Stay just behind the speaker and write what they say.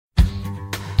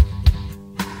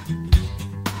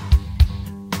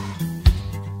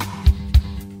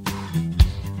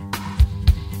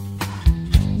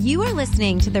You are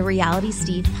listening to the Reality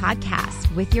Steve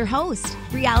podcast with your host,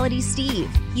 Reality Steve.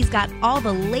 He's got all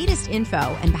the latest info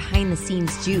and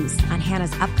behind-the-scenes juice on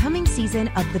Hannah's upcoming season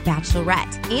of The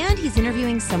Bachelorette, and he's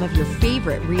interviewing some of your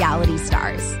favorite reality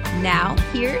stars. Now,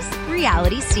 here's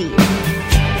Reality Steve.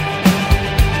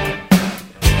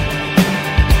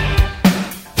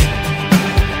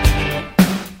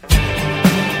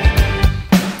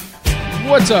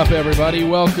 What's up, everybody?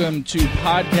 Welcome to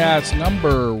podcast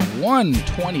number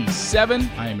 127.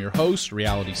 I am your host,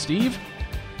 Reality Steve.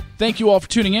 Thank you all for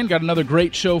tuning in. Got another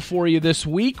great show for you this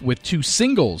week with two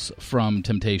singles from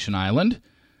Temptation Island.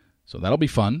 So that'll be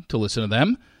fun to listen to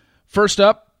them. First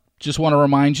up, just want to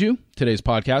remind you, today's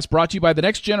podcast brought to you by the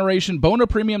next generation Bona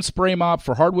Premium Spray Mop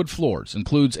for hardwood floors.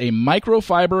 Includes a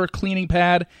microfiber cleaning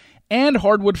pad and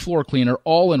hardwood floor cleaner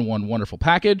all in one wonderful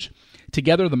package.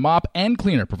 Together, the mop and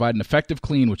cleaner provide an effective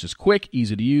clean, which is quick,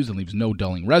 easy to use, and leaves no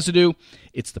dulling residue.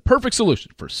 It's the perfect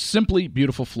solution for simply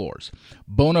beautiful floors.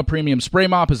 Bona Premium Spray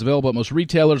Mop is available at most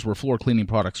retailers where floor cleaning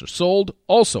products are sold,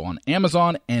 also on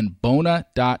Amazon and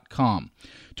Bona.com.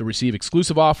 To receive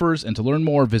exclusive offers and to learn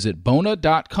more, visit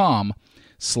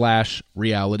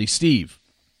Bona.com/RealitySteve.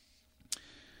 A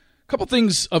couple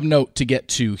things of note to get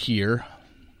to here.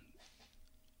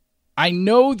 I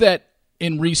know that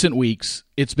in recent weeks,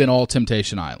 it's been all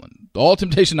Temptation Island. All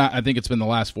Temptation Island, I think it's been the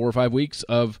last 4 or 5 weeks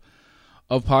of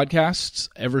podcasts.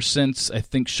 Ever since, I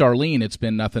think, Charlene, it's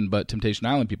been nothing but Temptation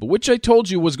Island people, which I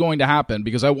told you was going to happen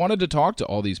because I wanted to talk to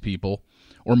all these people,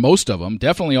 or most of them,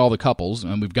 definitely all the couples,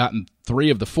 and we've gotten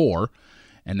 3 of the 4,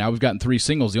 and now we've gotten 3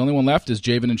 singles. The only one left is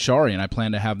Javen and Shari, and I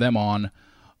plan to have them on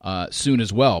soon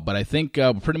as well. But I think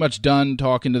we're pretty much done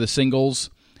talking to the singles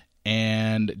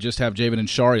and just have Javen and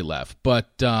Shari left.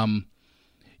 But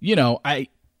you know,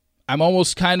 I'm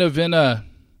almost kind of in I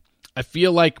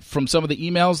feel like from some of the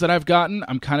emails that I've gotten,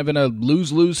 I'm kind of in a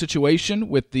lose-lose situation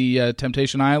with the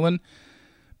Temptation Island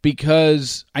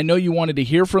because I know you wanted to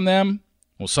hear from them.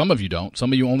 Well, some of you don't.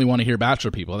 Some of you only want to hear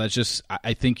Bachelor people. That's just,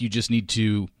 I think you just need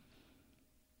to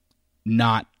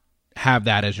not have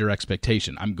that as your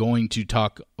expectation. I'm going to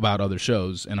talk about other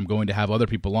shows, and I'm going to have other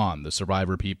people on, the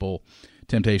Survivor people,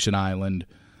 Temptation Island,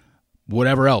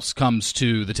 whatever else comes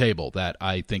to the table that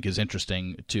I think is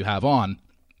interesting to have on.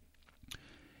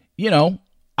 You know,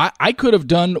 I could have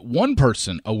done one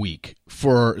person a week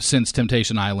since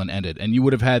Temptation Island ended, and you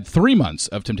would have had 3 months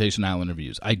of Temptation Island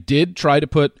reviews. I did try to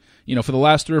put, for the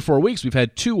last 3 or 4 weeks, we've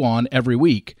had 2 on every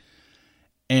week,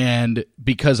 and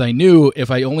because I knew if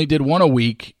I only did 1 a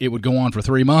week, it would go on for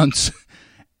 3 months,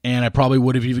 and I probably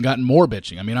would have even gotten more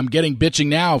bitching. I mean, I'm getting bitching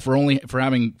now for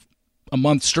having a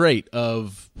month straight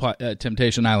of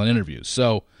Temptation Island interviews.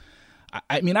 So,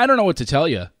 I mean, I don't know what to tell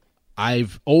you.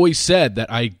 I've always said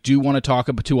that I do want to talk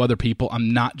to other people.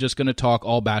 I'm not just going to talk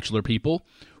all Bachelor people.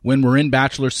 When we're in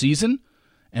Bachelor season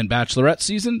and Bachelorette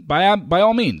season, by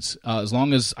all means, as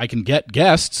long as I can get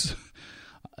guests,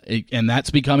 and that's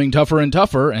becoming tougher and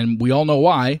tougher, and we all know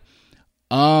why,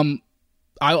 I'll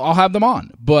have them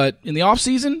on. But in the off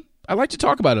season, I like to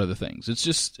talk about other things. It's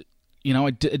just,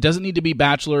 it doesn't need to be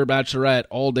Bachelor, Bachelorette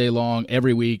all day long,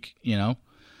 every week, I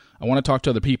want to talk to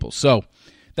other people. So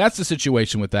that's the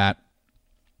situation with that.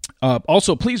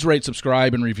 Also, please rate,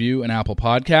 subscribe, and review in Apple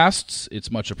Podcasts.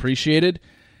 It's much appreciated.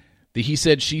 The He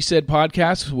Said, She Said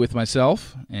podcast with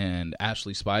myself and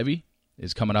Ashley Spivey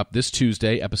is coming up this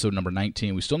Tuesday, episode number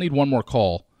 19. We still need one more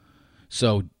call.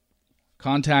 So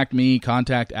contact me,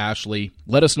 contact Ashley.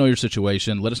 Let us know your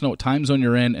situation. Let us know what time zone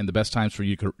you're in and the best times for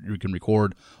you can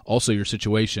record. Also your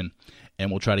situation, and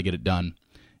we'll try to get it done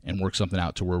and work something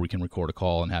out to where we can record a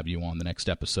call and have you on the next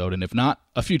episode, and if not,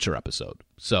 a future episode.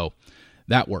 So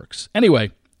that works.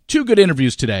 Anyway, 2 good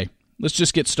interviews today. Let's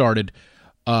just get started.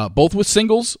 Both with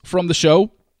singles from the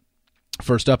show.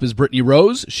 First up is Brittney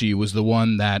Rose. She was the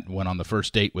one that went on the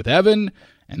first date with Evan,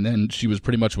 and then she was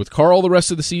pretty much with Carl the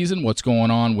rest of the season. What's going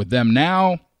on with them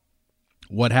now?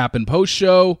 What happened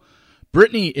post-show?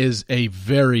 Brittney is a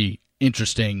very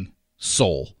interesting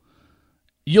soul.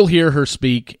 You'll hear her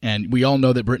speak, and we all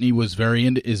know that Brittney is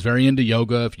very into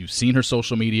yoga. If you've seen her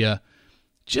social media,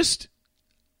 just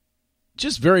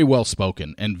very well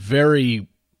spoken and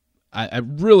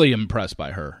I'm really impressed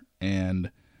by her, and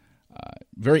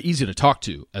very easy to talk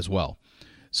to as well.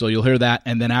 So you'll hear that,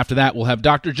 and then after that, we'll have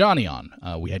Dr. Johnny on.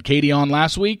 We had Katie on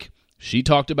last week. She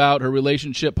talked about her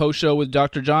relationship post-show with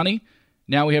Dr. Johnny.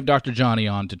 Now we have Dr. Johnny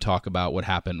on to talk about what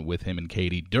happened with him and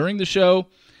Katie during the show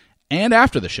and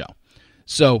after the show.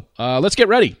 So let's get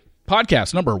ready.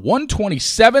 Podcast number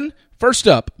 127. First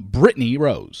up, Brittney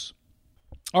Rose.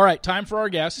 All right, time for our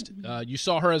guest. You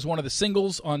saw her as one of the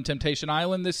singles on Temptation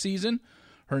Island this season.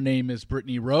 Her name is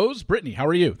Brittney Rose. Brittney, how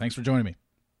are you? Thanks for joining me.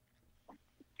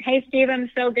 Hey, Steve, I'm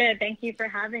so good. Thank you for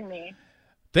having me.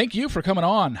 Thank you for coming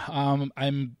on.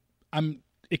 I'm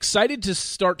excited to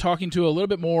start talking to a little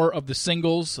bit more of the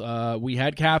singles. We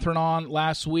had Catherine on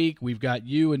last week. We've got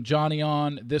you and Johnny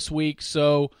on this week.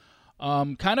 So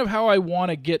kind of how I want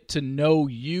to get to know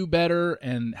you better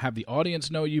and have the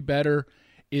audience know you better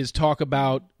is talk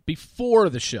about before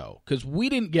the show, because we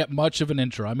didn't get much of an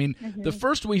intro. I mean, the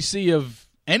first we see of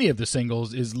any of the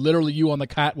singles is literally you on the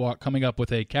catwalk coming up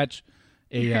with a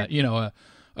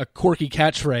quirky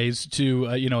catchphrase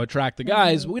to attract the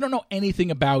guys. But we don't know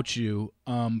anything about you.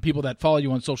 People that follow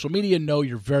you on social media know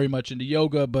you're very much into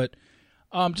yoga, but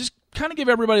just kind of give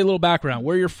everybody a little background,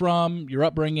 where you're from, your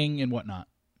upbringing, and whatnot.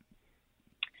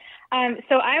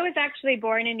 So I was actually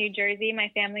born in New Jersey.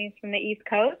 My family's from the East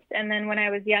Coast. And then when I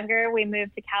was younger, we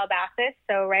moved to Calabasas,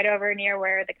 so right over near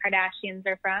where the Kardashians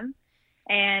are from.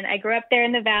 And I grew up there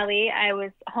in the Valley. I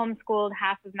was homeschooled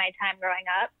half of my time growing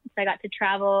up. So I got to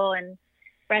travel and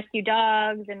rescue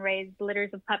dogs and raise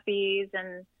litters of puppies.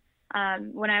 And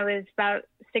when I was about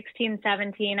 16,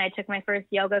 17, I took my first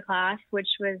yoga class, which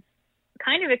was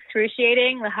kind of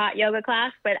excruciating, the hot yoga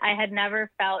class, but I had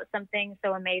never felt something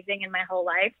so amazing in my whole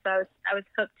life. So I was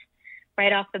hooked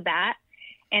right off the bat.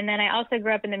 And then I also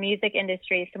grew up in the music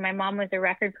industry. So my mom was a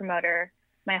record promoter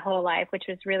my whole life, which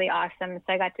was really awesome.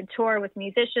 So I got to tour with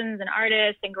musicians and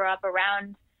artists and grow up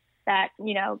around that,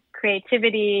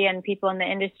 creativity and people in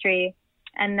the industry.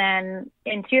 And then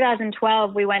in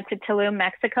 2012, we went to Tulum,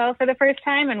 Mexico for the first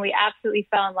time, and we absolutely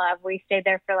fell in love. We stayed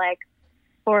there for like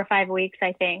 4 or 5 weeks,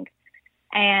 I think.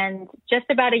 And just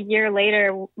about a year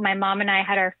later, my mom and I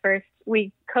had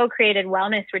we co-created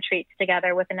wellness retreats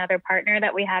together with another partner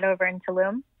that we had over in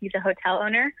Tulum. He's a hotel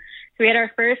owner. So we had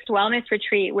our first wellness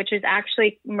retreat, which was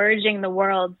actually merging the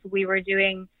worlds. We were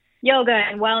doing yoga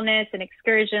and wellness and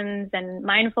excursions and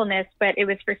mindfulness, but it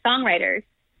was for songwriters.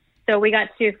 So we got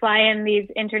to fly in these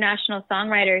international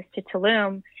songwriters to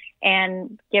Tulum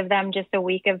and give them just a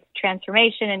week of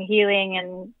transformation and healing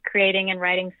and creating and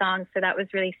writing songs. So that was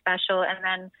really special. And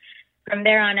then from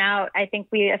there on out, I think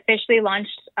we officially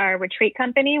launched our retreat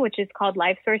company, which is called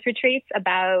Life Source Retreats,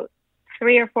 about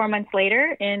 3 or 4 months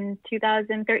later in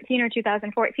 2013 or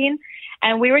 2014.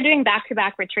 And we were doing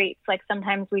back-to-back retreats. Like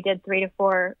sometimes we did 3 to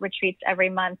 4 retreats every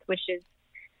month, which is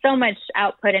so much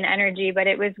output and energy, but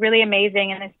it was really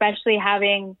amazing. And especially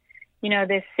having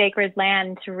this sacred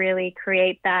land to really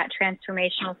create that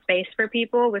transformational space for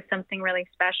people was something really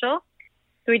special.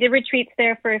 So we did retreats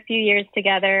there for a few years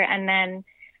together. And then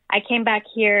I came back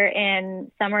here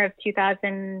in summer of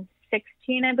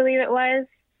 2016, I believe it was,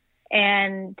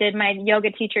 and did my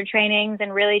yoga teacher trainings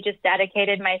and really just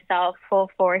dedicated myself full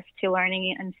force to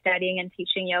learning and studying and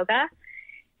teaching yoga.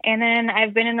 And then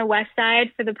I've been in the West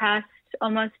Side for the past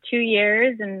almost 2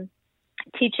 years and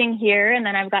teaching here, and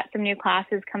then I've got some new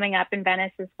classes coming up in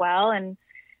Venice as well. And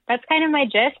that's kind of my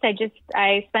gist.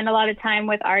 I spend a lot of time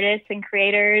with artists and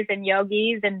creators and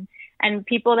yogis and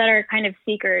people that are kind of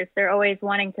seekers. They're always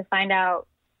wanting to find out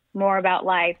more about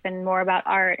life and more about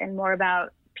art and more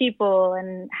about people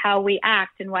and how we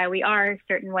act and why we are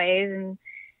certain ways. And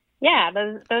yeah,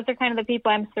 those are kind of the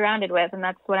people I'm surrounded with, and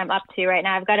that's what I'm up to right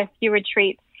now. I've got a few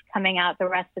retreats coming out the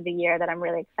rest of the year that I'm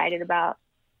really excited about.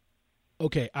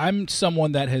 Okay, I'm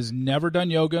someone that has never done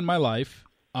yoga in my life.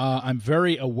 I'm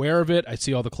very aware of it. I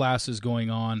see all the classes going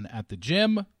on at the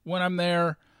gym when I'm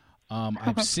there.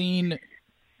 I've seen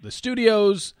the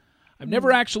studios. I've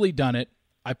never actually done it.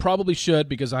 I probably should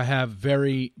because I have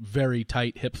very, very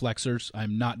tight hip flexors.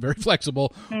 I'm not very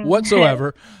flexible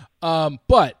whatsoever.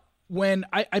 But when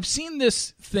I've seen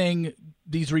this thing,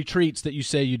 these retreats that you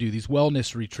say you do, these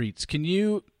wellness retreats, can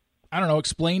you,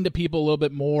 explain to people a little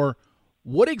bit more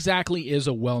what exactly is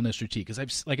a wellness retreat?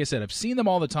 Because like I said, I've seen them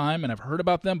all the time and I've heard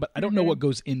about them, but I don't know what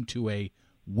goes into a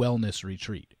wellness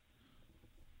retreat.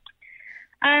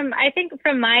 I think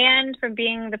from my end, from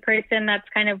being the person that's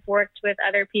kind of worked with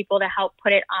other people to help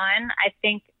put it on, I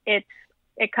think it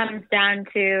comes down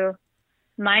to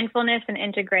mindfulness and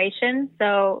integration.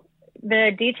 So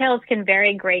the details can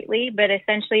vary greatly, but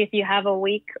essentially if you have a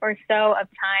week or so of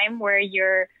time where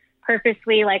you're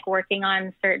purposely like working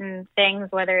on certain things,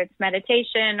 whether it's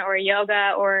meditation or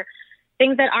yoga or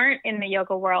things that aren't in the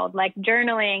yoga world, like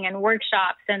journaling and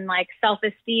workshops and like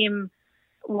self-esteem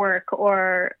work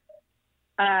or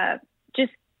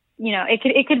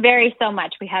it could vary so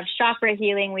much. We have chakra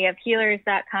healing. We have healers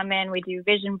that come in. We do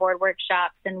vision board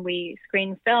workshops and we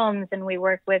screen films and we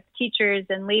work with teachers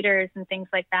and leaders and things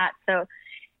like that. So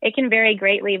it can vary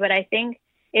greatly. But I think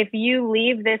if you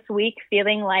leave this week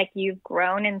feeling like you've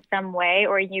grown in some way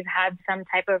or you've had some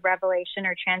type of revelation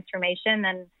or transformation,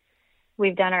 then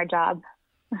we've done our job.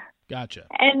 Gotcha.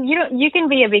 And you can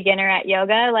be a beginner at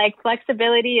yoga. Like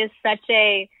flexibility is such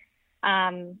a,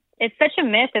 it's such a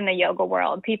myth in the yoga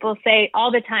world. People say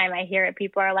all the time, I hear it.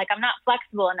 People are like, I'm not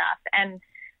flexible enough. And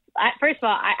first of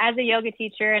all, as a yoga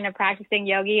teacher and a practicing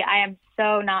yogi, I am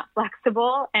so not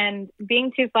flexible, and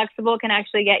being too flexible can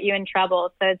actually get you in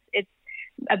trouble. So it's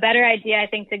a better idea, I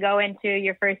think, to go into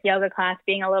your first yoga class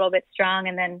being a little bit strong,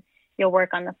 and then you'll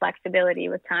work on the flexibility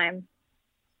with time.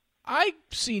 I've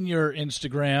seen your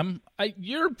Instagram.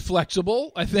 You're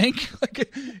flexible, I think.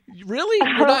 Like, really?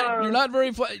 You're not very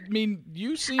I mean,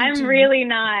 you seem I'm really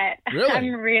not. Really?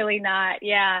 I'm really not.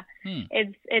 Yeah.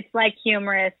 It's like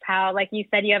humorous how, like you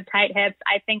said, you have tight hips.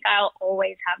 I think I'll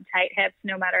always have tight hips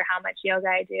no matter how much yoga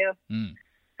I do.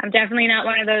 I'm definitely not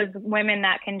one of those women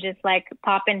that can just like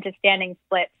pop into standing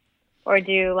splits or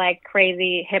do like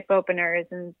crazy hip openers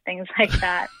and things like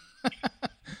that.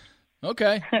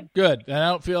 Okay, good. And I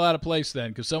don't feel out of place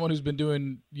then, because someone who's been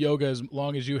doing yoga as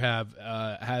long as you have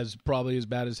has probably as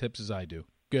bad as hips as I do.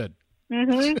 Good.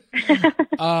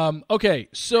 Okay,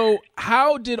 so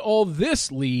how did all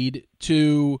this lead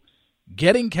to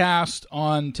getting cast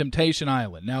on Temptation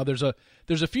Island? Now, there's a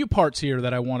few parts here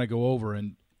that I want to go over,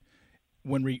 and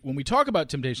when we talk about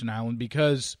Temptation Island,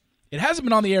 because it hasn't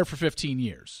been on the air for 15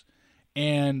 years.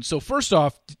 And so first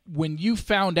off, when you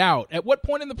found out, at what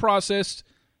point in the process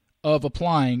of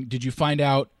applying did you find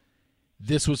out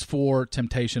this was for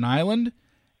Temptation Island?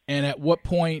 And at what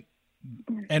point,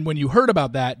 and when you heard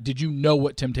about that, did you know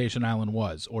what Temptation Island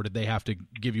was? Or did they have to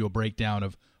give you a breakdown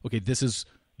of, okay, this is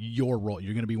your role.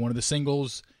 You're going to be one of the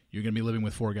singles. You're going to be living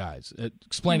with 4 guys.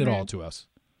 Explain it all to us.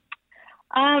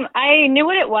 I knew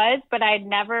what it was, but I'd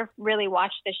never really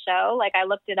watched the show. Like, I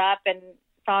looked it up and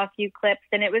saw a few clips,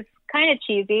 and it was kind of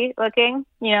cheesy looking,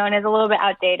 and it's a little bit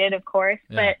outdated, of course.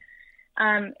 Yeah. But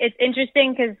it's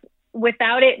interesting because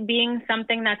without it being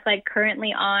something that's like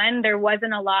currently on, there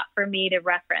wasn't a lot for me to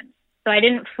reference. So I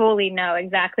didn't fully know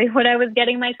exactly what I was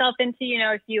getting myself into.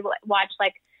 If you watch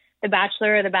like The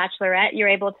Bachelor or The Bachelorette, you're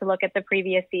able to look at the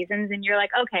previous seasons and you're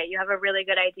like, okay, you have a really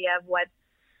good idea of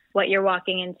what you're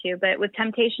walking into. But with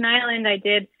Temptation Island, I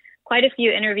did quite a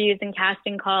few interviews and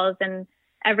casting calls, and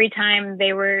every time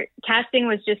casting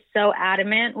was just so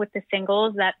adamant with the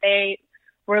singles that they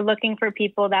were looking for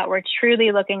people that were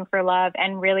truly looking for love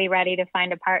and really ready to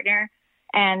find a partner.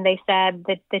 And they said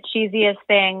that the cheesiest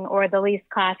thing or the least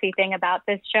classy thing about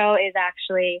this show is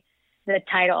actually the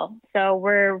title. So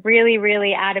we're really,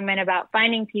 really adamant about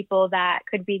finding people that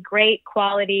could be great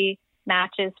quality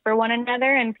matches for one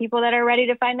another and people that are ready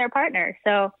to find their partner.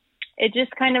 So it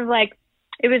just kind of like,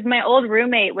 it was my old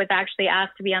roommate was actually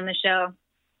asked to be on the show.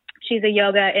 She's a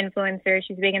yoga influencer.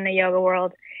 She's big in the yoga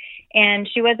world. And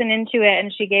she wasn't into it,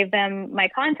 and she gave them my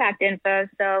contact info.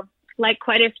 So like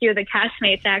quite a few of the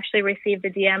castmates, I actually received a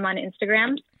DM on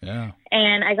Instagram. Yeah.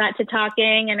 And I got to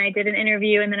talking, and I did an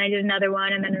interview, and then I did another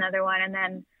one, and then another one. And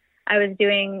then I was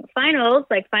doing finals,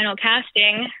 like final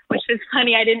casting, which was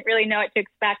funny. I didn't really know what to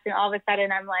expect. And all of a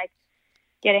sudden I'm like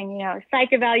getting, psych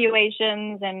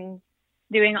evaluations and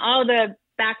doing all the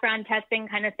background testing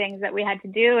kind of things that we had to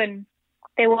do. And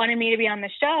they wanted me to be on the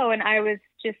show. And I was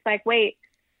just like, wait,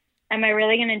 am I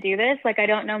really going to do this? Like, I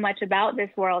don't know much about this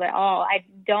world at all. I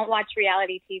don't watch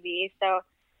reality TV. So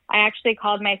I actually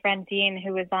called my friend Dean,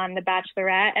 who was on The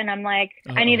Bachelorette, and I'm like,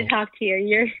 I need to talk to you.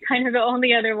 You're kind of the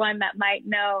only other one that might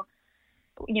know,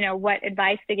 what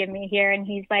advice to give me here. And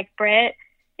he's like, Britt,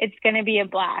 it's going to be a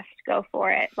blast. Go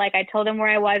for it. Like, I told him where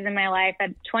I was in my life.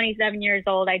 At 27 years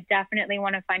old, I definitely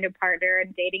want to find a partner,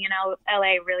 and dating in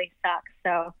LA really sucks.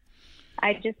 So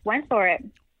I just went for it.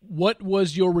 What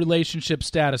was your relationship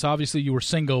status? Obviously, you were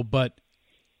single, but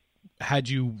had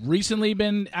you recently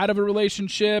been out of a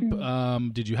relationship?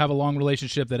 Did you have a long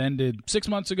relationship that ended 6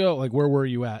 months ago? Like, where were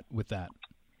you at with that?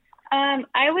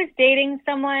 I was dating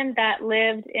someone that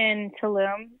lived in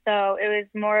Tulum. So it was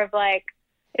more of like,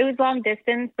 it was long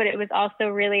distance, but it was also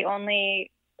really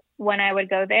only when I would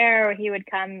go there or he would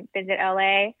come visit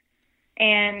LA.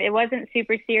 And it wasn't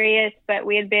super serious, but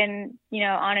we had been,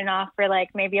 on and off for like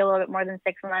maybe a little bit more than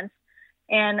 6 months.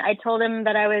 And I told him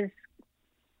that I was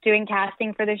doing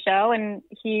casting for the show, and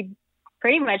he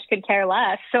pretty much could care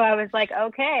less. So I was like,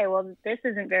 okay, well, this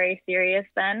isn't very serious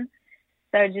then.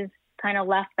 So just kind of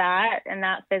left that, and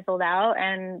that fizzled out.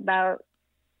 And about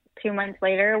 2 months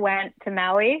later, went to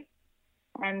Maui,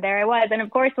 and there I was. And of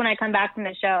course, when I come back from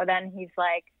the show, then he's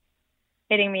like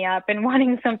hitting me up and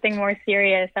wanting something more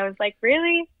serious. I was like,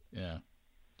 really? Yeah.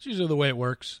 It's usually the way it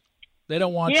works. They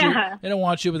don't want you. They don't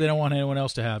want you, but they don't want anyone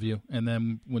else to have you. And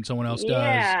then when someone else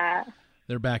does,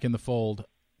 they're back in the fold.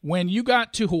 When you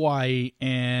got to Hawaii,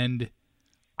 and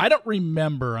I don't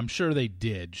remember, I'm sure they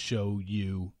did show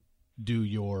you do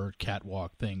your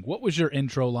catwalk thing. What was your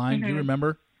intro line? Do you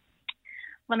remember?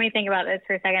 Let me think about this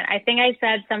for a second. I think I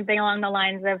said something along the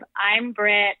lines of, I'm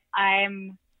Britt,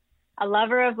 I'm a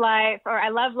lover of life, or I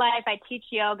love life, I teach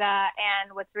yoga,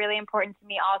 and what's really important to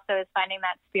me also is finding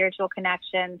that spiritual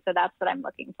connection, so that's what I'm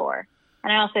looking for.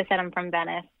 And I also said I'm from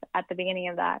Venice at the beginning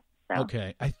of that. So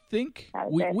okay, I think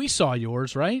we saw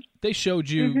yours, right? They showed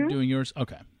you doing yours?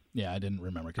 Okay. Yeah, I didn't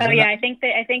remember. Oh, yeah, I think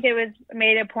it was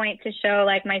made a point to show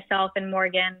like myself and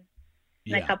Morgan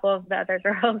and a couple of the other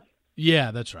girls.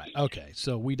 Yeah, that's right. Okay,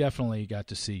 so we definitely got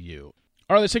to see you.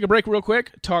 All right, let's take a break real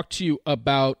quick. Talk to you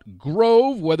about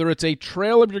Grove, whether it's a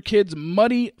trail of your kids'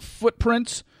 muddy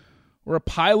footprints or a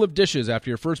pile of dishes after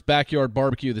your first backyard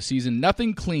barbecue of the season.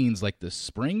 Nothing cleans like the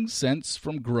spring scents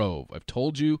from Grove. I've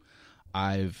told you,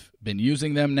 I've been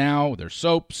using them now. They're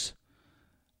soaps.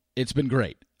 It's been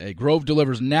great. Grove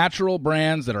delivers natural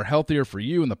brands that are healthier for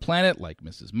you and the planet, like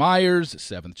Mrs. Meyer's,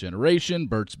 7th Generation,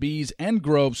 Burt's Bees, and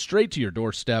Grove, straight to your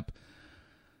doorstep.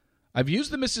 I've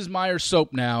used the Mrs. Meyer's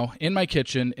soap now in my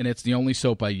kitchen, and it's the only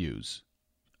soap I use.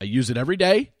 I use it every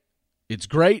day. It's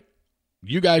great.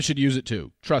 You guys should use it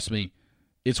too. Trust me,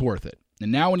 it's worth it.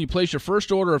 And now when you place your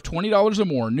first order of $20 or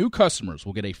more, new customers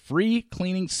will get a free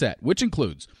cleaning set, which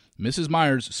includes Mrs.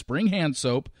 Meyer's Spring Hand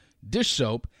Soap, Dish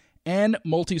Soap, and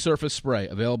multi-surface spray,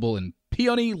 available in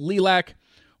peony, lilac,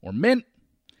 or mint,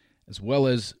 as well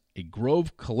as a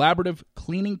Grove Collaborative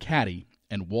Cleaning Caddy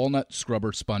and Walnut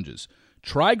Scrubber Sponges.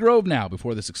 Try Grove now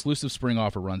before this exclusive spring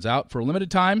offer runs out. For a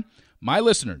limited time, my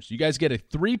listeners, you guys get a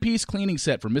 3-piece cleaning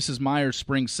set for Mrs. Meyer's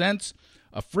Spring Scents,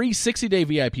 a free 60-day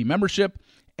VIP membership,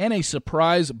 and a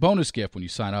surprise bonus gift when you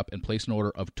sign up and place an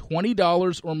order of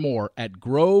 $20 or more at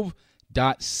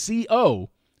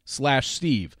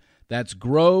grove.co/Steve. That's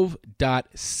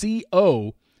grove.co/Steve,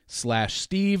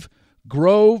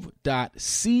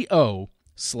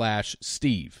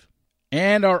 grove.co/Steve.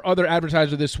 And our other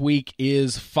advertiser this week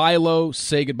is Philo.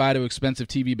 Say goodbye to expensive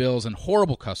TV bills and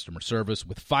horrible customer service.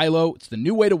 With Philo, it's the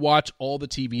new way to watch all the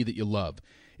TV that you love.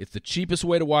 It's the cheapest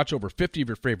way to watch over 50 of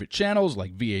your favorite channels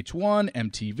like VH1,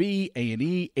 MTV,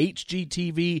 A&E,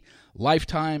 HGTV,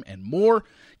 Lifetime, and more.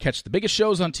 Catch the biggest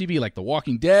shows on TV like The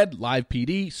Walking Dead, Live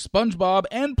PD, SpongeBob,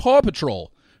 and Paw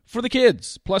Patrol for the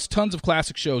kids, plus tons of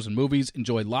classic shows and movies.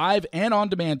 Enjoy live and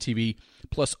on-demand TV,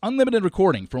 plus unlimited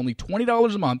recording for only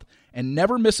 $20 a month, and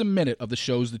never miss a minute of the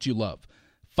shows that you love.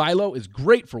 Philo is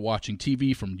great for watching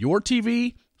TV from your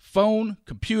TV, phone,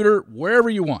 computer, wherever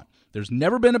you want. There's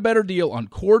never been a better deal on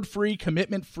cord-free,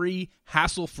 commitment-free,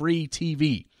 hassle-free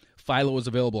TV. Philo is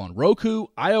available on Roku,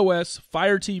 iOS,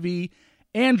 Fire TV,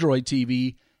 Android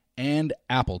TV, and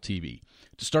Apple TV.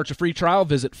 To start your free trial,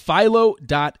 visit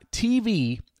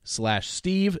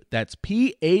philo.tv/Steve. That's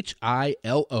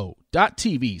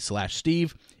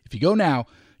philo.tv/Steve. If you go now,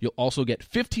 you'll also get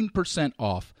 15%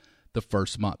 off the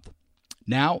first month.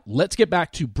 Now, let's get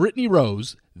back to Brittney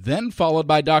Rose, then followed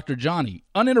by Dr. Johnny,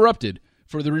 uninterrupted,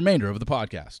 for the remainder of the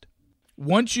podcast.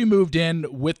 Once you moved in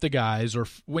with the guys,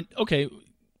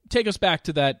 take us back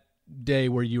to that day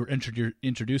where you were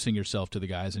introducing yourself to the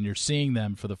guys and you're seeing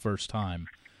them for the first time.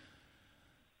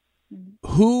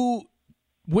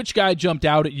 Which guy jumped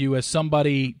out at you as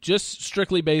somebody, just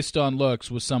strictly based on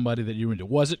looks, was somebody that you were into?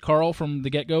 Was it Carl from the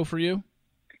get-go for you?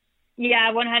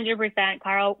 Yeah, 100%.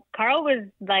 Carl was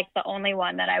like the only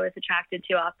one that I was attracted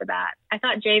to off the bat. I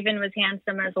thought Javen was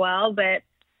handsome as well, but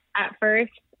at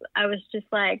first I was just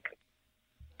like,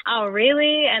 oh,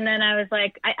 really? And then I was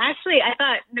like, I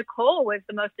thought Nicole was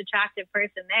the most attractive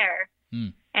person there.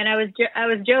 And I was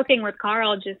joking with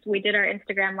Carl, we did our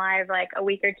Instagram live like a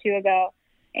week or two ago.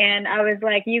 And I was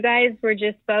like, you guys were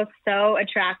just both so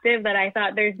attractive that I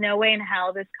thought there's no way in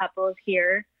hell this couple is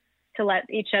here to let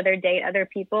each other date other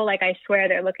people. Like, I swear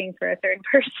they're looking for a third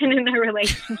person in their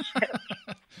relationship.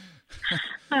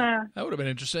 That would have been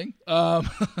interesting.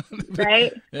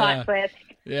 Right? Plot twist.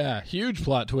 Yeah, huge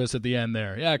plot twist at the end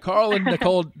there. Yeah, Carl and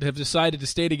Nicole have decided to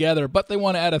stay together, but they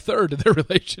want to add a third to their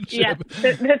relationship. Yeah,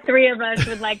 the three of us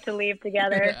would like to leave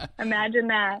together. Yeah. Imagine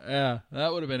that. Yeah,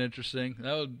 that would have been interesting.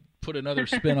 That would put another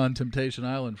spin on Temptation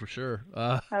Island for sure.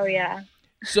 Oh, yeah.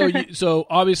 So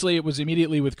obviously it was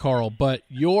immediately with Carl, but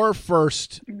your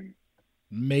first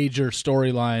major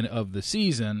storyline of the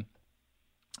season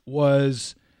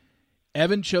was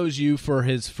Evan chose you for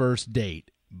his first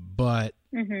date, but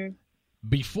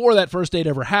before that first date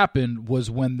ever happened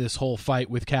was when this whole fight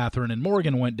with Catherine and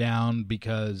Morgan went down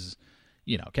because,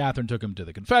 Catherine took him to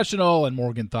the confessional and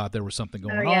Morgan thought there was something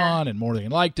going on and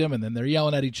Morgan liked him and then they're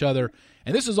yelling at each other.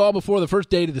 And this is all before the first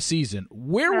date of the season.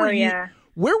 Where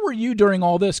were you during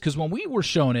all this? Because when we were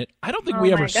shown it, I don't think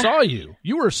we ever saw you.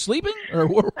 You were sleeping?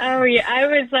 Oh, yeah. I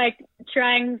was like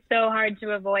trying so hard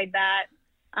to avoid that.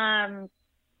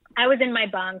 I was in my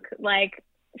bunk, like,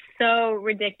 so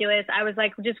ridiculous. I was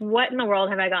like, just what in the world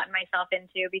have I gotten myself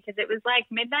into? Because it was like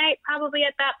midnight probably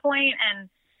at that point. And,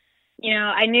 you know,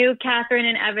 I knew Catherine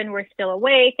and Evan were still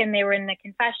awake and they were in the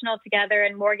confessional together,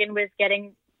 and Morgan was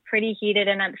getting pretty heated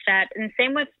and upset. And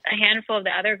same with a handful of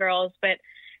the other girls. But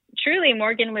truly,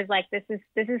 Morgan was like, this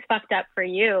is fucked up for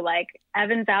you. Like,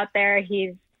 Evan's out there.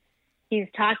 He's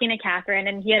talking to Catherine,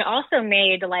 and he had also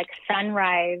made like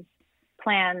sunrise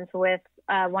plans with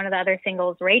one of the other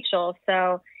singles, Rachel.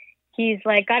 So he's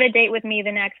like got a date with me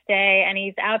the next day, and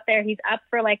he's out there. He's up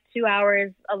for like 2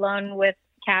 hours alone with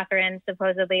Catherine,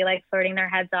 supposedly like flirting their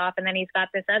heads off. And then he's got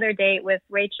this other date with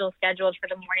Rachel scheduled for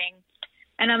the morning.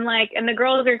 And I'm like, and the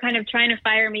girls are kind of trying to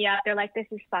fire me up. They're like, this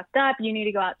is fucked up. You need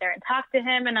to go out there and talk to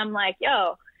him. And I'm like,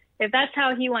 yo, if that's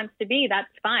how he wants to be,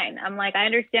 that's fine. I'm like, I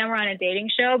understand we're on a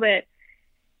dating show, but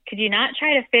could you not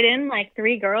try to fit in like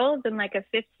 3 girls in like a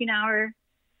 15-hour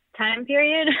time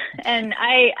period? And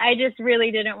I just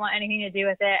really didn't want anything to do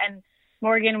with it. And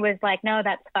Morgan was like, no,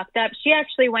 that's fucked up. She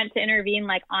actually went to intervene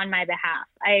like on my behalf.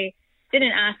 I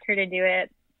didn't ask her to do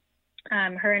it.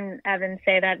 Her and Evan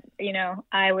say that, you know,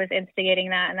 I was instigating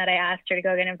that and that I asked her to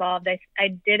go get involved. I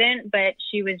didn't, but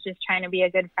she was just trying to be a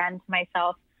good friend to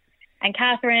myself and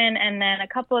Catherine. And then a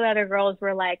couple of other girls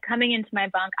were like coming into my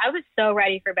bunk. I was so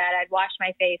ready for bed. I'd washed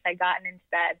my face. I'd gotten into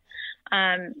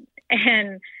bed.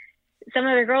 And some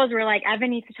of the girls were like, Evan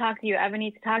needs to talk to you. Evan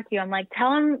needs to talk to you. I'm like,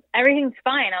 tell him everything's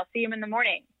fine. I'll see him in the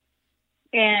morning.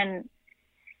 And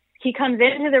he comes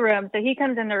into the room. So he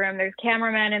comes in the room. There's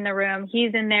cameramen in the room.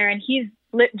 He's in there and he's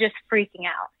just freaking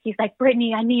out. He's like,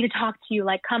 Brittney, I need to talk to you.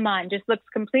 Like, come on. Just looks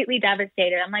completely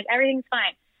devastated. I'm like, everything's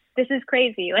fine. This is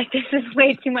crazy. Like, this is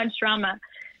way too much drama.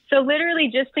 So literally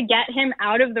just to get him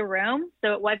out of the room.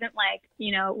 So it wasn't like,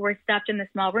 you know, we're stuffed in the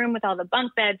small room with all the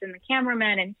bunk beds and the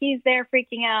cameramen and he's there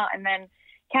freaking out. And then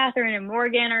Catherine and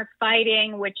Morgan are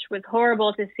fighting, which was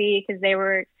horrible to see because they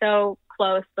were so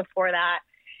close before that.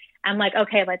 I'm like,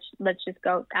 okay, let's just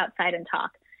go outside and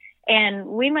talk. And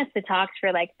we must have talked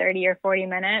for like 30 or 40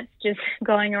 minutes, just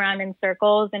going around in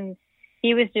circles. And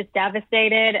he was just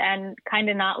devastated and kind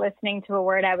of not listening to a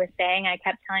word I was saying. I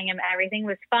kept telling him everything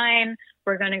was fine.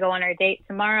 We're going to go on our date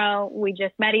tomorrow. We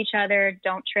just met each other.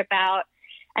 Don't trip out.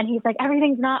 And he's like,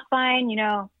 everything's not fine. You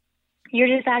know,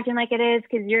 you're just acting like it is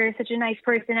because you're such a nice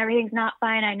person. Everything's not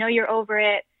fine. I know you're over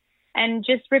it. And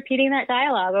just repeating that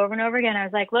dialogue over and over again. I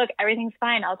was like, look, everything's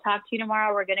fine. I'll talk to you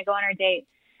tomorrow. We're going to go on our date.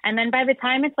 And then by the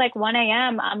time it's like 1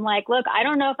 a.m., I'm like, look, I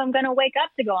don't know if I'm going to wake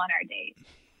up to go on our date.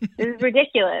 This is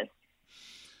ridiculous.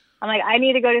 I'm like, I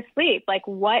need to go to sleep. Like,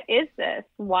 what is this?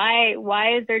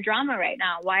 Why is there drama right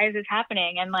now? Why is this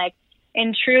happening? And like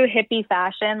in true hippie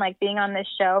fashion, like being on this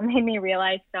show made me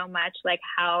realize so much like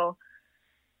how,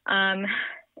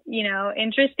 you know,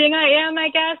 interesting I am, I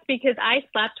guess, because I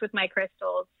slept with my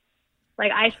crystals.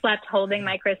 Like I slept holding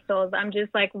my crystals. I'm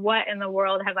just like, what in the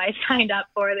world have I signed up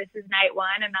for? This is night 1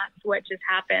 and that's what just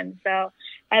happened. So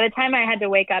by the time I had to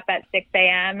wake up at 6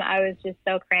 a.m., I was just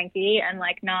so cranky and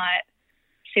like not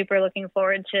super looking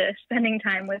forward to spending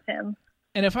time with him.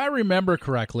 And if I remember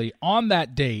correctly, on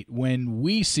that date, when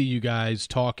we see you guys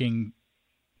talking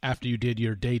after you did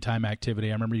your daytime activity,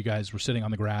 I remember you guys were sitting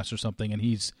on the grass or something, and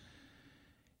he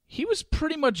was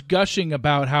pretty much gushing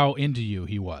about how into you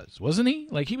he was, wasn't he?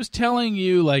 Like, he was telling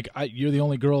you, like, you're the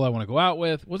only girl I want to go out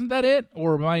with. Wasn't that it?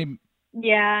 Or am I...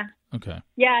 Yeah. Okay.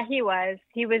 Yeah, he was.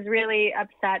 He was really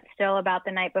upset still about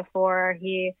the night before.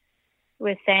 He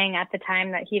was saying at the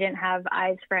time that he didn't have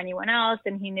eyes for anyone else,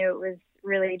 and he knew it was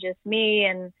really just me.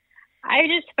 And I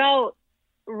just felt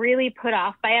really put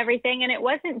off by everything. And it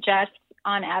wasn't just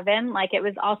on Evan. Like, it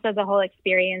was also the whole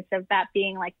experience of that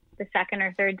being like the second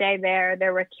or third day there.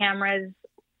 There were cameras,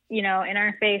 you know, in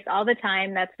our face all the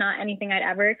time. That's not anything I'd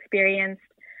ever experienced.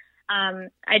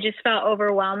 I just felt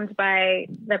overwhelmed by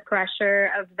the pressure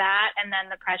of that. And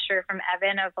then the pressure from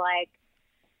Evan of like,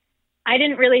 I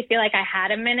didn't really feel like I had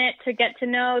a minute to get to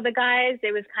know the guys.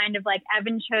 It was kind of like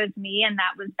Evan chose me and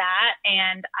that was that.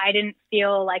 And I didn't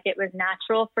feel like it was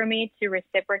natural for me to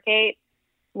reciprocate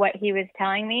what he was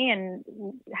telling me and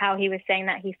how he was saying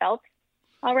that he felt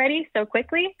already so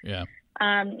quickly. Yeah.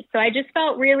 So I just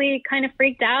felt really kind of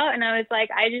freaked out, and I was like,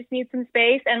 I just need some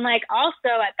space. And like, also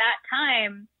at that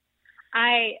time,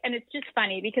 and it's just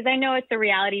funny because I know it's a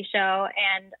reality show,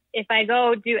 and if I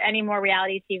go do any more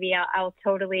reality TV, I'll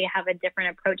totally have a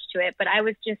different approach to it. But I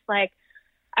was just like,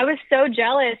 I was so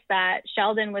jealous that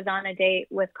Sheldon was on a date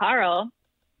with Carl,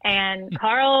 and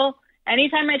Carl,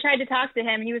 anytime I tried to talk to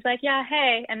him, he was like, yeah,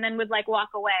 hey, and then would like walk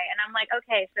away. And I'm like,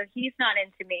 okay, so he's not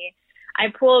into me. I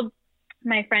pulled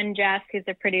my friend Jess, who's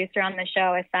a producer on the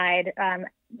show, aside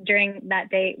during that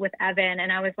date with Evan.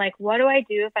 And I was like, what do I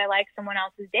do if I like someone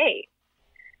else's date?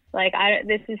 Like,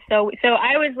 this is so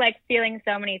I was like feeling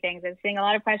so many things. I was seeing a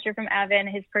lot of pressure from Evan.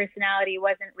 His personality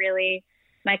wasn't really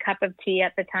my cup of tea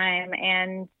at the time.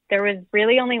 And there was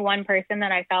really only one person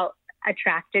that I felt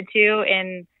attracted to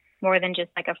in more than just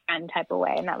like a friend type of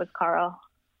way. And that was Carl.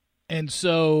 And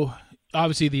so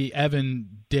obviously the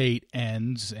Evan date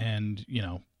ends and,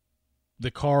 the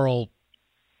Carl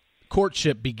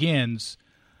courtship begins.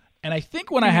 And I think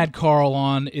when I had Carl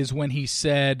on is when he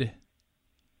said,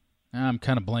 I'm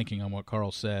kind of blanking on what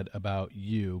Carl said about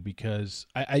you, because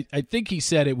I think he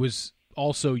said it was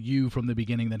also you from the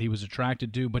beginning that he was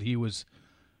attracted to, but he was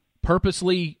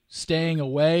purposely staying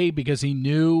away because he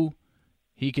knew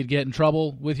he could get in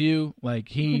trouble with you. Like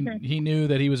he knew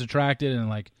that he was attracted and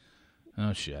like,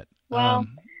 oh shit. Well,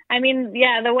 I mean,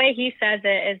 yeah, the way he says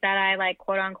it is that I like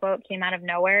quote unquote came out of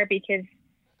nowhere because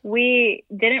we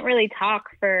didn't really talk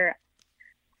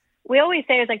we always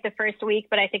say it was like the first week,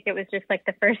 but I think it was just like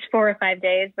the first 4 or 5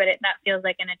 days, but that feels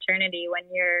like an eternity when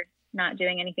you're not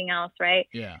doing anything else. Right.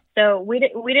 Yeah. So we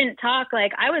didn't talk.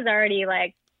 Like I was already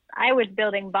like, I was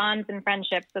building bonds and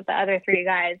friendships with the other 3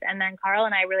 guys. And then Carl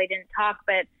and I really didn't talk,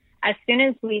 but as soon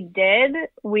as we did,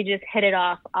 we just hit it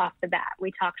off the bat.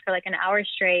 We talked for like an hour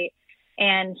straight.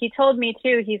 And he told me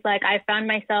too, he's like, I found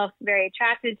myself very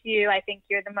attracted to you. I think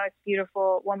you're the most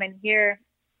beautiful woman here,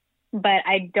 but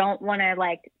I don't want to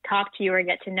like talk to you or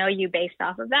get to know you based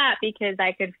off of that because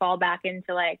I could fall back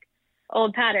into like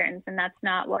old patterns and that's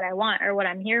not what I want or what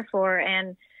I'm here for.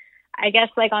 And I guess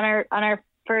like on our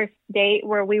first date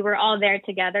where we were all there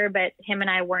together, but him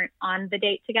and I weren't on the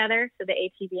date together. So the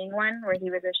ATVing one where he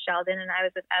was with Sheldon and I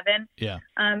was with Evan. Yeah.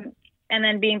 And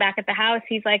then being back at the house,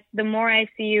 he's like, the more I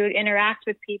see you interact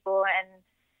with people and,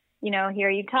 hear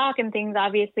you talk and things,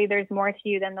 obviously there's more to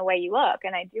you than the way you look.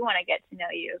 And I do want to get to know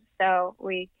you. So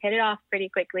we hit it off pretty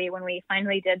quickly when we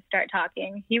finally did start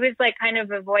talking. He was like kind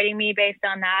of avoiding me based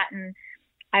on that. And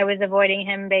I was avoiding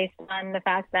him based on the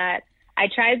fact that I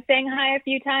tried saying hi a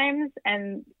few times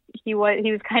and he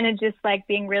was kind of just like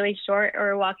being really short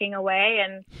or walking away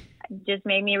and just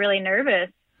made me really nervous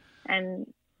and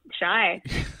shy.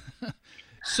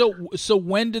 So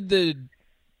when did the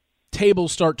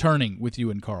tables start turning with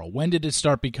you and Carl? When did it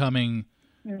start becoming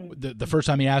the first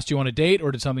time he asked you on a date,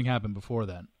 or did something happen before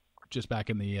then? Just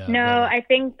back in the No, I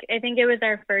think it was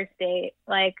our first date.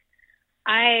 Like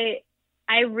I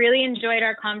really enjoyed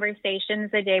our conversations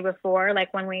the day before,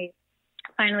 like when we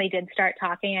finally did start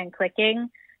talking and clicking.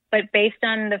 But based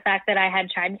on the fact that I had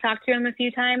tried to talk to him a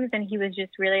few times and he was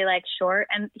just really like short,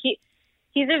 and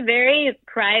he's a very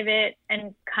private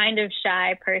and kind of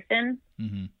shy person.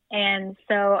 Mm-hmm. And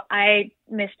so I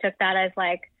mistook that as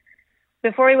like,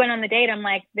 before we went on the date, I'm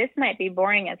like, this might be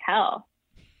boring as hell.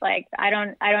 Like, I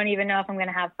don't even know if I'm going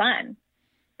to have fun.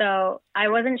 So I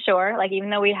wasn't sure, like, even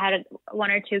though we had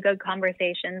 1 or 2 good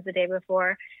conversations the day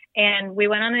before, and we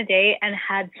went on a date and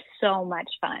had so much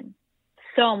fun.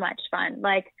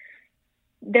 Like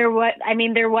there was,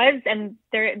 and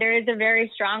there is a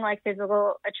very strong like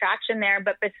physical attraction there.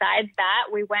 But besides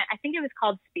that, we went, I think it was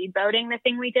called speedboating, the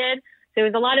thing we did. So it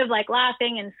was a lot of like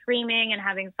laughing and screaming and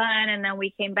having fun. And then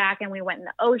we came back and we went in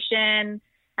the ocean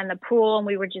and the pool and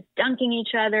we were just dunking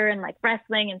each other and like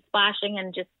wrestling and splashing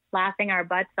and just laughing our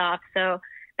butts off. So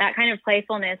that kind of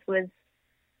playfulness was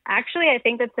actually, I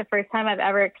think that's the first time I've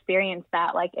ever experienced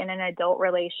that, like in an adult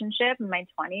relationship in my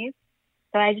 20s.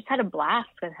 So I just had a blast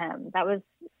with him. That was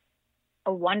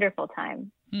a wonderful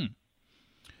time.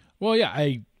 Well,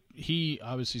 yeah, he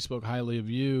obviously spoke highly of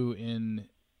you in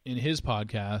his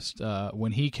podcast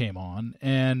when he came on.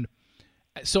 And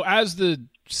so as the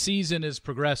season is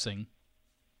progressing,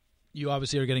 you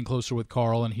obviously are getting closer with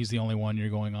Carl, and he's the only one you're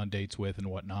going on dates with and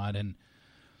whatnot.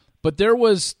 But there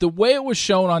was, the way it was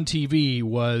shown on TV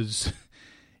was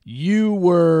you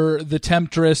were the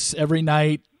temptress every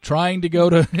night, trying to go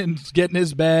to and get in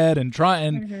his bed and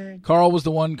Carl was the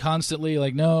one constantly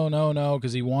like, no,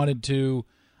 because he wanted to,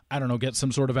 I don't know, get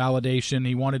some sort of validation.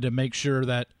 He wanted to make sure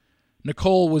that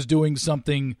Nicole was doing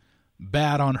something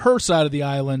bad on her side of the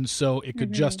island so it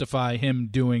could justify him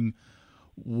doing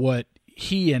what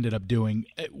he ended up doing.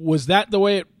 Was that the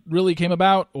way it really came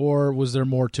about, or was there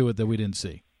more to it that we didn't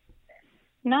see?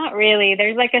 Not really.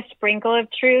 There's like a sprinkle of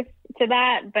truth to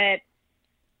that, but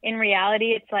in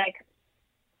reality, it's like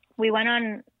we went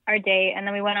on our date and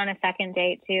then we went on a second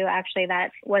date too. Actually,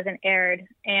 that wasn't aired.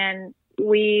 And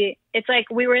it's like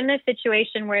we were in this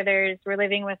situation where we're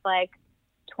living with like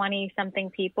 20 something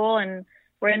people and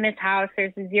we're in this house.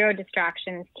 There's 0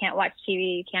 distractions. Can't watch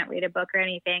TV. You can't read a book or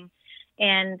anything.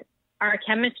 And our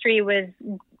chemistry was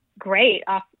great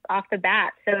off the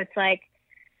bat. So it's like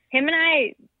him and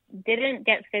I didn't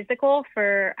get physical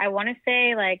for, I want to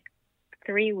say, like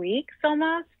 3 weeks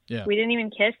almost. Yeah. We didn't even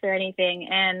kiss or anything.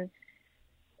 And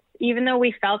even though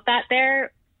we felt that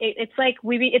there, it's like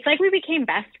we became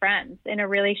best friends in a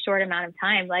really short amount of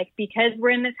time. Like, because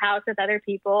we're in this house with other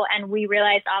people, and we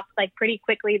realized like pretty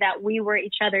quickly that we were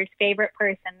each other's favorite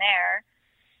person there.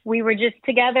 We were just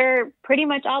together pretty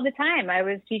much all the time. I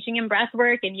was teaching him breath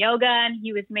work and yoga, and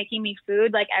he was making me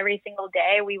food like every single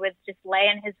day. We would just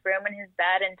lay in his room in his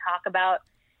bed and talk about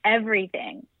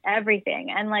everything.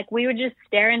 And like, we would just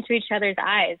stare into each other's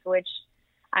eyes, which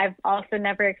I've also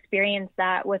never experienced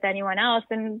that with anyone else.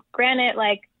 And granted,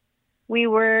 like, we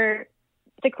were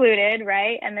secluded,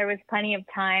 right? And there was plenty of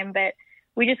time, but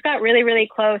we just got really, really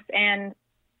close. And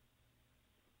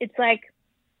it's like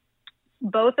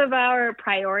both of our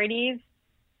priorities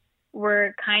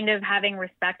were kind of having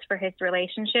respect for his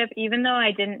relationship. Even though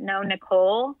I didn't know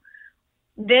Nicole,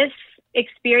 this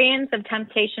experience of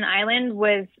Temptation Island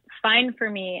was fine for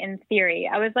me in theory.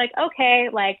 I was like, okay,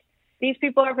 like, these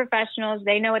people are professionals.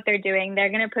 They know what they're doing.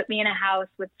 They're going to put me in a house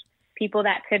with people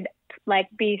that could like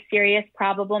be serious,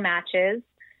 probable matches.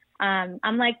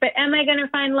 I'm like, but am I going to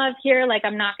find love here? Like,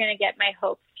 I'm not going to get my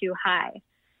hopes too high.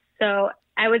 So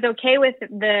I was okay with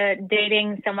the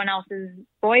dating someone else's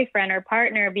boyfriend or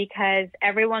partner, because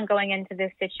everyone going into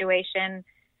this situation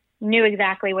knew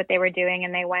exactly what they were doing,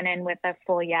 and they went in with a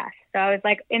full yes. So I was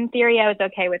like, in theory, I was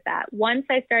okay with that. Once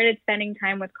I started spending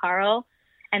time with Carl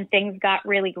and things got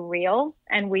really real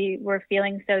and we were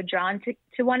feeling so drawn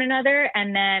to one another,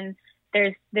 and then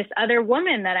there's this other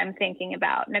woman that I'm thinking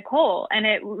about, Nicole, and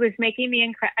it was making me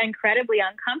incredibly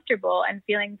uncomfortable and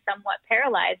feeling somewhat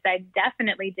paralyzed. I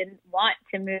definitely didn't want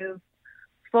to move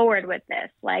forward with this.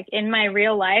 Like, in my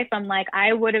real life, I'm like,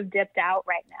 I would have dipped out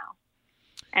right now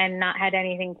and not had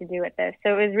anything to do with this.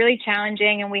 So it was really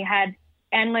challenging, and we had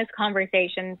endless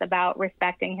conversations about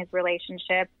respecting his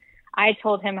relationship. I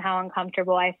told him how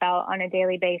uncomfortable I felt on a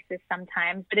daily basis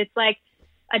sometimes, but it's like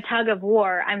a tug of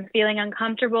war. I'm feeling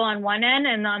uncomfortable on one end,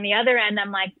 and on the other end,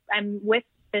 I'm like, I'm with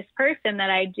this person that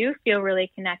I do feel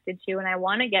really connected to, and I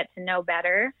want to get to know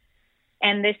better.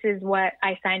 And this is what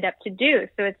I signed up to do.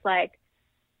 So it's like,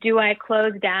 do I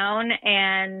close down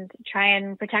and try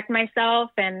and protect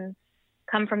myself and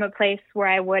come from a place where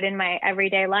I would in my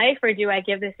everyday life, or do I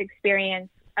give this experience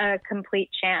a complete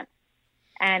chance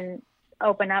and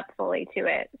open up fully to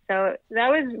it? So that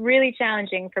was really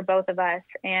challenging for both of us.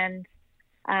 And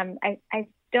I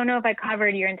don't know if I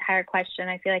covered your entire question.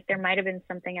 I feel like there might have been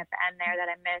something at the end there that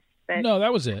I missed. But no,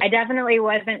 that was it. I definitely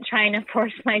wasn't trying to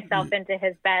force myself into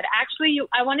his bed. Actually,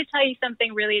 I want to tell you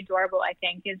something really adorable, I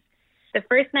think, is the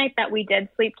first night that we did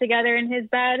sleep together in his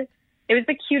bed, it was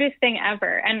the cutest thing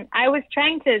ever. And I was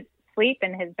trying to sleep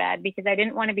in his bed because I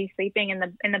didn't want to be sleeping in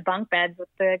the bunk beds with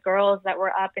the girls that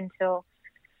were up until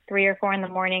 3 or 4 in the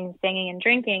morning singing and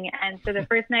drinking. And so the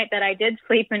first night that I did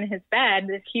sleep in his bed,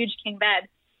 this huge king bed,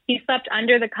 he slept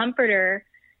under the comforter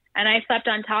and I slept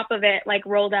on top of it, like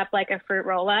rolled up like a fruit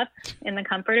roll up in the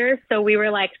comforter. So we were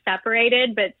like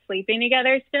separated, but sleeping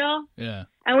together still. Yeah.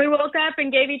 And we woke up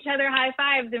and gave each other high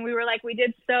fives, and we were like, we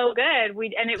did so good.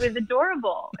 And it was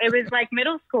adorable. It was like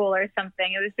middle school or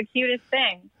something. It was the cutest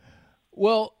thing.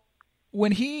 Well,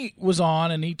 when he was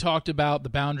on and he talked about the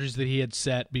boundaries that he had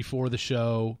set before the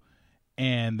show,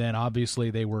 and then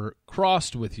obviously they were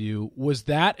crossed with you, was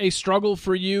that a struggle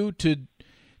for you to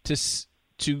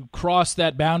cross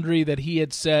that boundary that he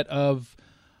had set of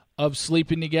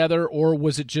sleeping together, or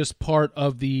was it just part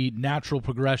of the natural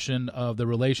progression of the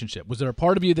relationship? Was there a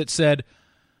part of you that said,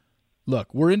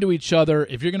 look, we're into each other.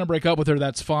 If you're going to break up with her,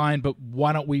 that's fine, but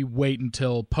why don't we wait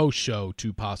until post-show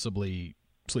to possibly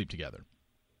sleep together?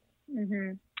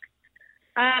 Mm-hmm.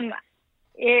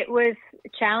 It was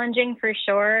challenging for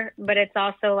sure, but it's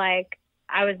also like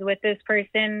I was with this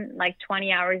person like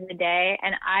 20 hours a day,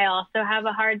 and I also have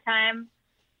a hard time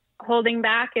holding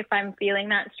back if I'm feeling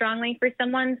that strongly for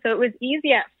someone. So it was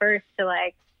easy at first to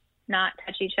like not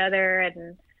touch each other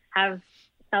and have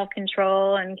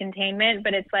self-control and containment.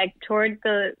 But it's like towards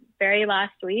the very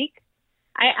last week,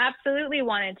 I absolutely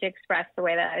wanted to express the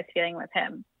way that I was feeling with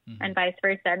him, mm-hmm. and vice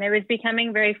versa. And it was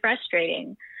becoming very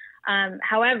frustrating.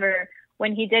 However,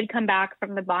 when he did come back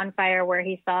from the bonfire where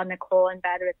he saw Nicole in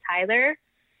bed with Tyler,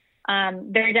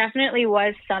 there definitely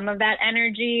was some of that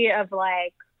energy of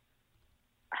like,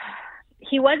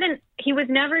 he was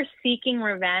never seeking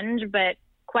revenge, but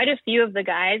quite a few of the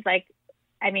guys, like,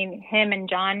 I mean, him and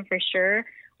John for sure,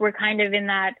 were kind of in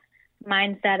that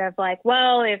mindset of like,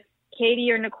 well, if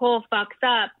Katie or Nicole fucks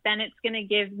up, then it's going to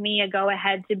give me a go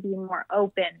ahead to be more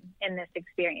open in this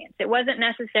experience. It wasn't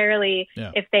necessarily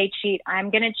if they cheat, I'm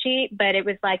going to cheat, but it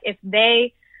was like if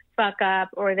they fuck up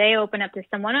or they open up to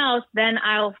someone else, then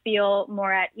I'll feel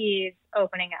more at ease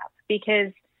opening up.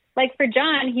 Because like for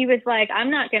John, he was like,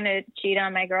 I'm not going to cheat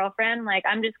on my girlfriend. Like,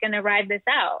 I'm just going to ride this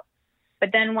out.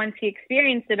 But then once he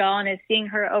experienced it all and is seeing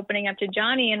her opening up to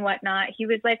Johnny and whatnot, he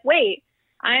was like, wait,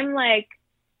 I'm like,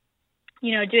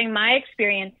 you know, doing my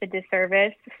experience a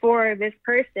disservice for this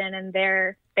person, and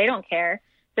they don't care.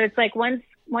 So it's like once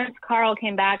Carl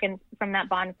came back and from that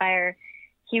bonfire,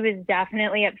 he was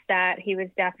definitely upset. He was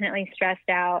definitely stressed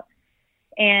out.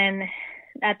 And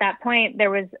at that point, there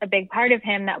was a big part of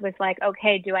him that was like,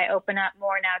 okay, do I open up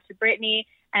more now to Brittney?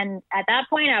 And at that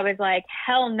point, I was like,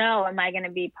 hell no, am I going to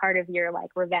be part of your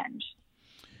like revenge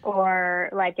or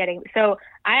like getting. So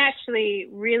I actually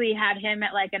really had him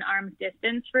at like an arm's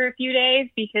distance for a few days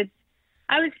because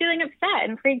I was feeling upset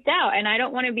and freaked out. And I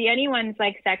don't want to be anyone's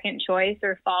like second choice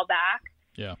or fall back.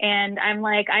 Yeah. And I'm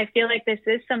like, I feel like this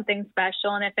is something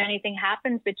special. And if anything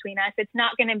happens between us, it's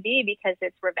not going to be because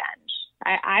it's revenge.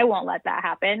 I won't let that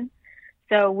happen.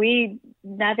 So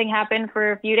nothing happened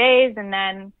for a few days, and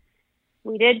then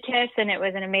we did kiss, and it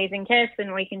was an amazing kiss,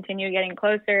 and we continued getting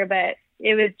closer, but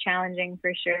it was challenging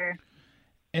for sure.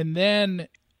 And then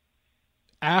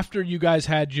after you guys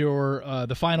had your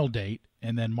the final date,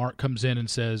 and then Mark comes in and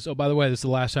says, oh, by the way, this is the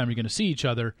last time you're going to see each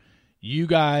other, you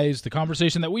guys, the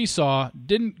conversation that we saw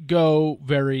didn't go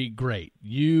very great.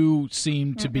 You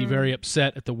seemed to be very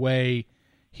upset at the way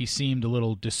he seemed a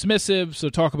little dismissive. So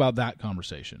talk about that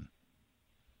conversation.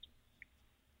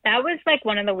 That was like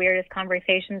one of the weirdest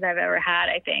conversations I've ever had,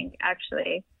 I think,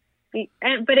 actually.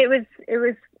 But it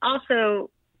was also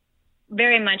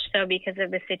very much so because of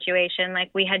the situation.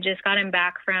 Like, we had just gotten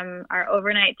back from our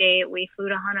overnight date. We flew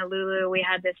to Honolulu. We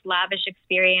had this lavish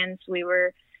experience. We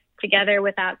were together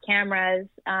without cameras,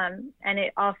 and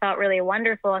it all felt really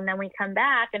wonderful. And then we come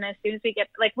back, and as soon as we get,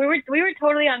 like, we were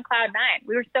totally on cloud nine.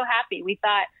 We were so happy. We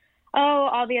thought, oh,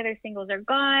 all the other singles are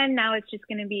gone. Now it's just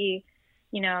going to be,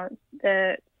 you know,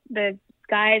 the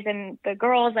guys and the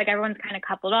girls, like everyone's kind of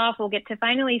coupled off. We'll get to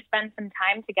finally spend some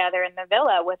time together in the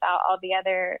villa without all the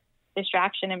other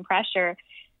distraction and pressure.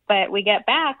 But we get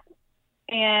back,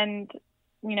 and,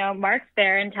 you know, Mark's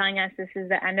there and telling us this is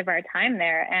the end of our time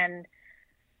there. And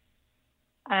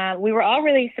we were all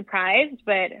really surprised,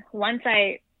 but once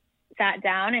I sat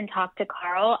down and talked to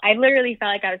Carl, I literally felt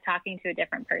like I was talking to a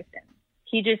different person.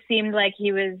 He just seemed like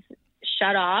he was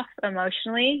shut off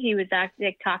emotionally. He was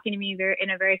like talking to me in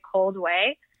a very cold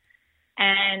way.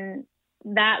 And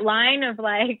that line of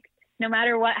like, no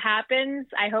matter what happens,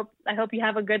 I hope you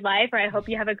have a good life, or I hope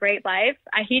you have a great life.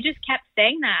 He just kept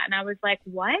saying that. And I was like,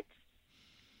 what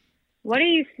are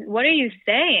you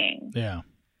saying? Yeah.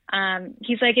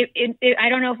 He's like, I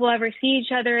don't know if we'll ever see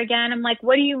each other again. I'm like,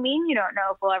 what do you mean you don't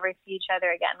know if we'll ever see each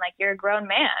other again? Like, you're a grown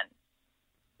man.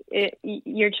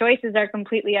 Your choices are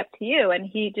completely up to you. And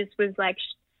he just was like,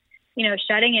 you know,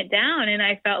 shutting it down. And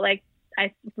I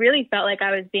really felt like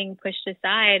I was being pushed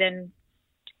aside. And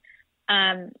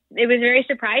it was very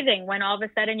surprising when all of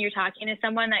a sudden you're talking to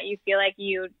someone that you feel like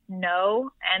you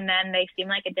know, and then they seem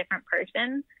like a different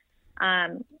person.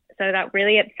 So that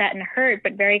really upset and hurt.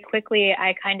 But very quickly,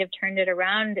 I kind of turned it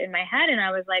around in my head, and I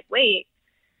was like, wait,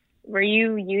 were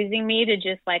you using me to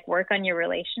just like work on your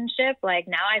relationship? Like,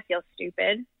 now I feel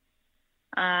stupid.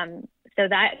 So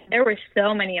that there were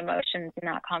so many emotions in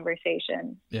that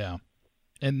conversation. Yeah.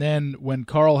 And then when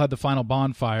Carl had the final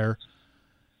bonfire,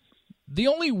 the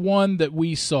only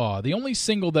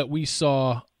single that we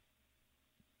saw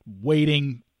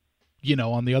waiting, you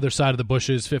know, on the other side of the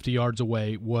bushes 50 yards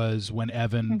away was when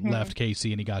Evan left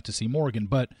Casey and he got to see Morgan.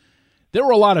 But there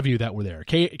were a lot of you that were there.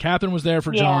 Catherine was there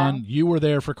for John. You were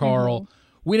there for Carl.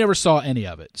 We never saw any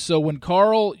of it. So when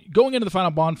Carl, going into the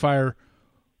final bonfire,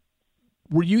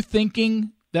 were you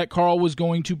thinking that Carl was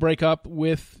going to break up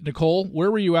with Nicole?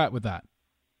 Where were you at with that?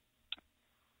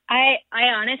 I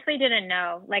honestly didn't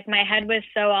know. Like, my head was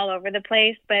so all over the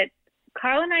place, but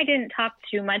Carl and I didn't talk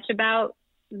too much about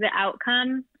the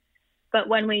outcome. But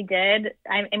when we did,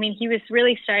 I mean, he was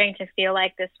really starting to feel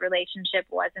like this relationship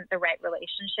wasn't the right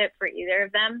relationship for either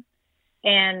of them.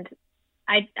 And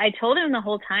I told him the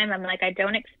whole time, I'm like, I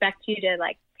don't expect you to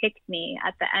like pick me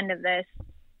at the end of this,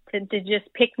 to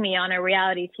just pick me on a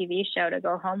reality TV show to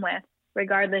go home with,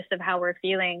 regardless of how we're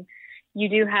feeling. You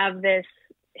do have this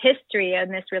history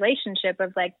and this relationship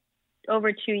of like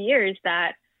over 2 years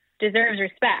that deserves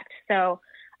respect. So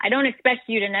I don't expect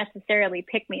you to necessarily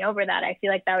pick me over that. I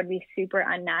feel like that would be super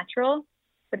unnatural.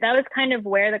 But that was kind of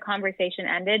where the conversation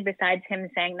ended, besides him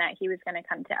saying that he was going to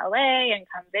come to LA and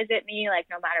come visit me, like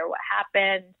no matter what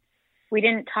happened. We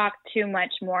didn't talk too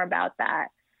much more about that.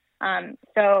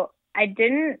 So I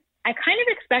kind of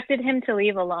expected him to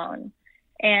leave alone.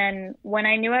 And when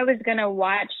I knew I was going to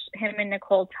watch him and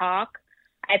Nicole talk,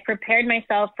 I prepared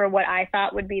myself for what I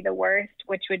thought would be the worst,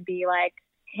 which would be like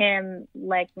him,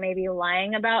 like maybe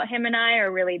lying about him and I,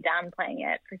 or really downplaying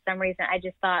it. For some reason, I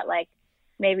just thought like,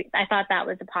 maybe I thought that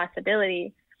was a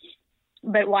possibility.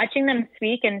 But watching them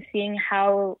speak and seeing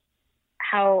how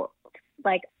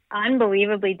like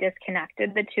unbelievably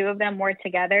disconnected the two of them were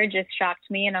together just shocked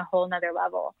me in a whole nother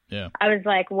level. Yeah. I was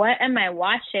like, what am I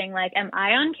watching? Like, am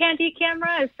I on Candy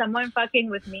camera? Is someone fucking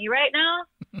with me right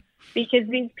now? Because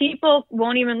these people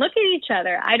won't even look at each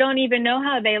other. I don't even know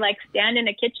how they like stand in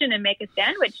a kitchen and make a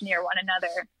sandwich near one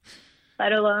another,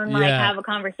 let alone like have a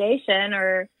conversation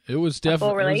or it was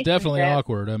definitely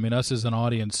awkward. I mean, us as an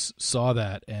audience saw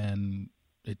that, and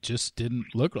it just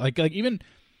didn't look like even.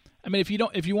 I mean, if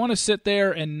you want to sit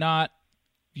there and not,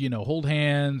 hold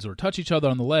hands or touch each other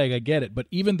on the leg, I get it. But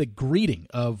even the greeting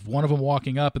of one of them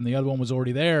walking up and the other one was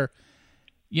already there,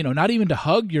 not even to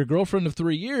hug your girlfriend of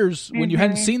 3 years when you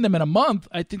hadn't seen them in a month,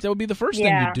 I think that would be the first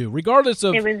thing you'd do, regardless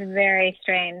of. It was very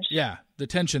strange. Yeah, the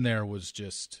tension there was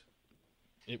just.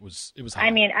 It was hot. I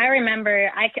mean, I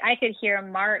remember I could hear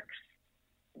Mark's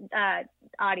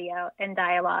audio and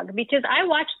dialogue because I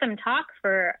watched them talk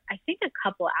for I think a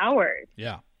couple hours.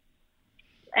 Yeah.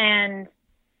 And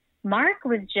Mark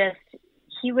was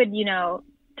he would,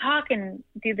 talk and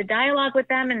do the dialogue with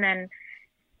them. And then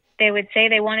they would say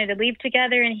they wanted to leave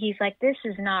together. And he's like, this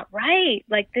is not right.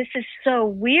 Like, this is so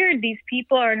weird. These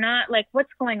people are not like,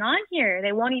 what's going on here?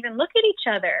 They won't even look at each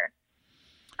other.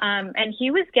 And he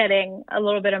was getting a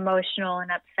little bit emotional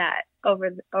and upset over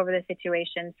the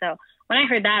situation. So when I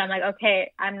heard that, I'm like,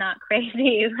 okay, I'm not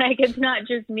crazy. Like, it's not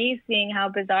just me seeing how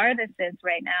bizarre this is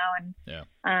right now.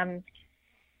 And,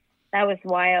 that was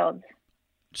wild.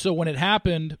 So when it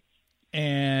happened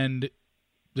and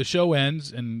the show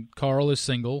ends and Carl is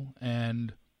single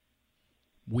and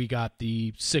we got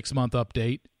the 6-month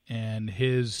update, and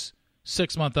his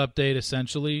 6-month update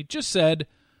essentially just said,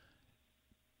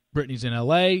 Brittney's in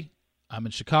LA, I'm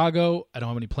in Chicago, I don't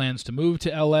have any plans to move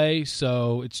to LA,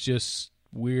 so it's just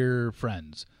we're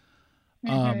friends.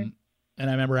 And I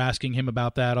remember asking him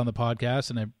about that on the podcast,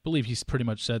 and I believe he's pretty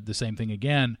much said the same thing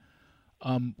again.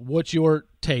 What's your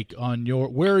take on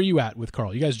where are you at with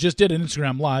Carl? You guys just did an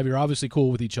Instagram Live. You're obviously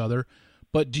cool with each other,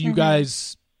 but do you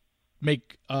guys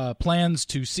make plans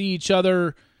to see each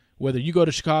other? Whether you go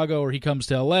to Chicago or he comes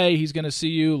to LA, he's going to see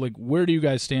you. Like, where do you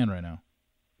guys stand right now?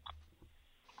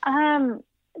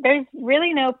 There's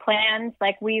really no plans.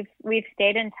 Like we've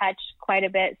stayed in touch quite a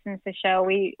bit since the show.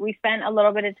 We spent a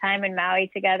little bit of time in Maui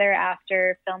together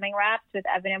after filming wrapped with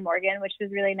Evan and Morgan, which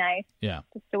was really nice. Yeah.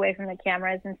 Just away from the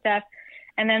cameras and stuff.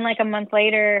 And then like a month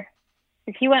later,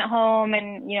 he went home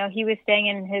and, he was staying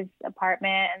in his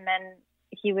apartment, and then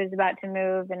he was about to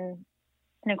move and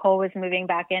Nicole was moving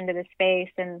back into the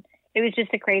space, and it was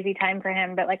just a crazy time for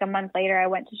him. But like a month later, I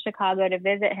went to Chicago to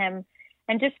visit him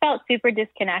and just felt super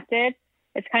disconnected.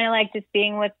 It's kind of like just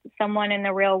being with someone in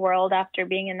the real world after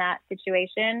being in that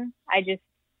situation. I just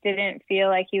didn't feel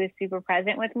like he was super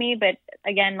present with me, but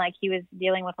again, like he was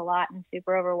dealing with a lot and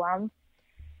super overwhelmed.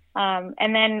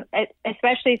 And then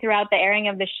especially throughout the airing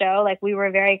of the show, like we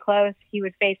were very close. He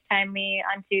would FaceTime me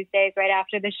on Tuesdays right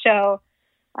after the show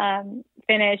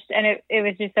finished. And it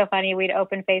was just so funny. We'd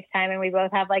open FaceTime and we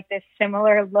both have like this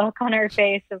similar look on our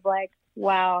face of like,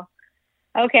 wow.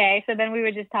 Okay. So then we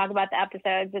would just talk about the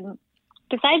episodes. And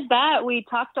besides that, we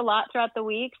talked a lot throughout the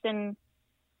weeks, and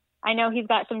I know he's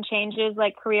got some changes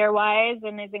like career wise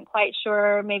and isn't quite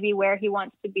sure maybe where he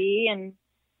wants to be. And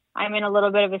I'm in a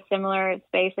little bit of a similar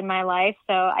space in my life.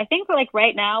 So I think like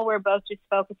right now we're both just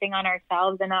focusing on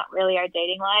ourselves and not really our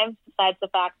dating lives, besides the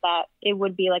fact that it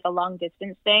would be like a long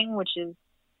distance thing, which is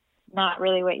not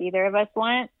really what either of us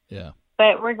want. Yeah.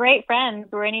 But we're great friends.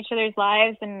 We're in each other's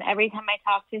lives. And every time I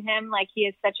talk to him, like he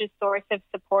is such a source of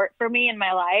support for me in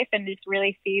my life, and just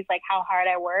really sees like how hard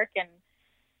I work and,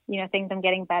 things I'm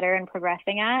getting better and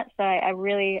progressing at. So I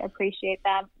really appreciate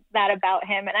that about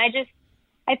him. And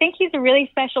I think he's a really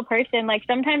special person. Like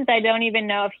sometimes I don't even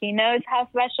know if he knows how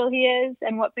special he is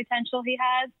and what potential he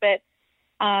has. But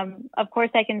of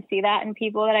course I can see that in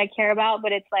people that I care about,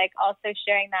 but it's like also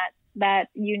sharing that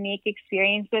unique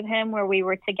experience with him where we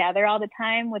were together all the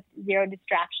time with zero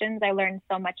distractions. I learned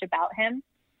so much about him,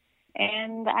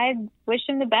 and I wish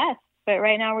him the best, but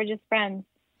right now we're just friends.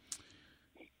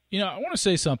 I want to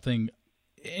say something.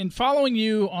 In following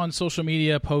you on social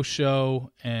media post-show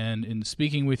and in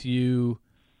speaking with you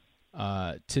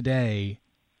today.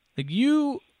 Like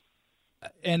you,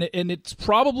 and it's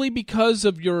probably because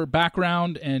of your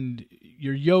background and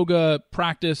your yoga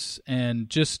practice, and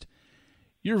just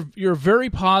you're very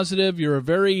positive. You're a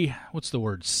very,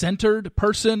 centered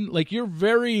person. Like you're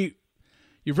very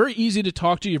easy to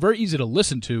talk to. You're very easy to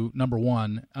listen to. Number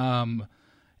one,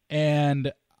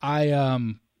 and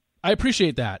I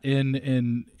appreciate that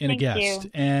in a guest.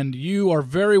 You. And you are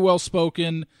very well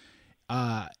spoken.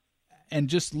 And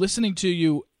just listening to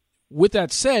you. With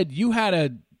that said, you had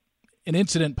an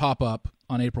incident pop up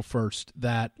on April 1st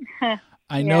that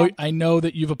I know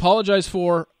that you've apologized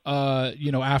for,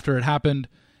 after it happened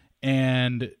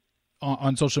and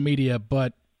on social media.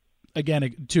 But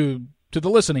again, to the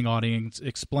listening audience,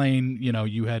 explain,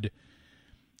 you had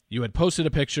posted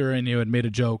a picture and you had made a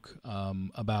joke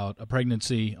about a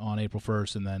pregnancy on April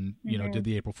 1st, and then, did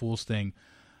the April Fool's thing.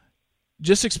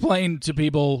 Just explain to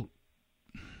people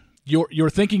your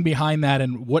thinking behind that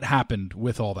and what happened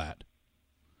with all that.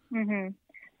 Mm-hmm.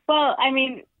 Well, I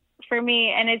mean, for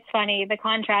me, and it's funny, the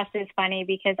contrast is funny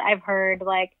because I've heard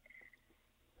I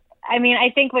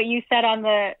think what you said on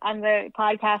the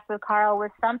podcast with Carl was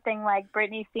something like,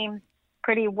 Brittney seems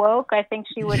pretty woke. I think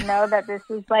she would know that this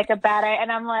is like a bad idea.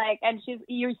 And I'm like,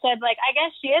 you said like, I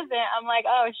guess she isn't. I'm like,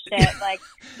 oh shit. Like,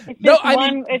 it's just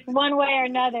it's one way or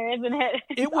another, isn't it?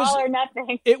 It was all or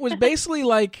nothing. It was basically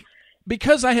like,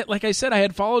 because I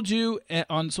had followed you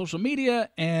on social media,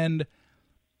 and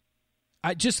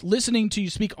I just listening to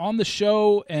you speak on the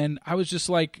show, and I was just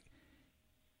like,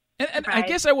 and I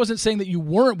guess I wasn't saying that you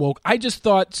weren't woke. I just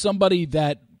thought somebody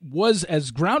that was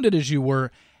as grounded as you were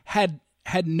had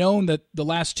known that the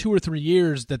last 2 or 3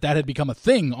 years that had become a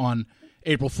thing on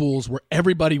April Fool's, where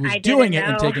everybody was doing it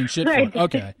and taking shit for it.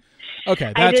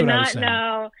 Okay, that's what I was saying. I did not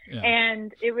know,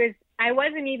 and it was. I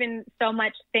wasn't even so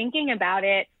much thinking about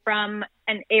it from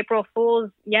an April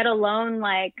Fool's, yet alone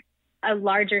like a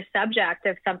larger subject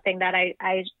of something that I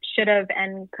should have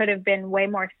and could have been way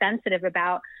more sensitive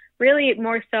about. Really,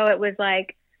 more so, it was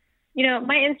like,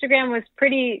 my Instagram was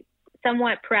pretty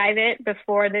somewhat private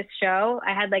before this show.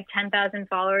 I had like 10,000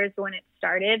 followers when it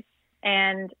started,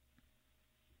 and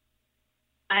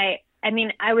I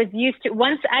was used to,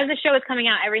 once as the show was coming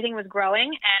out, everything was growing,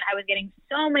 and I was getting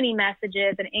so many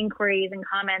messages and inquiries and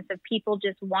comments of people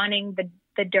just wanting the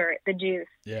dirt, the juice,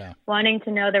 wanting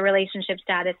to know the relationship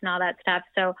status and all that stuff.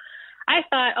 So I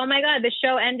thought, oh my God, the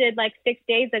show ended like 6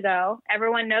 days ago.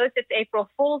 Everyone knows it's April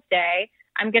Fool's Day.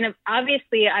 I'm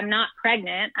not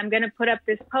pregnant. I'm going to put up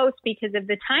this post because of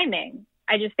the timing.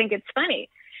 I just think it's funny.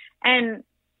 And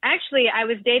actually, I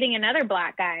was dating another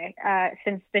Black guy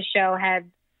since the show had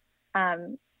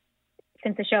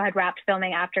wrapped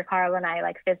filming after Carl and I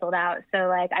like fizzled out. So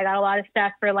like I got a lot of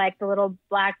stuff for like the little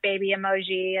black baby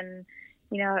emoji and,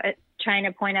 trying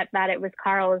to point out that it was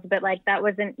Carl's, but like that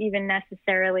wasn't even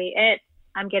necessarily it.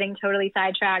 I'm getting totally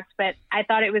sidetracked, but I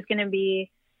thought it was going to be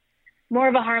more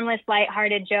of a harmless,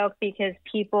 lighthearted joke because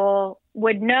people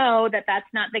would know that that's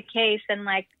not the case. And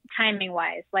like timing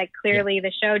wise, like clearly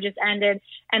the show just ended.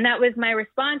 And that was my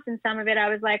response. And some of it, I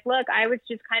was like, look, I was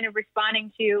just kind of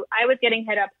responding to, I was getting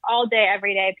hit up all day,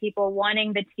 every day, people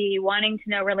wanting the tea, wanting to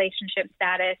know relationship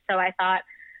status. So I thought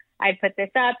I'd put this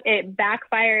up. It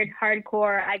backfired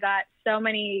hardcore. I got so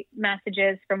many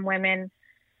messages from women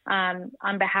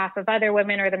on behalf of other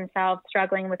women or themselves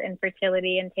struggling with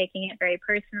infertility and taking it very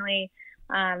personally,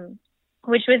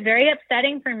 which was very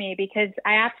upsetting for me because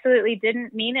I absolutely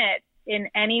didn't mean it in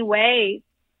any way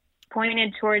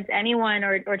pointed towards anyone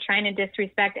or trying to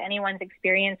disrespect anyone's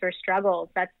experience or struggles.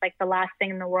 That's like the last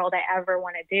thing in the world I ever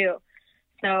want to do.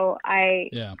 So I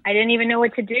didn't even know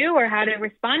what to do or how to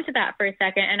respond to that for a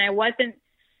second. And I wasn't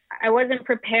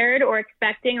prepared or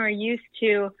expecting or used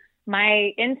to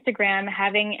my Instagram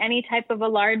having any type of a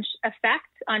large effect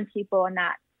on people in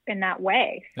that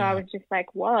way. So I was just like,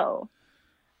 whoa.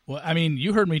 Well, I mean,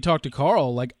 you heard me talk to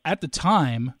Carl, like at the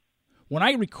time when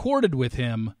I recorded with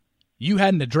him, you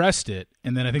hadn't addressed it.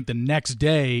 And then I think the next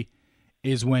day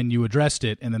is when you addressed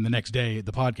it. And then the next day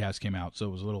the podcast came out.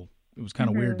 So it was kind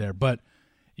of weird there, but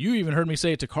you even heard me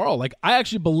say it to Carl. Like I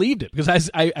actually believed it because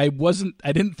I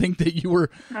didn't think that you were,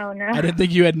 I didn't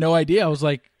think you had no idea. I was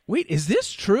like, wait, is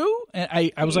this true?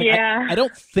 And I was like, I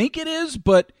don't think it is,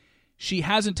 but she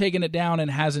hasn't taken it down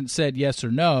and hasn't said yes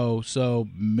or no. So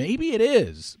maybe it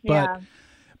is, but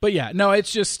yeah, no,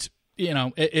 it's just,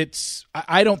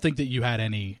 I don't think that you had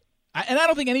any, and I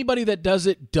don't think anybody that does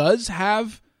it does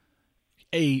have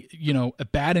a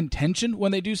bad intention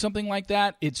when they do something like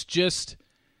that. It's just,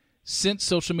 since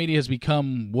social media has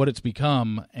become what it's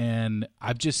become, and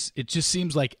it just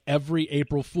seems like every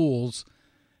April Fool's,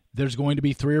 there's going to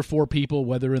be 3 or 4 people,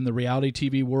 whether in the reality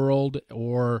TV world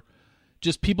or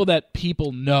just people that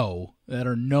people know that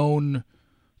are known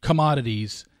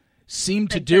commodities, seem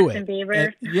to do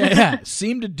it.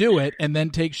 Seem to do it and then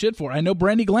take shit for it. I know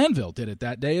Brandi Glanville did it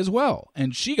that day as well,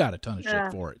 and she got a ton of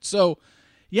shit for it. So,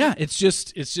 yeah, it's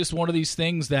just one of these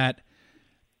things that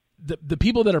the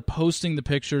people that are posting the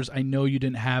pictures, I know you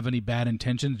didn't have any bad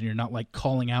intentions, and you're not like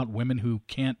calling out women who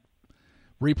can't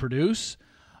reproduce,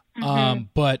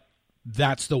 but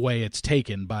that's the way it's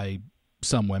taken by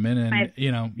some women, and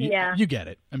you get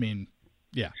it. I mean,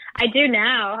 yeah, I do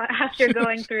now after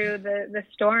going through the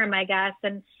storm, I guess,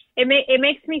 and it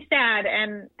makes me sad,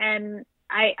 and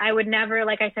I would never,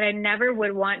 like I said, I never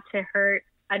would want to hurt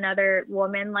another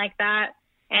woman like that,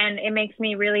 and it makes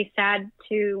me really sad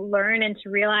to learn and to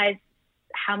realize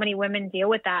how many women deal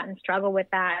with that and struggle with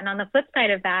that. And on the flip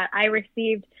side of that, I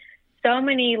received so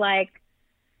many like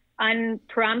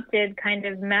unprompted kind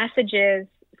of messages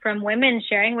from women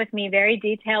sharing with me very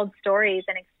detailed stories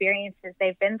and experiences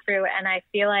they've been through. And I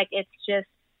feel like it's just,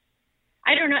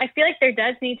 I don't know, I feel like there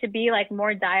does need to be like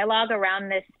more dialogue around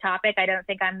this topic. I don't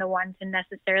think I'm the one to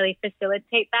necessarily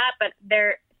facilitate that, but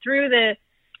through the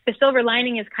silver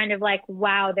lining is kind of like,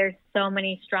 wow, there's so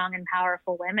many strong and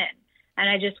powerful women. And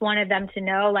I just wanted them to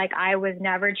know, like, I was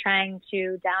never trying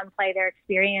to downplay their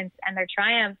experience and their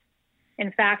triumphs.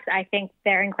 In fact, I think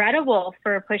they're incredible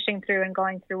for pushing through and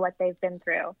going through what they've been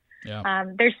through. Yeah.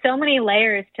 There's so many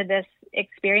layers to this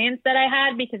experience that I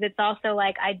had, because it's also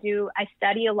like I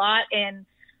study a lot in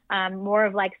more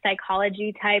of like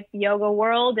psychology type yoga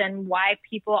world and why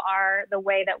people are the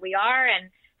way that we are and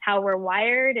how we're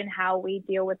wired and how we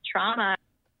deal with trauma.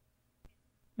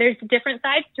 There's different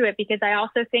sides to it, because I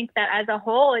also think that as a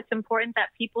whole, it's important that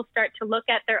people start to look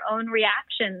at their own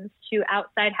reactions to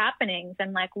outside happenings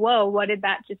and like, whoa, what did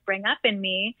that just bring up in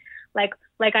me? Like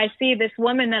I see this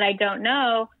woman that I don't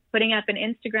know putting up an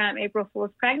Instagram April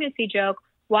Fool's pregnancy joke.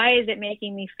 Why is it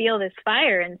making me feel this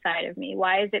fire inside of me?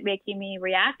 Why is it making me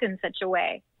react in such a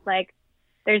way? Like,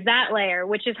 there's that layer,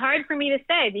 which is hard for me to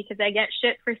say because I get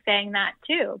shit for saying that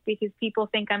too, because people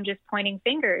think I'm just pointing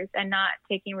fingers and not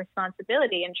taking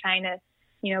responsibility and trying to,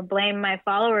 blame my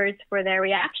followers for their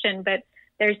reaction. But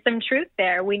there's some truth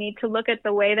there. We need to look at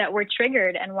the way that we're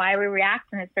triggered and why we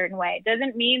react in a certain way. It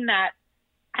doesn't mean that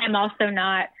I'm also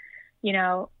not,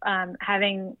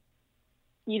 having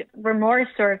remorse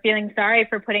or feeling sorry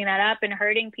for putting that up and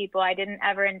hurting people. I didn't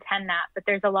ever intend that, but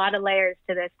there's a lot of layers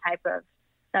to this type of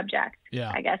subject.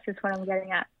 Yeah, I guess is what I'm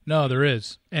getting at. No, there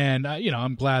is. And,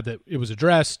 I'm glad that it was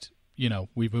addressed.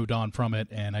 We've moved on from it.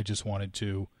 And I just wanted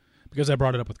to, because I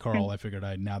brought it up with Carl, I figured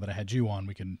now that I had you on,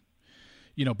 we can,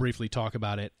 briefly talk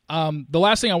about it. The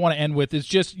last thing I want to end with is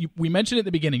just, we mentioned at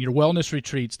the beginning, your wellness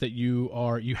retreats that you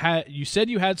said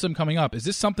you had some coming up. Is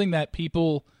this something that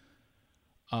people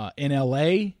in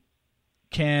LA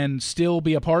can still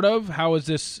be a part of? How is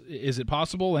it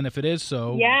possible? And if it is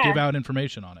so, give out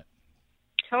information on it.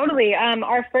 Totally.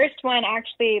 Our first one,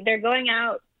 actually, they're going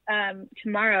out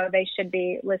tomorrow. They should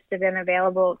be listed and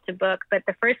available to book. But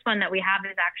the first one that we have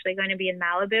is actually going to be in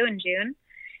Malibu in June.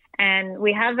 And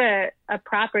we have a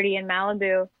property in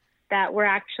Malibu that we're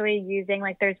actually using.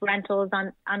 Like, there's rentals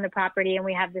on the property, and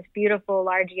we have this beautiful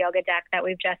large yoga deck that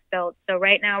we've just built. So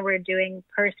right now we're doing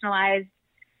personalized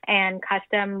and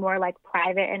custom, more like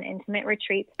private and intimate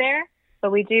retreats there.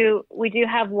 But we do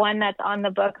have one that's on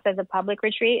the books as a public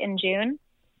retreat in June.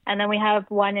 And then we have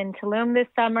one in Tulum this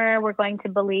summer. We're going to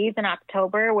Belize in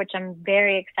October, which I'm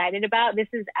very excited about. This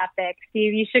is epic.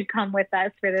 Steve, you should come with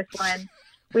us for this one.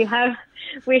 Trust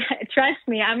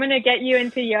me, I'm going to get you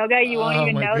into yoga. You won't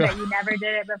even know that you never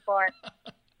did it before.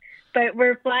 But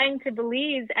we're flying to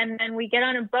Belize, and then we get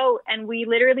on a boat, and we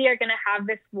literally are going to have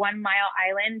this 1 mile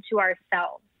island to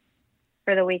ourselves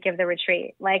for the week of the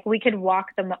retreat. Like, we could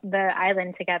walk the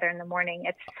island together in the morning.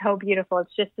 It's so beautiful.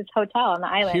 It's just this hotel on the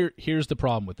island. Here's the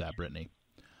problem with that, Brittney.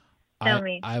 Tell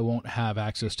me. I won't have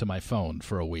access to my phone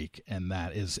for a week, and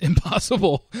that is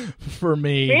impossible for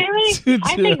me. Really? To do.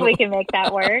 I think we can make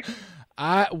that work.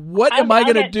 What am I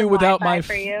going to do without my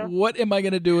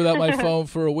phone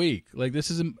for a week? Like,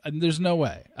 there's no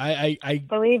way. I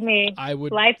believe me. I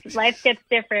would. Life gets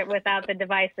different without the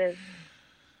devices.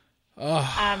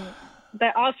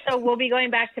 But also, we'll be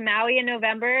going back to Maui in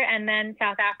November and then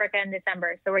South Africa in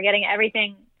December. So we're getting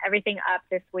everything up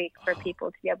this week for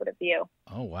people to be able to view.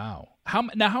 Oh, wow.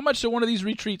 How much do one of these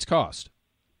retreats cost?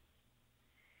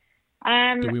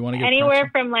 Do we want to get anywhere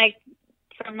from like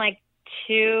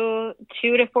 $2,000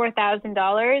 to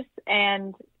 $4,000,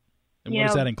 and what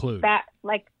does that include? That,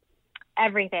 like,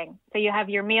 everything. So you have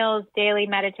your meals, daily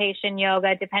meditation,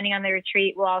 yoga. Depending on the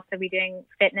retreat, we'll also be doing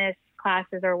fitness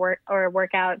classes or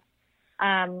workouts,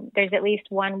 there's at least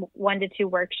one to two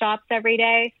workshops every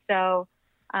day. So,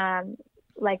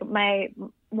 like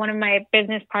one of my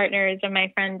business partners and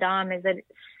my friend Dom is a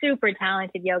super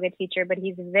talented yoga teacher, but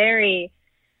he's very,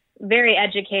 very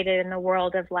educated in the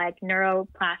world of like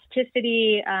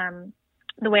neuroplasticity,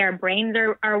 the way our brains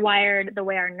are wired, the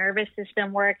way our nervous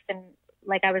system works. And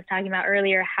like I was talking about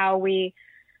earlier, how we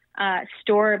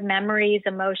store memories,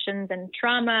 emotions, and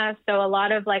trauma. So a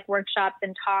lot of like workshops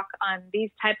and talk on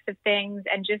these types of things,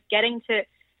 and just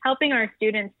helping our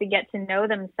students to get to know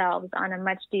themselves on a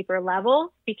much deeper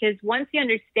level. Because once you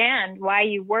understand why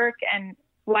you work and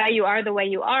why you are the way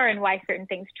you are and why certain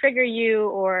things trigger you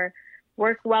or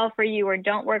work well for you or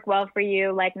don't work well for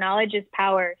you, like knowledge is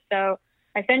power. So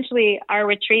essentially our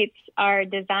retreats are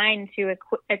designed to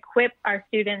equip our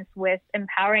students with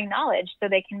empowering knowledge so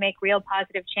they can make real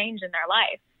positive change in their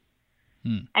life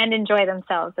and enjoy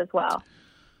themselves as well.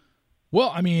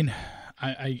 Well, I mean,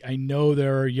 I know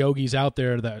there are yogis out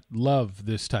there that love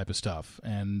this type of stuff.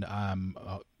 And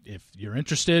if you're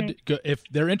interested, if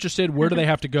they're interested, where do they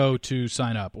have to go to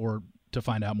sign up or to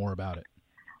find out more about it?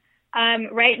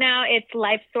 Right now it's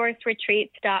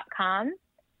lifesourceretreats.com.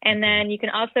 And then you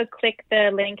can also click the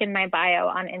link in my bio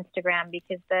on Instagram,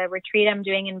 because the retreat I'm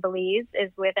doing in Belize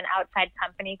is with an outside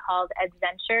company called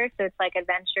Adventure. So it's like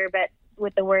adventure, but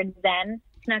with the word Zen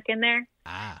snuck in there.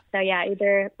 So yeah,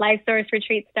 either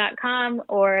lifesourceretreats.com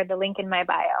or the link in my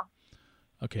bio.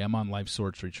 Okay, I'm on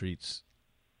LifeSource Retreats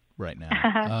right now.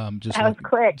 That was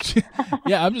quick.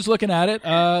 Yeah, I'm just looking at it.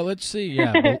 Let's see.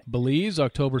 Yeah, Belize,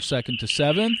 October 2nd to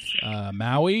 7th.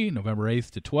 Maui, November 8th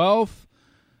to 12th.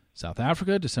 South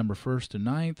Africa, December 1st to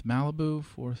 9th. Malibu,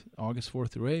 August 4th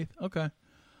through 8th. Okay.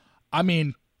 I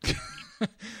mean,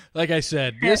 like I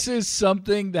said, this is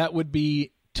something that would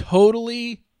be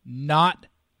totally not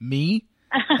me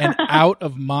and out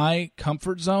of my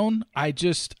comfort zone. I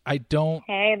don't.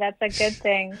 Hey, that's a good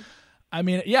thing. I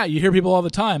mean, yeah, you hear people all the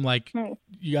time, like,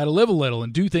 you got to live a little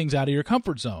and do things out of your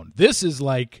comfort zone. This is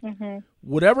like,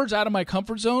 whatever's out of my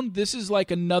comfort zone, this is like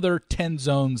another 10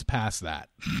 zones past that.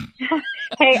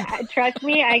 Hey, trust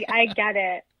me, I get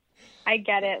it. I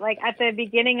get it. Like at the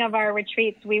beginning of our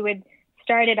retreats, we would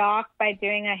start it off by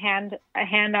doing a hand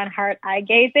on heart eye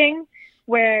gazing,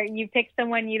 where you pick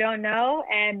someone you don't know.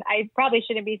 And I probably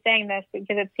shouldn't be saying this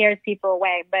because it scares people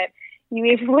away, but you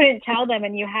wouldn't tell them,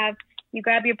 and you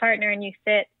grab your partner and you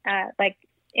sit like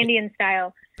Indian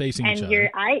style, facing each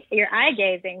other. You're eye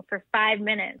gazing for 5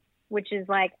 minutes, which is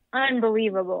like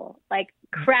unbelievable, like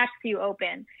cracks you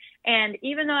open. And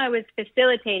even though I was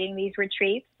facilitating these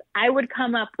retreats, I would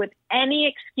come up with any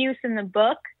excuse in the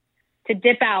book to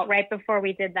dip out right before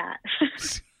we did that.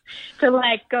 To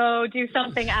like go do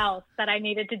something else that I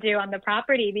needed to do on the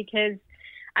property, because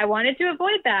I wanted to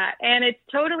avoid that. And it's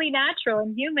totally natural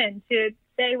and human to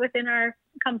stay within our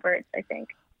comforts, I think.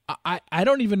 I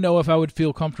don't even know if I would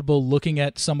feel comfortable looking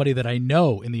at somebody that I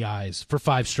know in the eyes for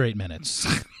 5 straight minutes.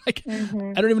 Like, I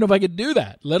don't even know if I could do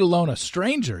that, let alone a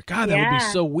stranger. God, that would be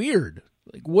so weird.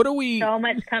 Like, what are we? So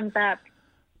much comes up.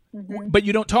 But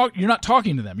you don't talk. You're not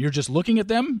talking to them. You're just looking at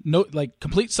them. No, like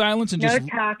complete silence and just no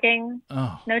talking.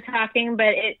 No talking.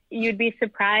 But you'd be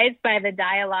surprised by the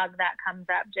dialogue that comes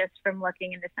up just from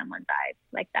looking into someone's eyes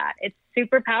like that. It's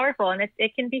super powerful, and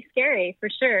it can be scary for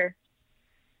sure.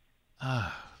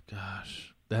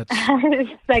 Gosh, that's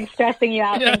it's like stressing you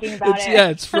out thinking about it. Yeah,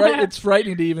 it's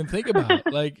frightening to even think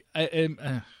about. Like,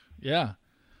 yeah.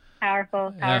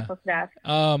 Powerful stuff.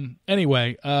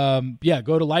 Anyway, go to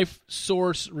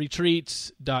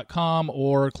lifesourceretreats.com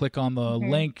or click on the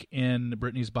link in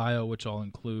Brittney's bio, which I'll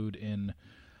include in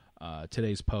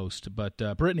today's post. But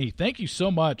Brittney, thank you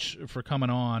so much for coming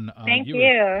on. Thank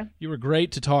you. You were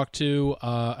great to talk to.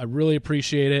 I really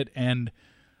appreciate it, and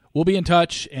we'll be in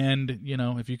touch. And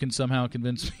if you can somehow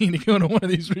convince me to go to one of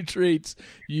these retreats,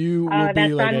 you will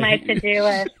be like on my to-do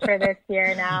list for this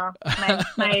year now.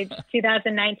 My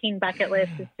 2019 bucket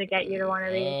list is to get you to one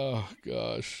of these. Oh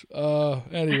gosh.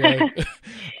 Anyway,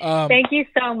 thank you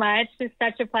so much. It's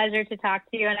such a pleasure to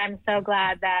talk to you, and I'm so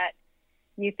glad that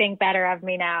you think better of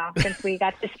me now since we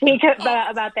got to speak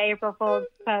about the April Fool's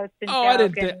post. And I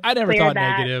never thought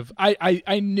negative.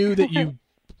 I knew that you.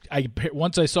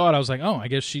 Once I saw it, I was like, oh, I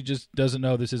guess she just doesn't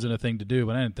know this isn't a thing to do,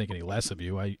 but I didn't think any less of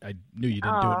you. I knew you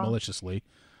didn't do it maliciously.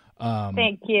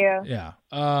 Thank you. Yeah.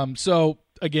 So,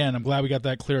 again, I'm glad we got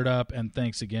that cleared up, and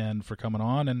thanks again for coming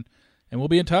on, and we'll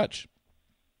be in touch.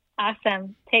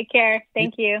 Awesome. Take care.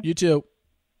 Thank you. You too.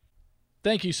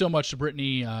 Thank you so much to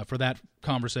Brittney for that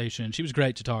conversation. She was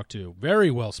great to talk to. Very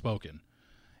well spoken,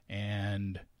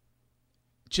 and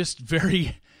just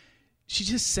very... she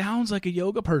just sounds like a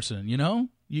yoga person, you know?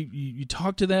 You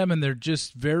talk to them and they're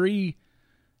just very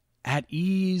at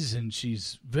ease, and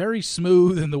she's very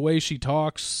smooth in the way she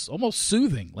talks, almost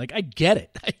soothing. Like, I get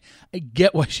it. I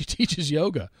get why she teaches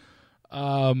yoga.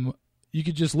 You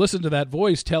could just listen to that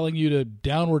voice telling you to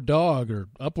downward dog or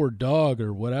upward dog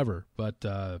or whatever.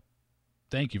 But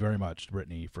thank you very much,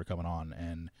 Brittney, for coming on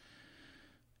and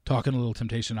talking a little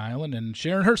Temptation Island and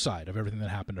sharing her side of everything that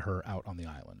happened to her out on the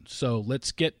island. So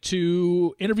let's get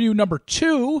to interview number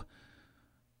 2,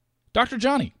 Dr.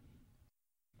 Johnny.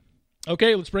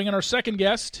 Okay, let's bring in our second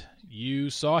guest.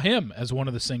 You saw him as one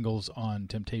of the singles on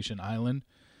Temptation Island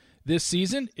this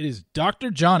season. It is Dr.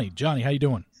 Johnny. Johnny, how you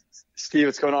doing? Steve,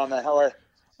 what's going on, man? How are you?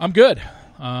 I'm good.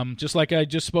 Just like I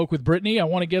just spoke with Brittney, I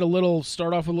want to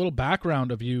start off with a little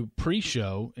background of you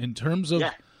pre-show in terms of,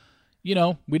 you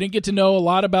know, we didn't get to know a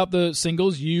lot about the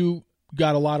singles. You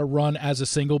got a lot of run as a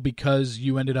single because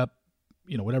you ended up,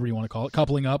 you know, whatever you want to call it,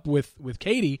 coupling up with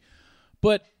Katie.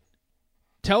 But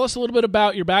tell us a little bit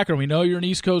about your background. We know you're an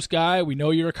East Coast guy. We know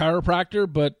you're a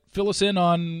chiropractor, but fill us in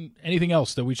on anything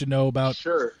else that we should know about.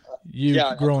 Sure. You growing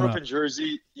up. I grew up in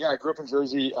Jersey.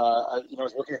 I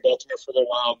was working in Baltimore for a little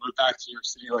while, moved back to New York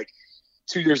City like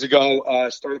 2 years ago,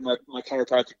 started my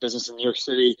chiropractic business in New York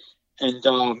City. And,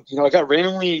 I got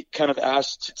randomly kind of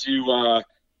asked to do a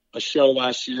show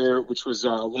last year, which was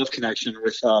Love Connection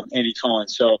with Andy Cohen.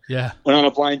 So went on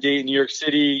a blind date in New York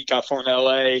City, got flown to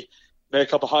L.A., met a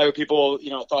couple Hollywood people,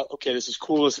 thought, okay, this is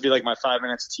cool. This would be like my 5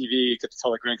 minutes of TV. Get to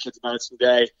tell the grandkids about it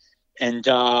someday. And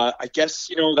I guess,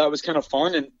 that was kind of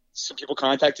fun. And some people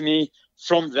contacted me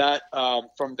from that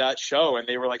show, and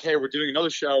they were like, hey, we're doing another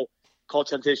show called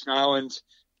Temptation Island.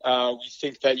 We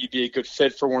think that you'd be a good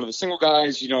fit for one of the single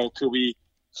guys. Could we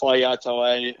fly you out to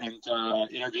LA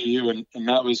and interview you? And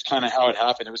that was kind of how it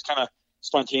happened. It was kind of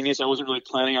spontaneous. I wasn't really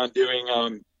planning on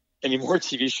doing any more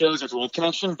TV shows after Love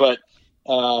Connection, but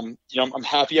I'm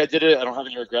happy I did it. I don't have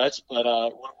any regrets, but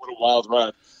what a wild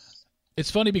ride.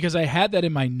 It's funny because I had that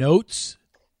in my notes,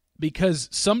 because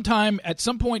at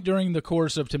some point during the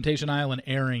course of Temptation Island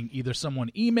airing, either someone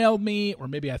emailed me or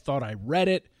maybe I thought I read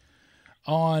it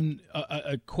on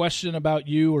a question about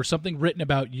you, or something written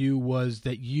about you was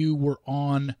that you were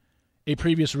on a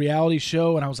previous reality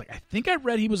show. And I was like, I think I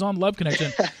read he was on Love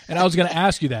Connection, and I was going to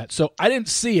ask you that. So I didn't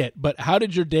see it, but how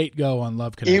did your date go on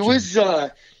Love Connection? It was,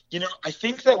 I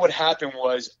think that what happened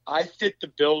was I fit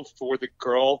the bill for the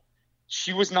girl.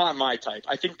 She was not my type.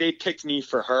 I think they picked me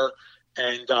for her,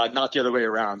 and not the other way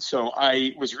around. So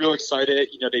I was real excited.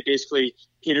 They basically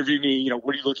interviewed me,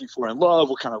 what are you looking for in love?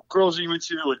 What kind of girls are you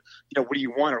into? And, what do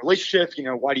you want in a relationship?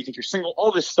 Why do you think you're single?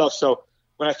 All this stuff. So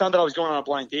when I found out I was going on a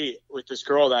blind date with this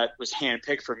girl that was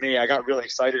handpicked for me, I got really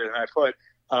excited, and I put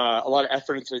a lot of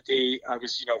effort into the date. I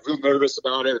was, real nervous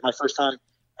about it. My first time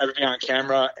ever being on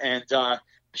camera, and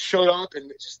showed up,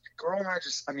 and just the girl and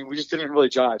I we just didn't really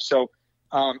jive. So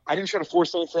I didn't try to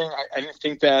force anything. I didn't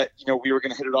think that, we were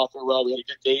going to hit it off very well. We had a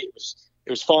good date. It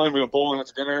was fun. We went bowling, went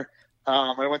to dinner. When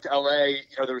I went to LA,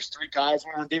 there was 3 guys who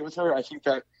went on a date with her. I think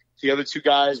that the other 2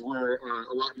 guys were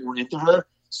a lot more into her.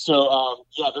 So,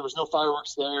 there was no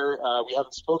fireworks there. We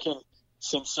haven't spoken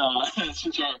since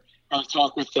our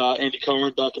talk with Andy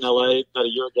Cohen back in LA about a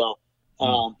year ago.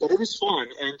 But it was fun.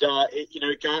 And,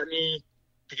 it got me,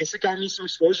 I guess it got me some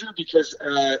exposure, because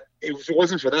if it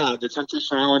wasn't for that, the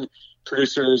Temptation Island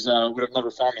producers would have never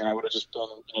found me, and I would have just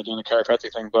been doing the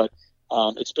chiropractic thing. But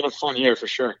it's been a fun year for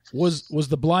sure. Was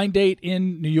the blind date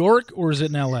in New York, or is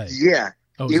it in LA? Yeah,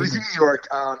 it was in New York.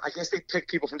 I guess they picked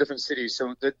people from different cities.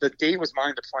 So the date was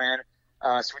mine to plan.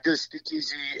 So we did a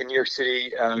speakeasy in New York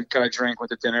City, got a drink, went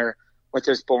to dinner, went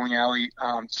to this bowling alley.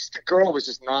 Just the girl was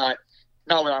just not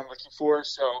what I'm looking for.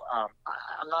 So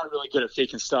I'm not really good at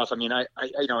faking stuff. I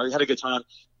had a good time,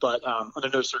 but under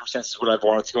no circumstances would I have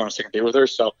wanted to go on a second date with her.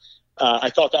 So I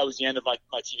thought that was the end of my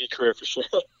TV career for sure.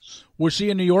 Was she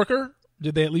a New Yorker?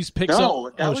 Did they at least pick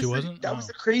some? No, she wasn't. That was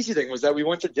the crazy thing, was that we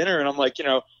went to dinner, and I'm like,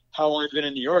 how long have you been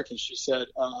in New York? And she said,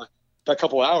 a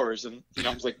couple hours. And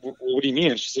I was like, what do you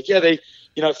mean? And she's like, yeah, they,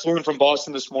 I flew in from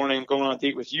Boston this morning. I'm going on a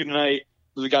date with you tonight,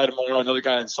 with a guy tomorrow, another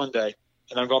guy on Sunday.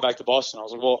 And I'm going back to Boston. I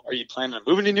was like, well, are you planning on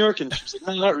moving to New York? And she was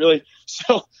like, no, not really.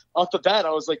 So off the bat,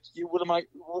 I was like,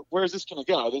 where is this going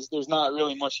to go? There's not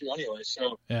really much here anyway.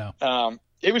 So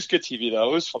it was good TV, though.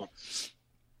 It was fun.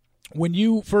 When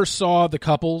you first saw the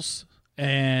couples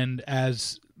and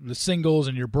as the singles,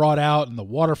 and you're brought out and the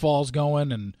waterfall's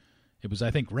going, and it was,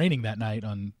 I think, raining that night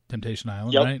on Temptation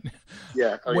Island, right?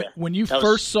 Yeah. When you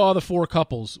first saw the 4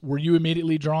 couples, were you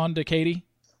immediately drawn to Katie?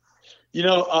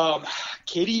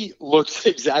 Katie looked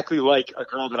exactly like a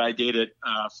girl that I dated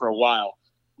for a while.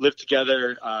 Lived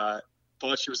together,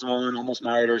 thought she was the one, almost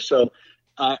married her. So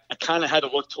I kind of had to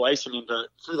look twice. I mean,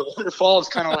 for the waterfall, it's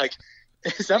kind of like,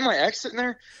 is that my ex sitting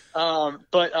there?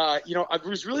 But I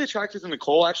was really attracted to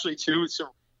Nicole actually too. So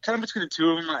kind of between the two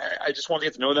of them, I just wanted to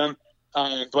get to know them.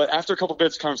 But after a couple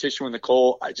bits of conversation with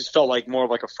Nicole, I just felt like more of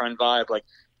like a friend vibe. Like,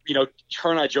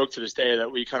 her and I joke to this day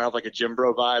that we kind of have like a gym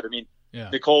bro vibe. I mean, yeah.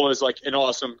 Nicole is like an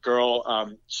awesome girl.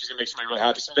 She's gonna make somebody really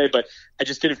happy someday, but I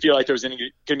just didn't feel like there was gonna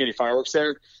be any fireworks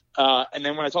there. And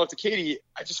then when I talked to Katie,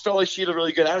 I just felt like she had a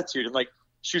really good attitude and like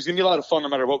she was gonna be a lot of fun no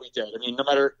matter what we did. I mean, no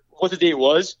matter what the date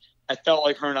was, I felt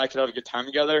like her and I could have a good time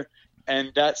together.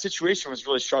 And that situation was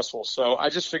really stressful. So I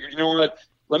just figured, you know what?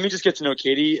 Let me just get to know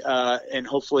Katie, and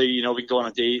hopefully, we can go on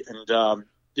a date. And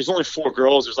there's only 4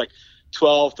 girls. There's like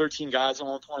 12, 13 guys at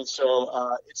one point.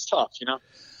 So it's tough,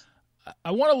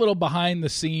 I want a little behind the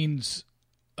scenes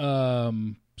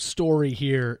story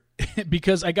here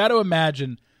because I got to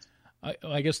imagine,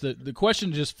 I guess the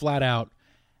question just flat out,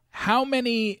 how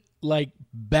many like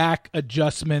back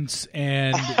adjustments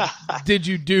and did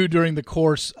you do during the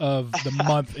course of the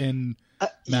month in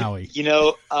Maui?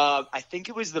 I think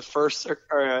it was the first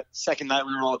or second night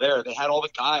we were all there. They had all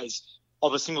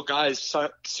the single guys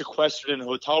sequestered in a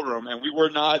hotel room, and we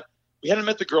hadn't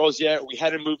met the girls yet. We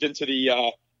hadn't moved into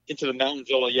the mountain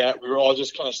villa yet. We were all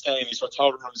just kind of staying in these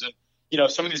hotel rooms,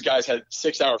 and some of these guys had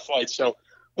 6-hour flights. So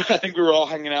I think we were all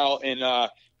hanging out in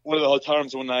one of the hotel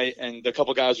rooms one night, and a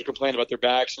couple guys were complaining about their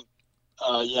backs. And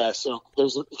so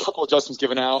there's a couple adjustments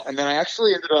given out, and then I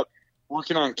actually ended up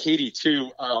working on Katie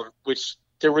too, which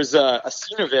there was a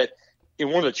scene of it in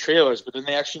one of the trailers, but then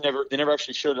they never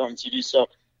actually showed it on TV. So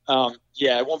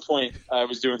at one point I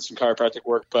was doing some chiropractic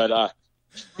work, but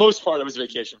most part it was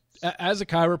vacation. As a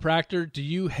chiropractor, do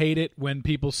you hate it when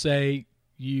people say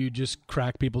you just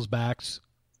crack people's backs?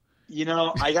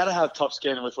 I got to have tough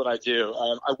skin with what I do.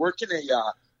 I work in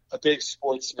a big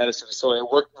sports medicine facility. I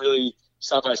work really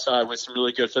side by side with some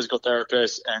really good physical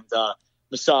therapists and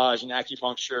massage and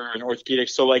acupuncture and orthopedics.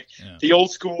 So the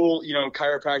old school,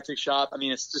 chiropractic shop, I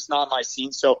mean, it's just not my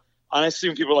scene. So honestly,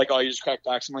 when people are like, oh, you just crack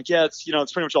backs, I'm like, yeah, it's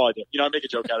pretty much all I do. I make a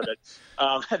joke out of it.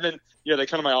 And then, they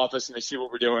come to my office and they see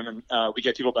what we're doing and we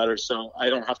get people better. So I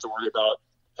don't have to worry about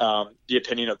the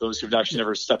opinion of those who've actually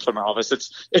never stepped in my office.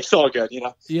 It's all good,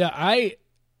 Yeah,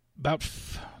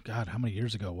 how many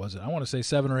years ago was it? I want to say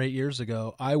 7 or 8 years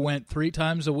ago. I went 3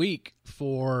 times a week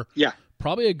for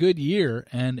probably a good year,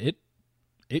 and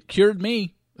it cured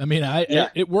me. I mean,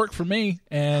 it worked for me,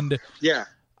 and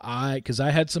because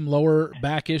I had some lower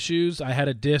back issues. I had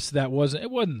a disc that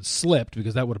wasn't slipped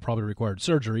because that would have probably required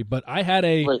surgery, but I had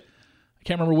I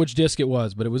can't remember which disc it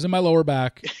was, but it was in my lower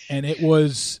back, and it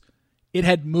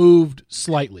had moved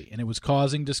slightly, and it was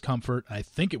causing discomfort. I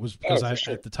think it was because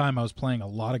at the time I was playing a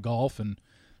lot of golf, and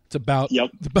it's about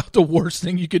the worst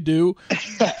thing you could do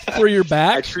for your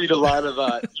back. I treat a lot of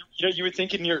you would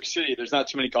think in New York City there's not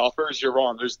too many golfers. You're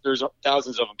wrong. There's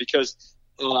thousands of them because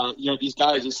these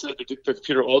guys just sit at the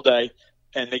computer all day,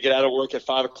 and they get out of work at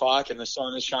 5 o'clock, and the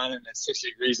sun is shining at 60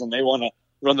 degrees, and they want to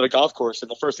run to the golf course, and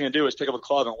the first thing I do is pick up a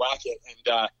club and whack it,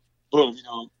 and boom,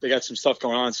 they got some stuff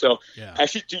going on. So I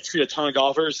actually do treat a ton of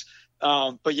golfers.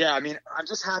 But I mean, I'm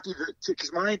just happy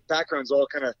because my background's all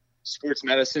kind of sports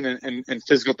medicine and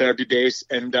physical therapy based.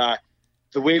 And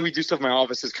the way we do stuff in my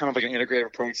office is kind of like an integrative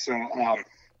approach. So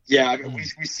I mean,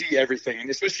 we see everything, and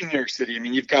especially in New York City. I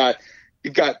mean, you've got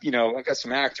I've got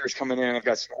some actors coming in, I've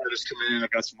got some artists coming in, I've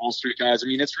got some Wall Street guys. I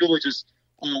mean, it's really just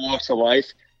all walks of life.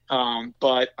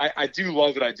 But I do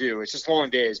love what I do. It's just long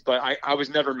days, but I was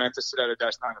never meant to sit at a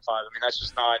desk 9 to 5. I mean, that's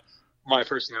just not my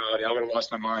personality. I would have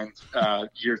lost my mind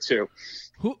year 2.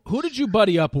 Who did you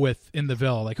buddy up with in the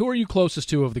Villa? Like, who are you closest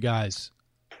to of the guys?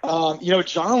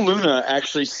 John Luna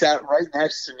actually sat right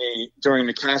next to me during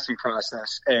the casting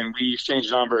process, and we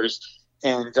exchanged numbers.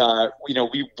 And,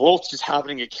 we both just happened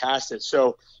to get casted.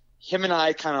 So him and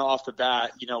I kind of off the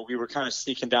bat, we were kind of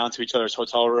sneaking down to each other's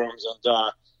hotel rooms,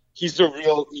 and he's a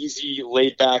real easy,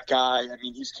 laid-back guy. I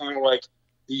mean, he's kind of like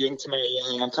the yin to my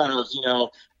yang. I'm kind of,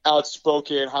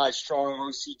 outspoken,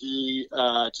 high-strung,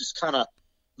 OCD, just kind of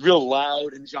real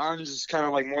loud. And John's just kind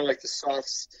of like more like the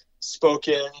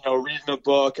soft-spoken, reading a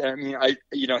book. I mean,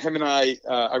 him and I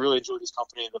really enjoyed his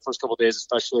company the first couple of days,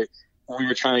 especially when we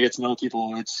were trying to get to know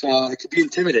people. It could be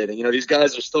intimidating. These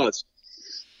guys are studs.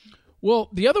 Well,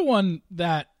 the other one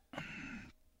that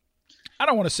I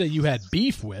don't want to say you had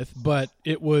beef with, but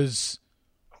it was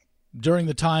during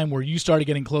the time where you started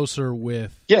getting closer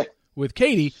with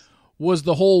Katie, was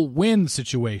the whole Wynn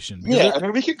situation. Yeah, I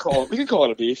mean, we can call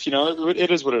it a beef.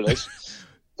 It is what it is.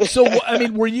 So, I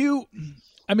mean, were you?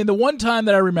 I mean, the one time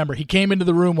that I remember, he came into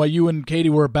the room while you and Katie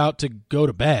were about to go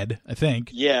to bed, I think.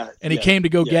 Yeah. And he came to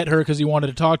go get her because he wanted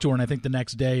to talk to her, and I think the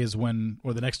next day is when,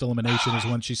 or the next elimination is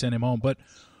when she sent him home. But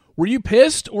were you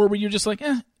pissed, or were you just like,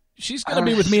 she's going to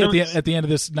be with me at the end of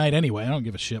this night anyway. I don't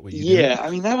give a shit what you do. Yeah, I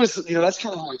mean, that was, that's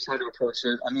kind of how I tried to approach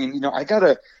it. I mean, I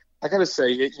gotta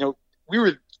say, we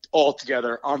were all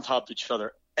together on top of each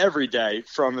other every day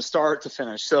from the start to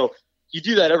finish. So you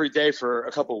do that every day for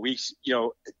a couple of weeks,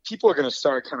 people are going to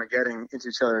start kind of getting into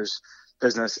each other's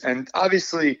business. And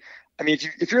obviously, I mean,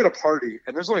 if you're at a party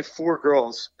and there's only 4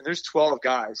 girls and there's 12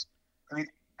 guys, I mean,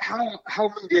 how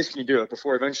many days can you do it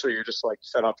before eventually you're just like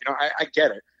fed up? I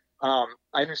get it. I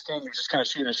understand you're just kind of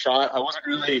shooting a shot. I wasn't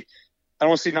really, I don't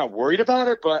want to say not worried about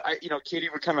it, but Katie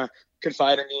would kind of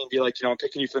confide in me and be like, I'm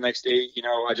picking you for the next date.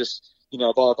 I just,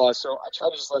 blah, blah, blah. So I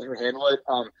tried to just let her handle it.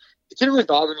 It didn't really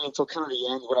bother me until kind of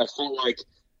the end when I felt like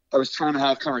I was trying to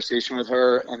have conversation with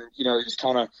her and, just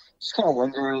kind of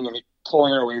lingering and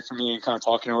pulling her away from me and kind of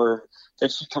talking to her. Then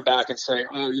she'd come back and say,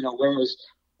 Ray was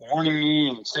warning me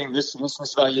and saying this and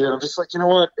this about you. And I'm just like, you know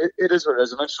what? It is what it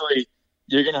is. Eventually,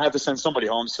 you're going to have to send somebody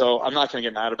home. So I'm not going to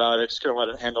get mad about it. Just going to let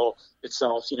it handle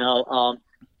itself,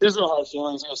 There's no hard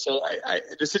feelings. So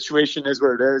the situation is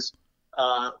what it is.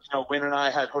 Wayne and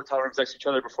I had hotel rooms next to each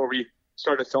other before we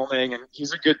started filming, and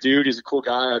he's a good dude. He's a cool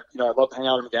guy. I'd love to hang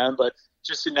out with him again, but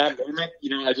just in that moment,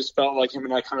 I just felt like him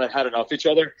and I kind of had enough of each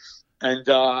other. And,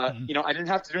 I didn't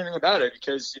have to do anything about it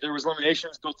because there was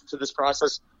eliminations built into this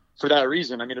process for that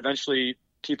reason. I mean, eventually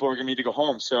people are going to need to go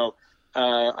home. So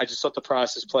I just let the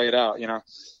process play it out,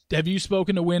 Have you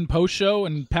spoken to Wynn post-show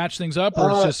and patched things up,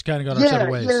 or it's just kind of gone our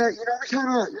separate ways? Yeah, we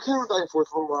kind of back and forth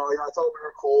for a while. I thought we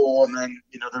were cool, and then,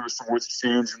 there was some words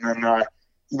exchange, and then,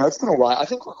 it's been a while. I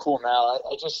think we're cool now.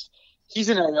 He's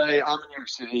in LA, I'm in New York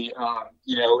City.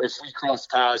 If we cross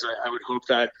paths, I would hope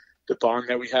that the bond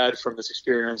that we had from this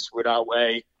experience would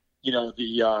outweigh,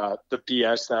 the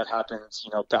BS that happened,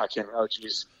 back in,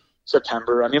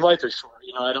 September. I mean, life is short.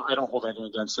 I don't hold anything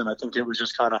against him. I think it was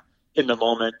just kind of in the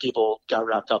moment, people got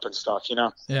wrapped up in stuff,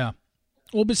 Yeah.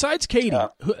 Well, besides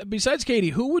Katie,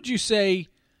 who would you say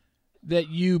that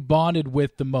you bonded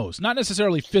with the most? Not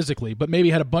necessarily physically, but maybe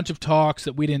had a bunch of talks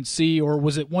that we didn't see, or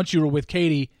was it once you were with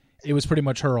Katie, it was pretty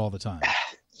much her all the time?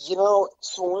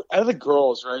 So out of the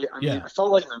girls, right? I mean, I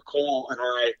felt like Nicole and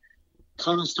I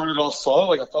kind of started off slow.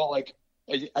 Like I felt like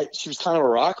she was kind of a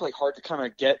rock, like hard to kind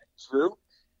of get through.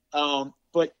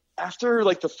 But after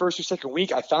like the first or second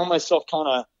week, I found myself kind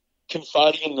of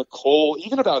confiding in Nicole,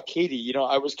 even about Katie.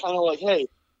 I was kind of like, hey,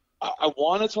 I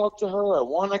want to talk to her. I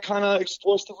want to kind of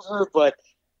explore stuff with her, but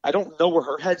I don't know where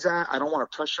her head's at. I don't want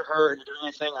to pressure her into doing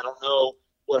anything. I don't know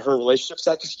what her relationship's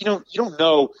at, because you don't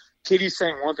know. Katie's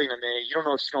saying one thing to me. You don't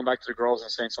know if she's going back to the girls and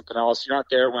saying something else. You're not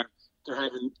there when they're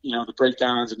having, the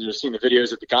breakdowns and you're seeing the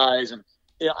videos of the guys. And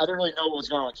I didn't really know what was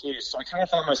going on with Katie. So I kind of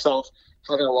found myself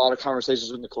having a lot of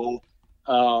conversations with Nicole.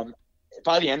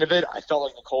 By the end of it, I felt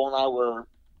like Nicole and I were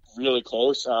really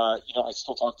close. I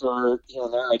still talk to her here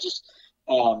and there. I just,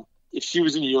 if she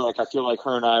was in New York, I feel like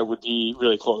her and I would be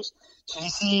really close.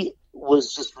 Casey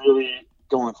was just really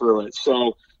going through it.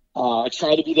 So I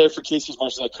tried to be there for Casey as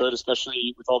much as I could,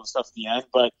 especially with all the stuff at the end.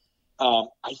 But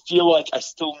I feel like I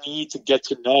still need to get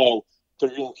to know the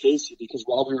real Casey, because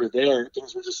while we were there,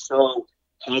 things were just so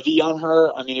heavy on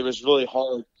her. I mean, it was really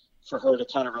hard for her to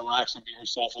kind of relax and be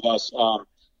herself with us.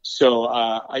 So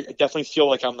I definitely feel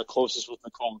like I'm the closest with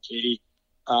Nicole and Katie.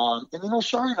 And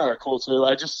Shari and I are cool too.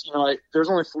 There's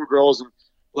only 4 girls and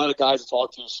a lot of guys to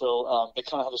talk to, so they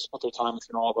kind of have to split their time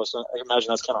between all of us. I imagine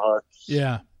that's kind of hard.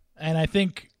 Yeah, and I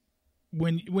think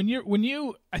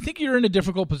I think you're in a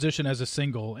difficult position as a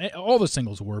single. All the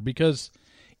singles were, because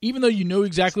even though you knew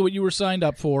exactly what you were signed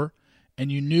up for,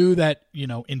 and you knew that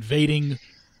invading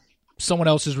someone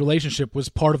else's relationship was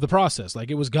part of the process,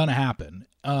 like it was gonna happen.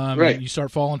 Right. You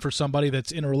start falling for somebody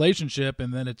that's in a relationship,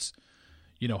 and then it's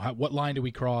what line do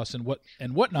we cross and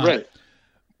whatnot. Right.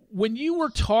 When you were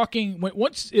talking,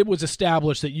 once it was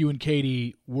established that you and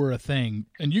Katie were a thing,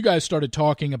 and you guys started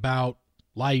talking about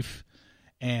life,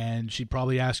 and she'd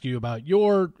probably ask you about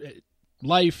your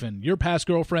life and your past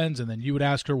girlfriends, and then you would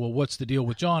ask her, well, what's the deal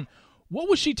with John? What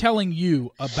was she telling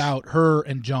you about her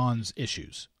and John's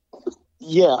issues?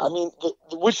 Yeah, I mean,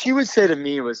 what she would say to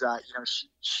me was that,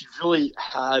 she really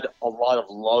had a lot of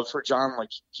love for John. Like,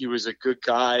 he was a good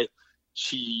guy.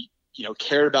 She,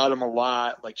 cared about him a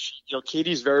lot. Like,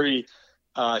 Katie's very,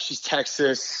 she's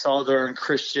Texas, Southern,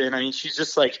 Christian. I mean, she's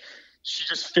just like, she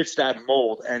just fits that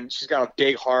mold, and she's got a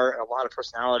big heart and a lot of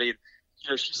personality.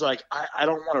 She's like, I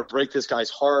don't want to break this guy's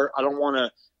heart. I don't want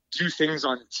to do things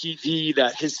on TV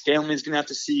that his family's going to have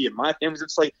to see and my family's.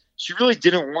 It's like, she really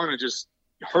didn't want to just,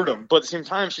 hurt him. But at the same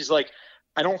time, she's like,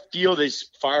 I don't feel these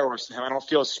fireworks in him. I don't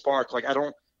feel a spark. Like,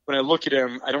 when I look at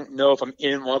him, I don't know if I'm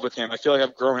in love with him. I feel like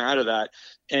I've grown out of that.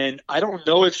 And I don't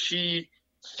know if she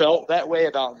felt that way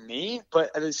about me,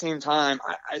 but at the same time,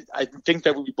 I think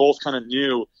that we both kind of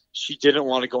knew she didn't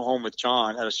want to go home with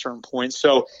John at a certain point.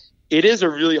 So it is a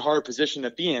really hard position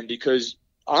to be in, because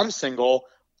I'm single,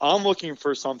 I'm looking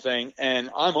for something, and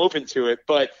I'm open to it,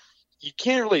 but you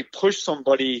can't really push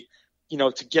somebody,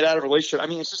 to get out of a relationship. I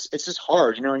mean, it's just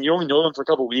hard, and you only know them for a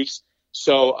couple of weeks.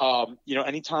 So,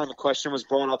 anytime a question was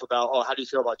brought up about, oh, how do you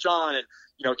feel about John?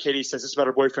 And, Katie says this about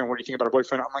her boyfriend. What do you think about her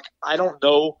boyfriend? I'm like, I don't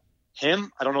know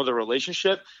him. I don't know the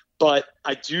relationship, but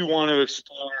I do want to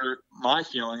explore my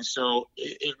feelings. So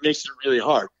it makes it really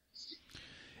hard.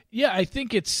 Yeah, I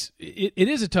think it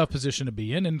is a tough position to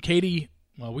be in. And Katie,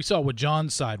 well, we saw what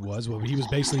John's side was. Well, he was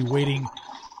basically waiting.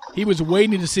 He was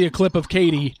waiting to see a clip of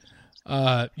Katie,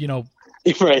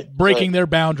 breaking their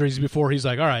boundaries before he's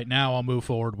like, all right, now I'll move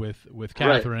forward with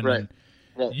Catherine. Right.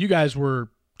 And you guys were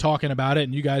talking about it,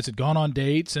 and you guys had gone on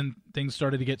dates, and things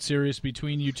started to get serious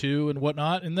between you two and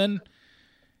whatnot. And then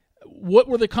what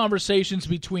were the conversations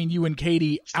between you and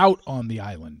Katie out on the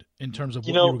island in terms of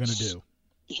what you were going to do?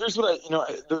 Here's what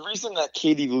the reason that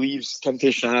Katie leaves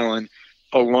Temptation Island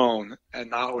alone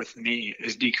and not with me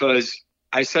is because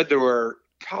I said there were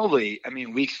probably,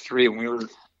 week 3 when we were really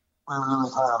kind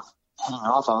of hanging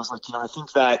off. I was like, I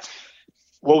think that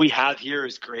what we have here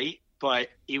is great, but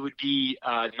it would be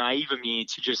naive of me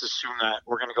to just assume that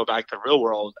we're going to go back to the real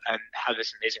world and have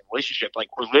this amazing relationship. Like,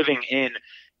 we're living in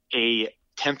a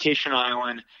Temptation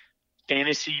Island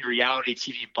fantasy reality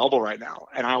TV bubble right now.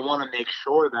 And I want to make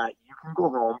sure that you can go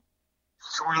home,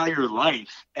 sort out your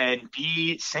life, and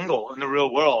be single in the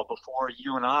real world before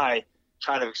you and I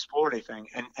try to explore anything.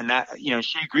 And that,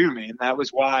 she agreed with me. And that was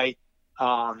why,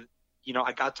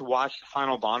 I got to watch the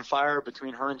final bonfire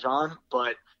between her and John,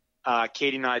 but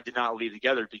Katie and I did not leave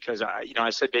together because I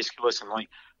said basically, listen, like,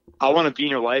 I want to be in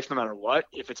your life no matter what.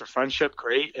 If it's a friendship,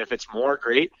 great. If it's more,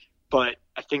 great. But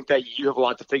I think that you have a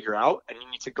lot to figure out, and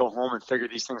you need to go home and figure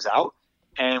these things out.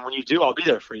 And when you do, I'll be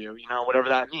there for you, whatever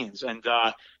that means. And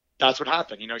that's what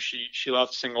happened. She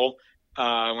left single,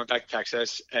 went back to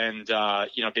Texas, and,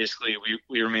 basically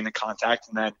we remained in contact.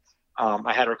 And then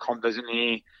I had her come visit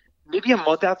me maybe a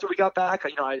month after we got back.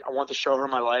 I wanted to show her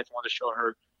my life. I wanted to show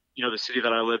her, the city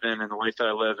that I live in and the life that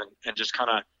I live, and just kind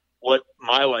of what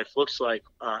my life looks like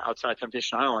outside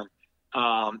Temptation Island.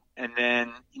 And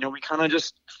then, we kind of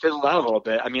just fizzled out a little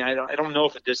bit. I don't know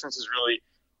if the distance is really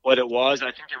what it was.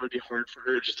 I think it would be hard for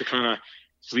her just to kind of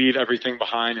leave everything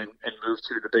behind and move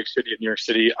to the big city of New York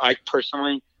City. I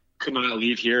personally could not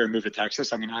leave here and move to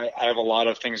Texas. I have a lot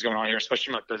of things going on here,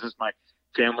 especially my business, my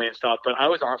family and stuff. But I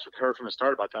was honest with her from the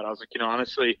start about that. I was like,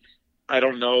 honestly, I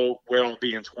don't know where I'll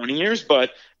be in 20 years,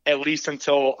 but at least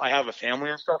until I have a family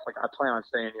and stuff, like, I plan on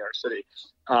staying in New York City.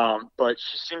 But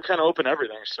she seemed kind of open to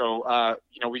everything. So,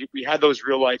 we had those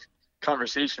real life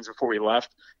conversations before we left.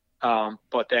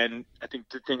 But then I think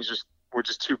the things were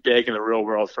just too big in the real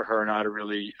world for her and I to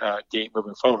really date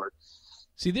moving forward.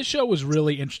 See, this show was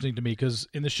really interesting to me because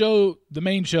in the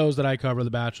main shows that I cover,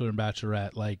 The Bachelor and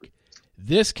Bachelorette, like,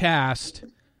 this cast,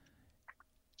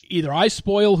 either I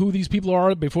spoil who these people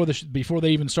are before they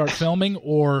even start filming,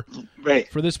 or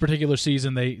for this particular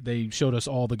season they showed us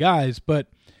all the guys. But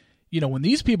when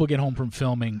these people get home from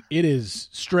filming, it is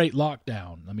straight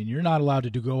lockdown. You're not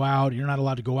allowed to go out. You're not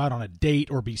allowed to go out on a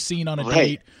date or be seen on a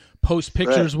date, post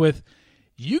pictures with.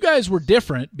 You guys were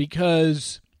different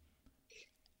because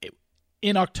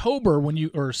in October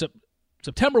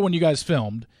September when you guys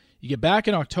filmed, you get back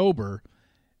in October.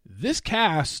 This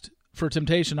cast for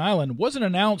Temptation Island wasn't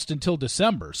announced until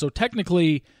December. So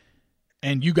technically,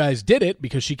 and you guys did it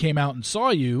because she came out and saw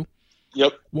you.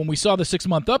 Yep. When we saw the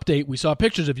 6-month update, we saw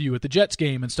pictures of you at the Jets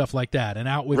game and stuff like that, and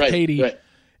out with Katie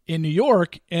in New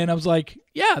York. And I was like,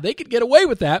 yeah, they could get away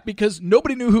with that because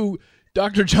nobody knew who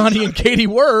Dr. Johnny and Katie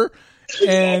were.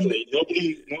 And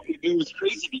nobody knew. It was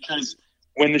crazy because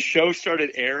when the show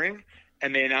started airing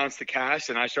and they announced the cast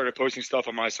and I started posting stuff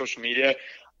on my social media,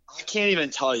 I can't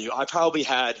even tell you. I probably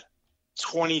had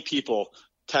 20 people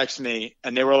text me,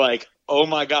 and they were like, oh,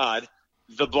 my God,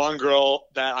 the blonde girl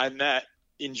that I met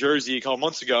in Jersey a couple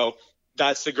months ago,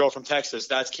 that's the girl from Texas.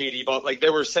 That's Katie. But, like, they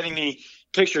were sending me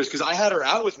pictures because I had her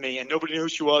out with me, and nobody knew who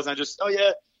she was. And I just, oh,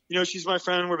 yeah, she's my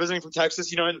friend. We're visiting from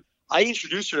Texas, and I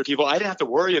introduced her to people. I didn't have to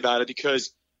worry about it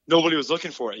because nobody was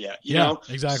looking for it yet, you know?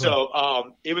 Exactly.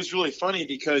 So it was really funny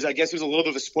because I guess it was a little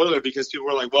bit of a spoiler because people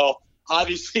were like, well,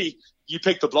 obviously you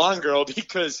picked the blonde girl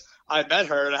because I met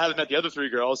her and I haven't met the other 3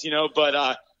 girls,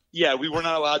 but we were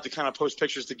not allowed to kind of post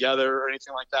pictures together or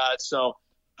anything like that. So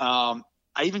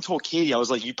I even told Katie, I was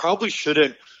like, you probably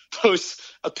shouldn't post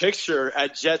a picture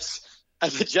at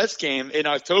the Jets game in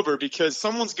October, because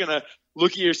someone's going to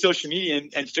look at your social media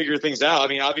and figure things out. I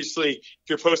mean, obviously, if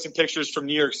you're posting pictures from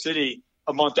New York City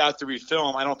a month after we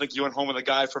film, I don't think you went home with a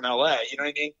guy from LA. You know what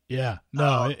I mean? Yeah.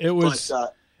 No, it was.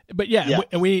 But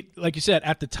we, like you said,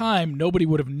 at the time, nobody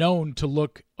would have known to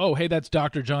look, oh, hey, that's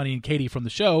Dr. Johnny and Katie from the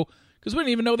show, because we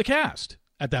didn't even know the cast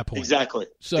at that point. Exactly.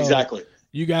 So exactly.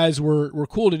 You guys were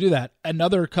cool to do that.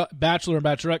 Another Bachelor and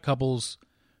Bachelorette couples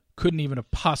couldn't even have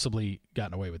possibly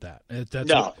gotten away with that.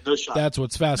 No shot. That's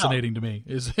what's fascinating to me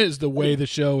is the way the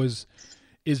show is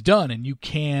done, and you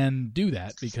can do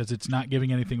that because it's not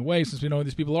giving anything away since we know who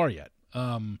these people are yet.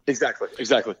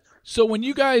 Exactly. So when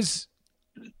you guys,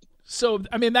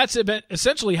 that's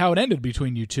essentially how it ended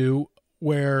between you two.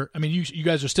 Where you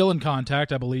guys are still in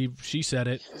contact. I believe she said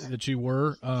it that you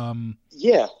were.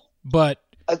 Yeah. But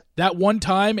that one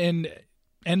time in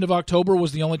end of October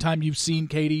was the only time you've seen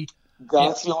Katie.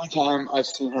 That's the only time I've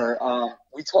seen her.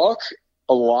 We talk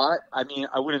a lot. I mean,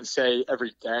 I wouldn't say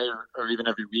every day or even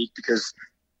every week, because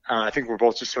I think we're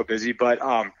both just so busy. But,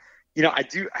 I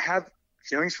have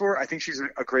feelings for her. I think she's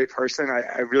a great person.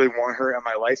 I really want her in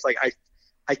my life. Like,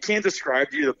 I can't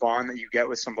describe to you the bond that you get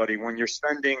with somebody when you're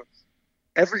spending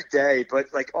every day. But,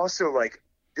 like, also, like,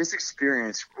 this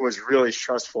experience was really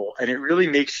stressful, and it really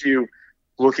makes you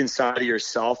look inside of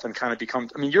yourself and kind of become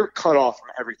 – you're cut off from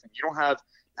everything. You don't have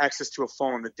access to a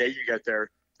phone the day you get there.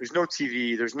 There's no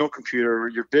TV, there's no computer,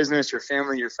 your business, your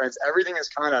family, your friends, everything is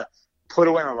kind of put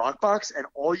away in a lockbox, and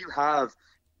all you have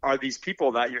are these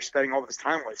people that you're spending all this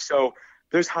time with. So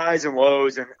there's highs and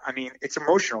lows, and it's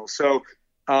emotional. So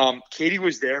Katie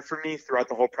was there for me throughout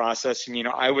the whole process. And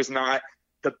I was not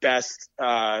the best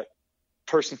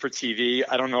person for TV.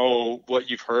 I don't know what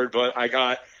you've heard, but I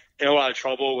got in a lot of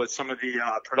trouble with some of the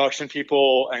production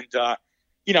people, and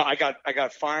I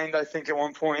got fined, I think, at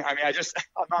one point. I'm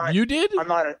not. You did? I'm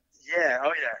not. Yeah.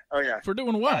 Oh yeah. For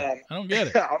doing what? I don't get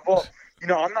it. Well,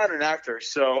 I'm not an actor,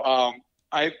 so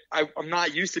I'm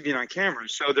not used to being on camera.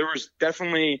 So there was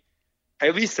definitely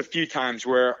at least a few times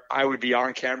where I would be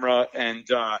on camera and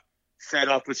fed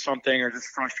up with something or just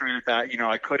frustrated that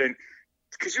I couldn't,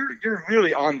 because you're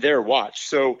really on their watch.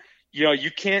 So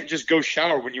you can't just go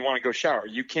shower when you want to go shower.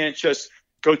 You can't just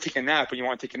go take a nap when you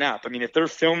want to take a nap. If they're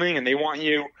filming and they want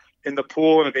you in the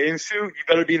pool in a bathing suit, you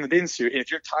better be in the bathing suit. And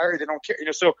if you're tired, they don't care.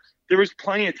 So there was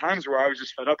plenty of times where I was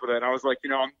just fed up with it. And I was like,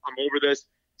 I'm over this.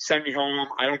 Send me home.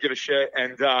 I don't give a shit.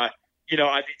 And, I'd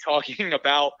be talking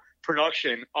about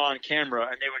production on camera,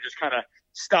 and they would just kind of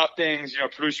stop things.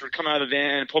 Producer would come out of the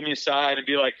van and pull me aside and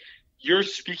be like, you're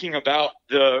speaking about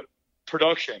the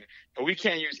production, but we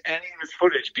can't use any of this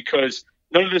footage because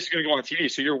none of this is going to go on TV.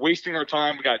 So you're wasting our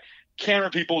time. We got camera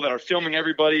people that are filming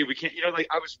everybody. We can't,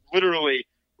 I was literally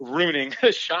ruining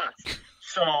the shots.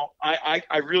 So I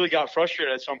really got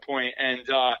frustrated at some point, and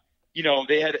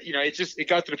they had, it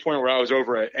got to the point where I was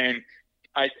over it, and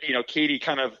Katie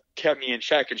kind of kept me in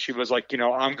check, and she was like,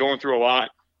 I'm going through a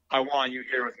lot. I want you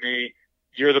here with me.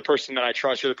 You're the person that I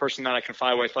trust. You're the person that I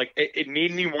confide with. Like, it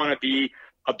made me want to be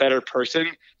a better person,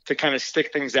 to kind of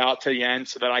stick things out to the end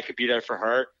so that I could be there for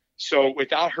her. So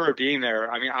without her being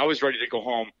there, I was ready to go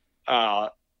home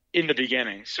in the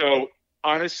beginning. So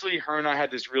honestly, her and I had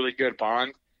this really good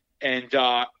bond, and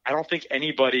I don't think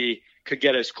anybody could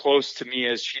get as close to me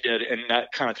as she did in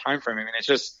that kind of time frame.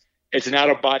 It's an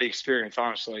out-of-body experience,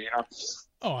 honestly.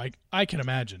 Oh, I can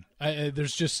imagine.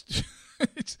 There's just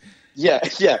yeah.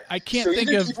 I can't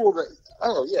think of people that.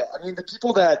 Oh yeah, the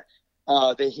people that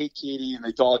they hate Katie and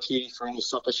they dog Katie for all the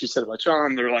stuff that she said about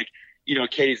John. They're like,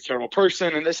 Katie's a terrible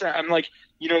person, and this. I'm like,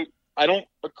 I don't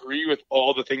agree with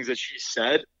all the things that she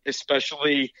said,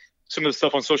 especially some of the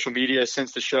stuff on social media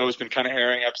since the show has been kind of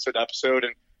airing episode to episode,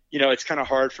 and it's kind of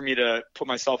hard for me to put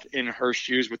myself in her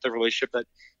shoes with the relationship that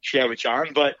she had with John,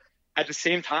 but at the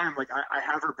same time, like, I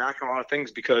have her back in a lot of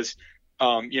things because,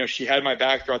 she had my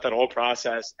back throughout that whole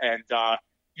process. And, I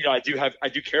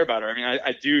do care about her.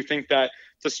 I do think that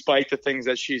despite the things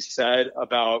that she's said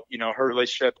about, her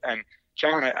relationship and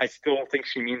John, I still think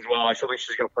she means well. I still think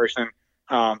she's a good person.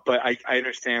 But I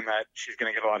understand that she's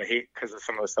going to get a lot of hate because of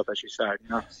some of the stuff that she said.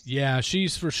 Yeah,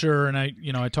 she's for sure. And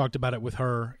I talked about it with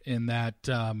her in that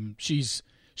she's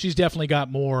definitely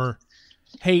got more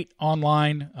hate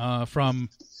online from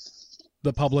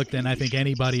the public than I think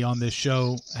anybody on this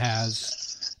show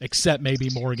has, except maybe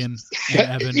Morgan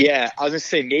and Evan. Yeah, I was going to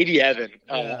say maybe Evan.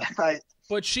 Yeah.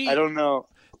 I don't know.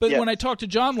 But when I talked to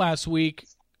John last week,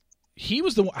 he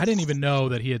was the one. I didn't even know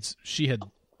that she had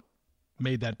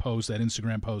made that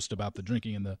Instagram post about the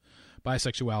drinking and the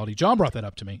bisexuality. John brought that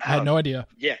up to me. I had no idea.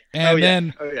 Yeah. And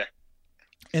then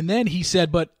And then he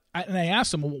said, and I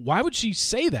asked him, why would she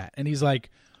say that? And he's like,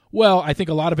 well, I think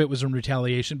a lot of it was in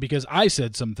retaliation because I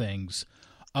said some things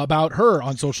about her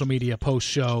on social media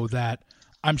post-show that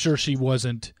I'm sure she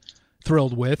wasn't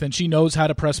thrilled with, and she knows how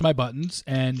to press my buttons,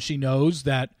 and she knows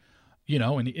that,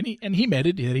 and he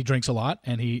admitted that he drinks a lot,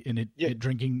 and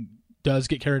drinking does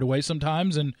get carried away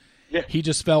sometimes, and he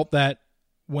just felt that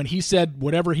when he said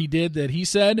whatever he did that he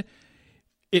said,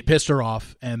 it pissed her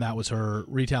off, and that was her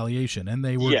retaliation, and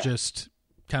they were just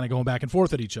kind of going back and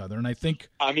forth at each other. And I think,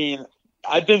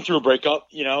 I've been through a breakup.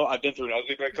 I've been through an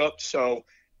ugly breakup. So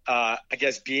I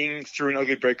guess being through an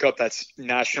ugly breakup that's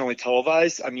nationally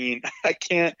televised, I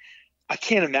can't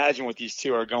imagine what these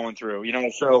two are going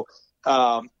through. So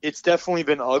it's definitely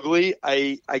been ugly.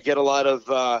 I get a lot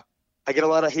of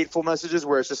hateful messages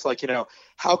where it's just like,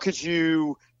 how could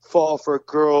you fall for a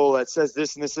girl that says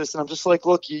this and this, and I'm just like,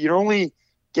 look, you're only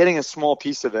getting a small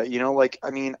piece of it.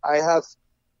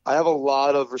 I have a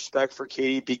lot of respect for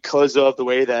Katie because of the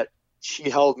way that she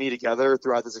held me together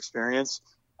throughout this experience.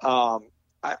 It's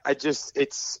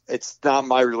not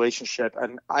my relationship,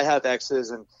 and I have exes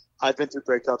and I've been through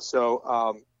breakups. So,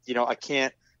 I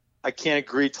can't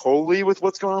agree totally with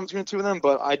what's going on between the two of them,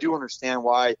 but I do understand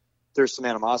why there's some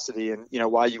animosity and,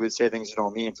 why you would say things you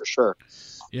don't mean, for sure.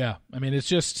 Yeah.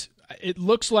 It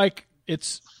looks like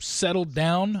it's settled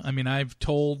down. I've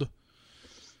told,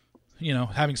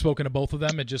 having spoken to both of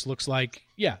them, it just looks like,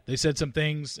 they said some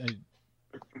things.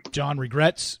 John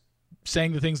regrets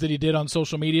saying the things that he did on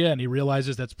social media, and he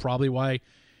realizes that's probably why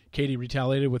Katie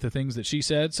retaliated with the things that she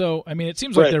said. So, it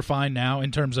seems like they're fine now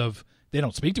in terms of they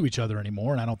don't speak to each other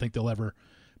anymore, and I don't think they'll ever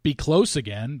be close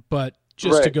again. But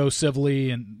just to go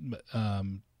civilly and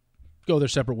go their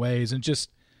separate ways and just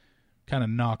kind of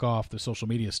knock off the social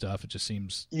media stuff, it just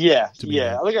seems to be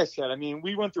like I said,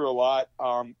 we went through a lot.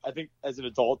 I think as an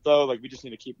adult, though, we just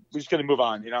got to move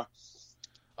on,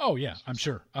 Oh yeah, I'm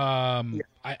sure.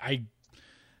 I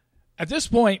at this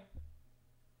point,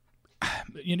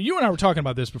 you and I were talking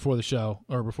about this before the show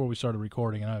or before we started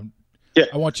recording, and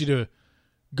I want you to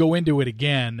go into it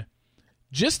again.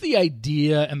 Just the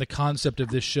idea and the concept of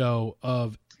this show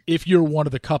of, if you're one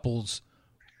of the couples,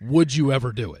 would you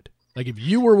ever do it? Like, if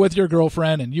you were with your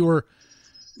girlfriend and you were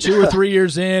 2 or 3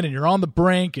 years in and you're on the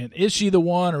brink, and is she the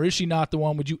one or is she not the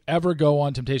one, would you ever go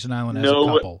on Temptation Island as a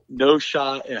couple? No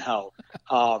shot in hell.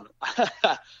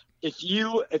 If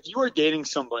you are dating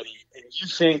somebody and you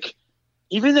think,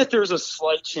 even that there's a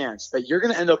slight chance that you're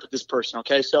going to end up with this person,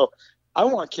 okay? So I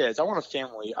want kids. I want a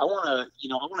family. I want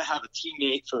to have a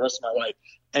teammate for the rest of my life.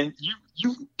 And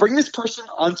you bring this person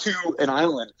onto an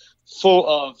island full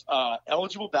of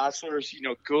eligible bachelors,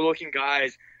 good-looking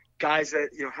guys that,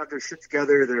 have their shit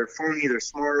together. They're funny. They're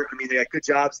smart. They got good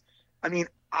jobs. I'm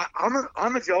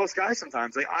a jealous guy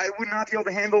sometimes. I would not be able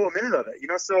to handle a minute of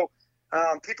it, So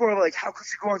people are like, how could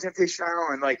you go on Temptation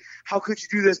Island? Like, how could you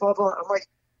do this? Blah, blah. I'm like,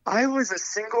 I was a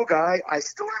single guy. I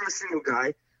still am a single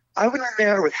guy. I went in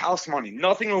there with house money,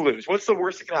 nothing to lose. What's the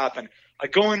worst that could happen? I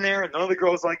go in there, none of the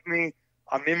girls like me.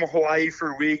 I'm in Hawaii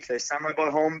for a week. They send my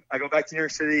butt home. I go back to New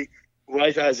York City.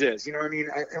 Life as is. You know what I mean?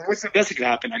 And what's the best that could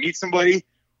happen? I meet somebody,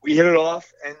 we hit it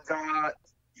off, and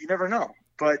you never know.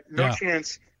 But no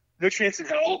chance in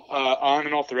hell, on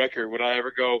and off the record, would I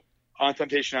ever go on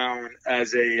Temptation Island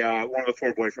as a one of the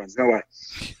 4 boyfriends. No way.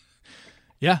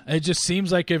 Yeah, it just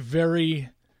seems like it's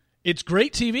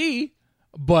great TV.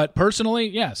 But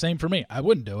personally, same for me. I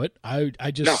wouldn't do it. I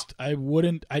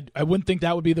wouldn't think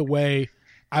that would be the way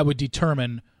I would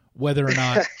determine whether or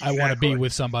not I want to be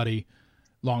with somebody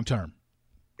long term.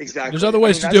 Exactly. There's other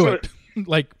ways to do it.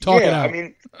 Like talk it out.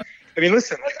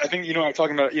 Listen, I think I'm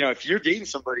talking about, if you're dating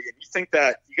somebody and you think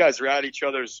that you guys are at each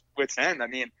other's wits' end,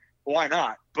 why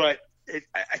not? But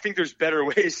I think there's better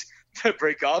ways to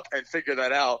break up and figure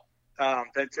that out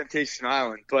than Temptation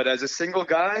Island. But as a single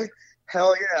guy,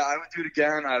 hell yeah, I would do it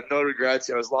again. I have no regrets.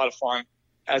 It was a lot of fun.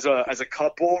 As a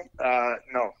couple,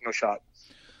 no shot.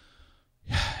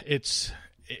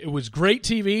 It was great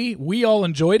TV. We all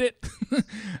enjoyed it.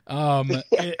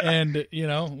 And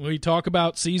we talk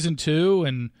about season 2,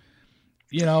 and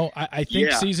I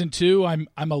think season 2, I'm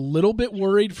a little bit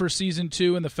worried for season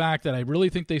 2, and the fact that I really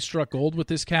think they struck gold with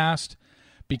this cast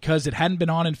because it hadn't been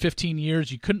on in 15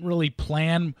 years. You couldn't really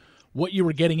plan what you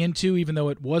were getting into, even though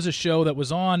it was a show that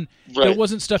was on. Right. It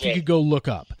wasn't stuff you could go look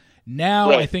up.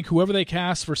 Now, I think whoever they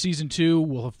cast for season 2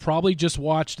 will have probably just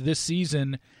watched this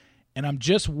season, and I'm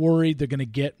just worried they're going to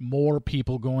get more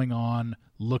people going on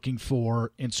looking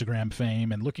for Instagram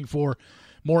fame and looking for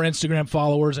more Instagram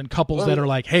followers and couples that are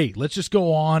like, hey, let's just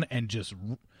go on and just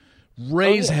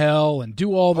raise hell and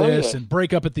do all this and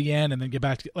break up at the end and then get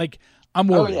back to like. I'm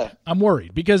worried. I'm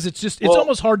worried because it's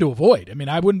almost hard to avoid. I mean,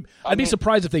 I'd be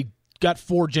surprised if they got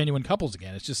 4 genuine couples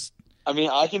again. It's just. I mean,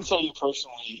 I can tell you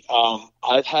personally,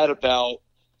 I've had about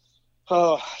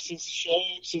since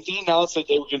they announced that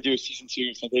they were going to do a season 2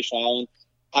 of Temptation Island,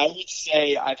 I would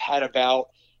say I've had about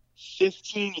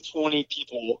 15 to 20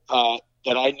 people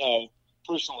that I know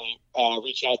personally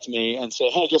reach out to me and say,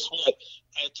 "Hey, guess what?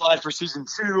 I applied for season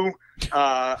 2.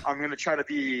 I'm going to try to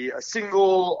be a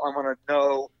single. I want to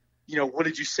know, what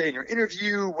did you say in your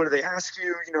interview? What do they ask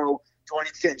you? Do I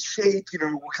need to get in shape?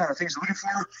 What kind of things you're looking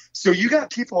for?" So you got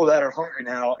people that are hungry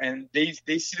now, and they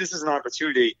see this as an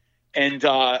opportunity. And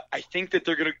I think that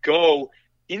they're going to go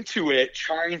into it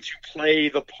trying to play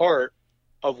the part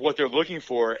of what they're looking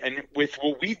for. And with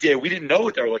what we did, we didn't know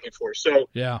what they were looking for. So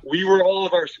we were all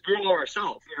ourselves,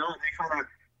 and they kind of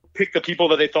picked the people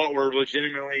that they thought were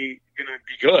legitimately going to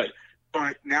be good.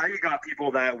 But now you got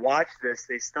people that watch this,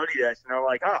 they study this, and they're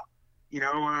like,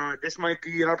 this might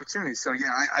be an opportunity. So,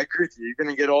 I agree with you. You're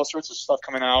going to get all sorts of stuff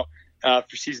coming out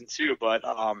for season 2. But,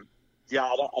 I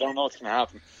don't know what's going to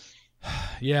happen.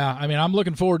 Yeah, I mean, I'm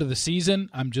looking forward to the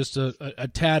season. I'm just a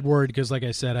tad worried because, like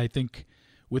I said, I think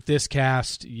with this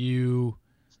cast, you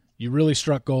really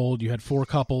struck gold. You had 4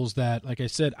 couples that, like I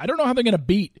said, I don't know how they're going to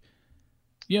beat.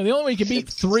 The only way you can beat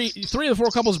three of the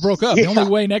 4 couples broke up. The only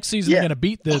way next season they're going to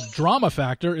beat the drama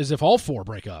factor is if all 4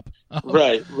 break up.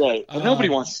 Right. And nobody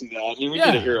wants to see that. I mean, we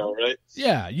need a hero, right?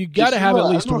 Yeah, you got to have at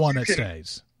least one that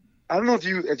stays. I don't know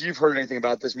if you've heard anything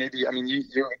about this. Maybe, I mean,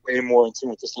 you're way more in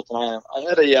tune with this stuff than I am. I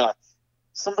had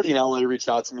somebody in LA reached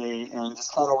out to me and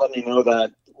just kind of let me know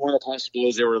that one of the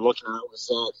possibilities they were looking at was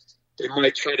they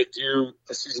might try to do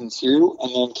a season 2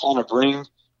 and then kind of bring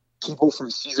people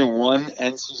from season 1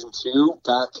 and season 2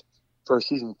 back for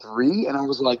season 3. And I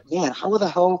was like, man, how the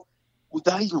hell would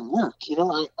that even work?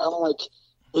 I'm like,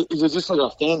 is it just like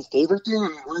a fan favorite thing? I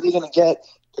mean, where are they going to get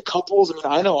the couples? I mean,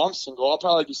 I know I'm single. I'll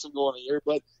probably be single in a year,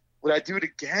 but would I do it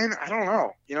again? I don't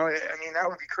know. I mean, that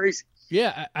would be crazy.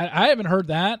 Yeah, I haven't heard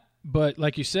that. But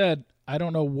like you said, I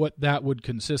don't know what that would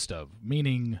consist of.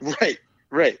 Meaning,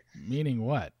 right. Meaning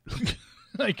what?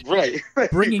 Like, right.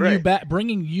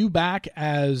 bringing you back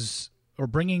as, or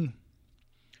bringing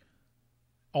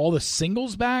all the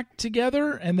singles back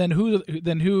together, and then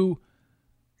who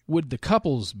would the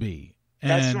couples be? And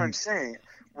that's what I'm saying.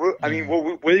 I mean,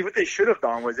 what they should have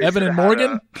done was Evan and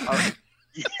Morgan.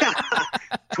 Yeah,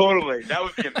 totally. That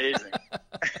would be amazing.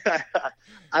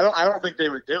 I don't think they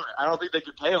would do it. I don't think they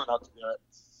could pay them enough to do it.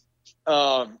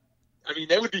 I mean,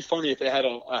 that would be funny if they had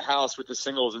a house with the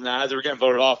singles, and as they were getting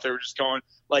voted off, they were just going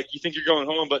like, "You think you're going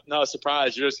home, but no,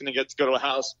 surprise! You're just going to get to go to a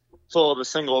house full of the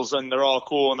singles, and they're all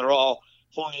cool and they're all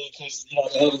horny because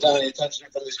they haven't got any attention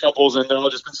from these couples, and they're all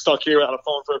just been stuck here without a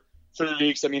phone for 3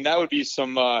 weeks." I mean, that would be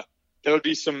some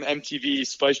MTV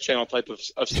Spice Channel type of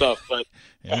stuff, but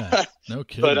yeah, no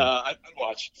kidding. But I'd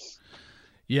watch.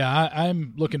 Yeah,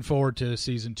 I'm looking forward to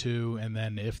season 2, and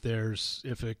then if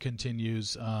it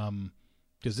continues,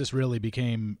 because this really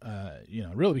became a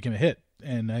hit,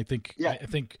 and I think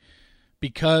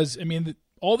because I mean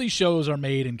all these shows are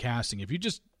made in casting.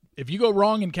 If you go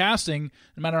wrong in casting,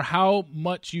 no matter how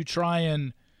much you try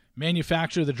and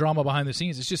manufacture the drama behind the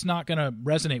scenes, it's just not going to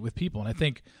resonate with people. And I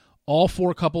think all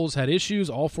 4 couples had issues.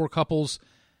 All 4 couples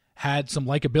had some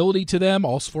likability to them.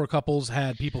 All 4 couples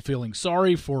had people feeling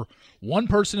sorry for one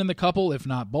person in the couple, if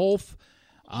not both.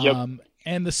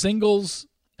 And the singles,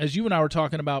 as you and I were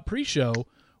talking about pre-show,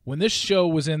 when this show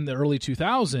was in the early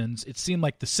 2000s, it seemed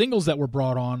like the singles that were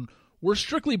brought on were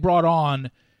strictly brought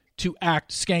on to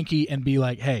act skanky and be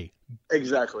like, hey,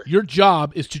 exactly, your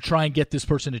job is to try and get this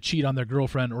person to cheat on their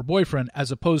girlfriend or boyfriend,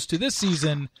 as opposed to this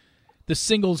season, the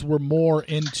singles were more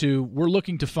into, we're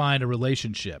looking to find a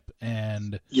relationship.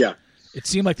 And it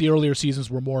seemed like the earlier seasons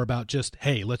were more about just,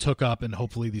 hey, let's hook up and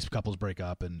hopefully these couples break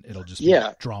up and it'll just be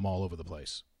drama all over the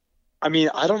place. I mean,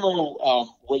 I don't know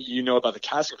what you know about the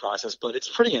casting process, but it's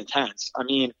pretty intense. I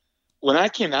mean, when I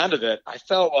came out of it, I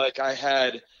felt like I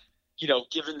had,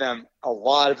 given them a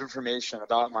lot of information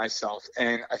about myself.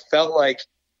 And I felt like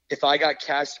if I got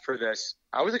cast for this,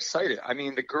 I was excited. I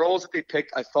mean, the girls that they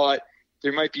picked, I thought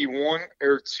there might be 1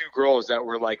 or 2 girls that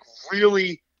were like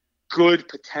really good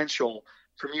potential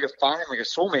for me to find like a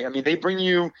soulmate. I mean, they bring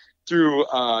you through,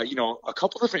 a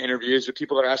couple different interviews with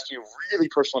people that are asking you really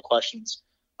personal questions.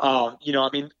 I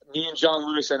mean, me and John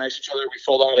Lewis sat next to each other. We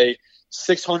filled out a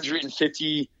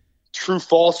 650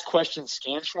 true-false question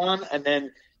Scantron, and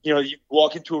then, you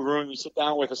walk into a room, you sit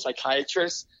down with a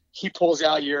psychiatrist. He pulls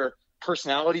out your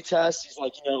personality test. He's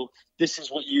like, this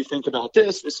is what you think about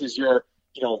this. This is your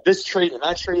this trait and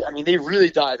that trait. I mean, they really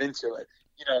dive into it.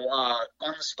 On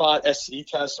the spot STD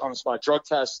tests, on the spot drug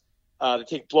tests. They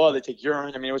take blood, they take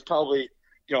urine. I mean, it was probably,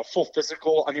 full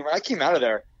physical. I mean, when I came out of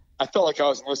there, I felt like I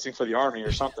was enlisting for the Army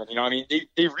or something. I mean,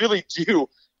 they really do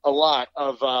a lot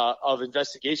of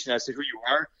investigation as to who you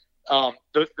are.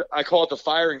 I call it the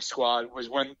firing squad. Was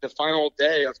when the final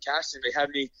day of casting, they had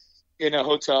me in a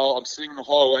hotel. I'm sitting in the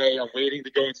hallway. I'm waiting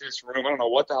to go into this room. I don't know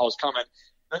what the hell is coming.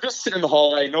 I'm just sitting in the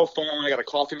hallway, no phone. I got a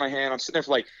coffee in my hand. I'm sitting there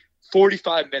for like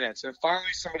 45 minutes. And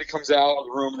finally somebody comes out of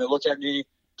the room and they look at me.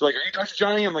 They're like, "Are you Dr.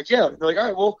 Johnny?" I'm like, "Yeah." They're like, "All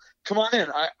right, well, come on in."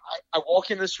 I walk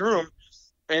in this room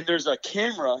and there's a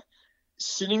camera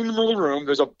sitting in the middle of the room.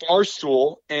 There's a bar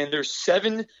stool and there's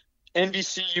 7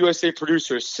 NBC USA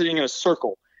producers sitting in a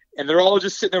circle. And they're all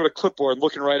just sitting there with a clipboard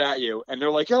looking right at you. And they're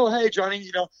like, "Oh, hey,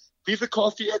 Johnny, leave the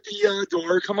coffee at the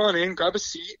door. Come on in, grab a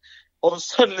seat." All of a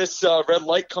sudden, this red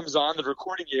light comes on. They're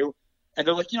recording you. And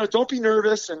they're like, "Don't be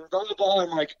nervous," and blah, blah, blah.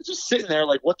 I'm like, just sitting there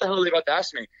like, what the hell are they about to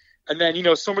ask me? And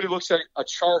then, somebody looks at a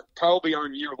chart probably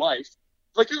on your life.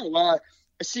 Like, "Oh, I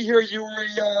see here you were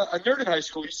a nerd in high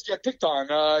school. You used to get picked on.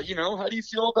 How do you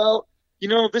feel about,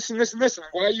 this and this and this? And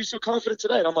why are you so confident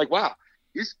today?" And I'm like, wow.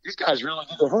 These guys really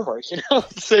do their homework,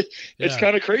 It's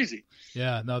kind of crazy.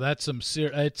 Yeah, no, that's some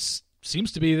it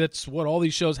seems to be that's what all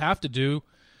these shows have to do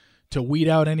to weed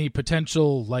out any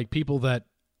potential people that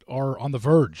are on the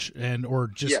verge or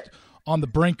just on the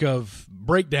brink of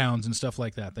breakdowns and stuff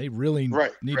like that. They really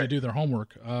need to do their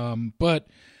homework. But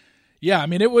yeah, I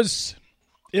mean, it was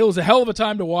a hell of a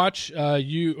time to watch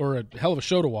or a hell of a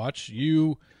show to watch.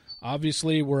 You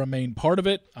obviously were a main part of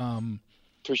it.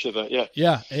 Appreciate that. Yeah.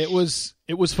 Yeah. It was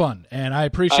fun. And I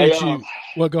appreciate you.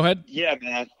 Well, go ahead. Yeah,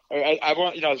 man. I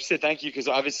want, to say thank you. Cause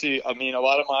obviously, I mean, a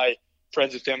lot of my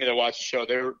friends and family that watch the show,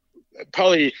 they're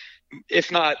probably,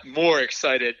 if not more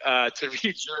excited, to read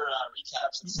your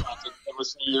recaps and stuff and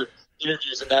listen to your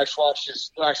interviews and actually watch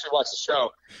the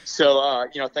show. So,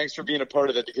 thanks for being a part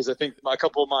of it, because I think a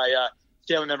couple of my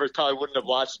family members probably wouldn't have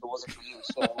watched if it wasn't for you.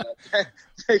 So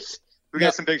thanks. We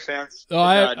got some big fans. Oh,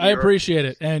 I appreciate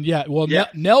it. And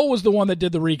Nell was the one that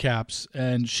did the recaps,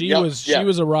 and she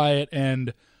was a riot.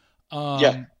 And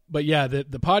but yeah,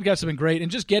 the podcasts have been great, and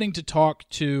just getting to talk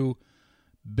to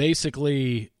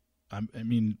basically, I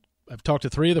mean, I've talked to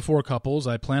 3 of the 4 couples.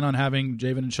 I plan on having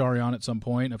Javen and Shari on at some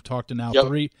point. I've talked to now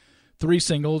three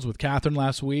singles with Catherine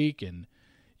last week, and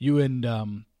you and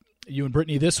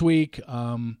Brittney this week.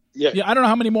 I don't know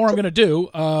how many more I'm going to do.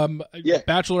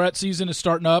 Bachelorette season is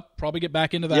starting up. Probably get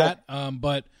back into that.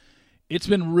 But it's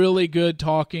been really good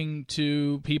talking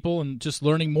to people and just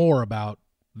learning more about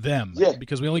them. Yeah.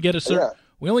 Because we only get a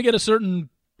certain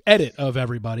edit of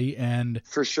everybody, and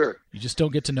for sure, you just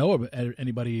don't get to know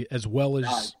anybody as well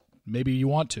as maybe you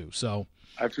want to. So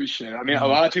I appreciate it. I mean, a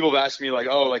lot of people have asked me like,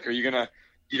 "Oh, like, are you gonna,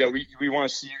 we want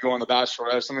to see you go on The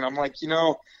Bachelor or something." I'm like,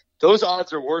 those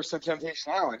odds are worse than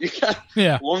Temptation Island. You got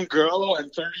one girl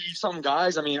and 30-something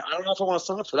guys. I mean, I don't know if I want to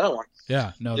sign up for that one.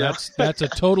 Yeah, no, that's a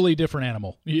totally different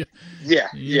animal. You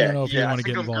don't know if you want to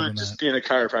get involved in that. Just being a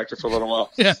chiropractor for a little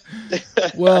while. Yeah.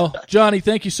 Well, Johnny,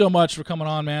 thank you so much for coming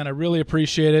on, man. I really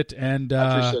appreciate it. And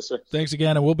I appreciate it, sir. Thanks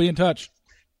again, and we'll be in touch.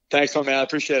 Thanks, man. I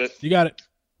appreciate it. You got it.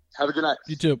 Have a good night.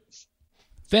 You too.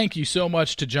 Thank you so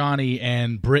much to Johnny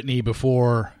and Brittney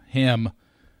before him.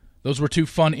 Those were 2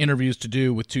 fun interviews to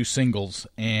do with 2 singles,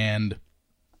 and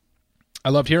I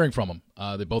loved hearing from them.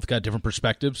 They both got different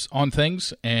perspectives on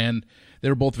things, and they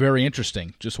were both very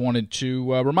interesting. Just wanted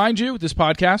to remind you, this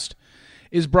podcast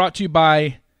is brought to you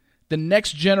by the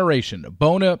next generation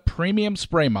Bona Premium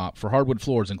Spray Mop for hardwood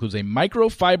floors. Includes a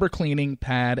microfiber cleaning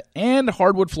pad and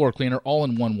hardwood floor cleaner all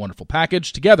in one wonderful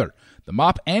package. Together, the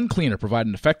mop and cleaner provide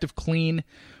an effective clean,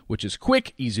 which is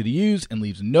quick, easy to use, and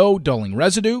leaves no dulling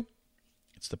residue.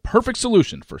 It's the perfect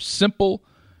solution for simple,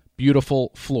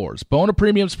 beautiful floors. Bona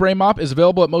Premium Spray Mop is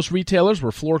available at most retailers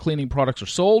where floor cleaning products are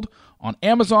sold, on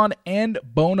Amazon and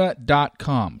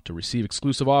Bona.com. To receive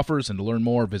exclusive offers and to learn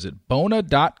more, visit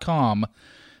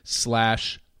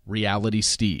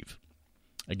Bona.com/RealitySteve.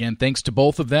 Again, thanks to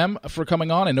both of them for coming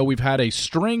on. I know we've had a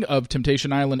string of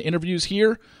Temptation Island interviews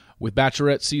here with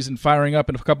Bachelorette season firing up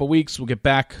in a couple weeks. We'll get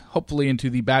back, hopefully,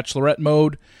 into the Bachelorette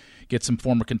mode. Get some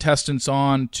former contestants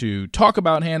on to talk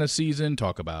about Hannah's season,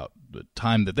 talk about the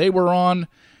time that they were on,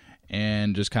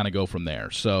 and just kind of go from there.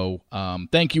 So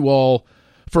thank you all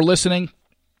for listening.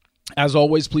 As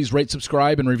always, please rate,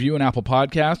 subscribe, and review on Apple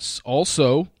Podcasts.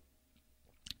 Also,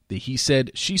 the He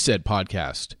Said, She Said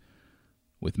podcast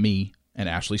with me and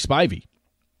Ashley Spivey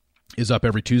is up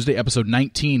every Tuesday. Episode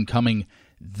 19 coming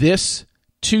this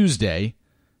Tuesday.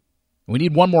 We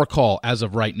need one more call as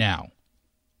of right now.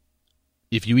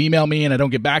 If you email me and I don't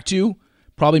get back to you,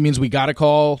 Probably means we got a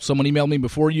call. Someone emailed me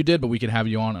before you did, but we can have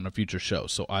you on a future show.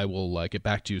 So I will get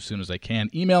back to you as soon as I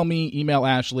can. Email me, email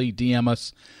Ashley, DM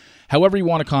us, however you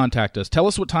want to contact us. Tell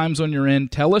us what time zone you're in.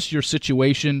 Tell us your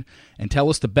situation, and tell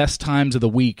us the best times of the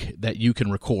week that you can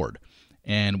record.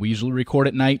 And we usually record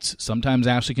at nights. Sometimes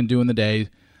Ashley can do in the day,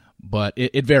 but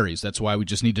it varies. That's why we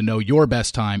just need to know your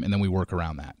best time, and then we work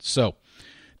around that. So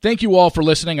thank you all for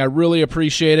listening. I really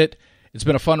appreciate it. It's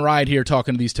been a fun ride here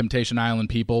talking to these Temptation Island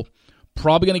people.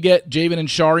 Probably going to get Javen and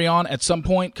Shari on at some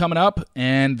point coming up,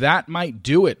 and that might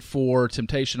do it for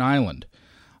Temptation Island.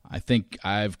 I think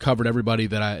I've covered everybody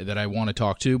that I want to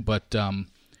talk to, but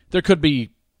there could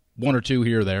be one or two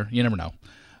here or there. You never know.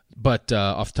 But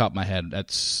off the top of my head,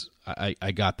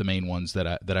 I got the main ones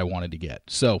that I wanted to get.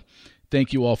 So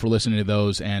thank you all for listening to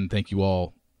those, and thank you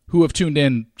all who have tuned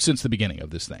in since the beginning of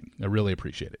this thing. I really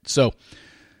appreciate it. So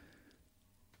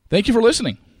thank you for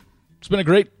listening. It's been a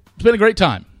great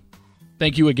time.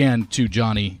 Thank you again to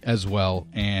Johnny as well,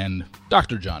 and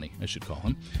Dr. Johnny, I should call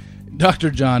him.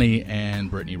 Dr. Johnny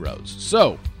and Brittney Rose.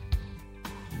 So,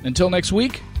 until next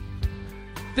week,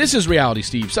 this is Reality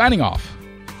Steve signing off.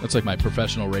 That's like my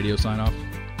professional radio sign-off.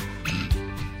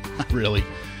 Not really.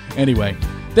 Anyway,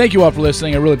 thank you all for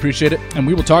listening. I really appreciate it, and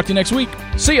we will talk to you next week.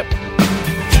 See ya!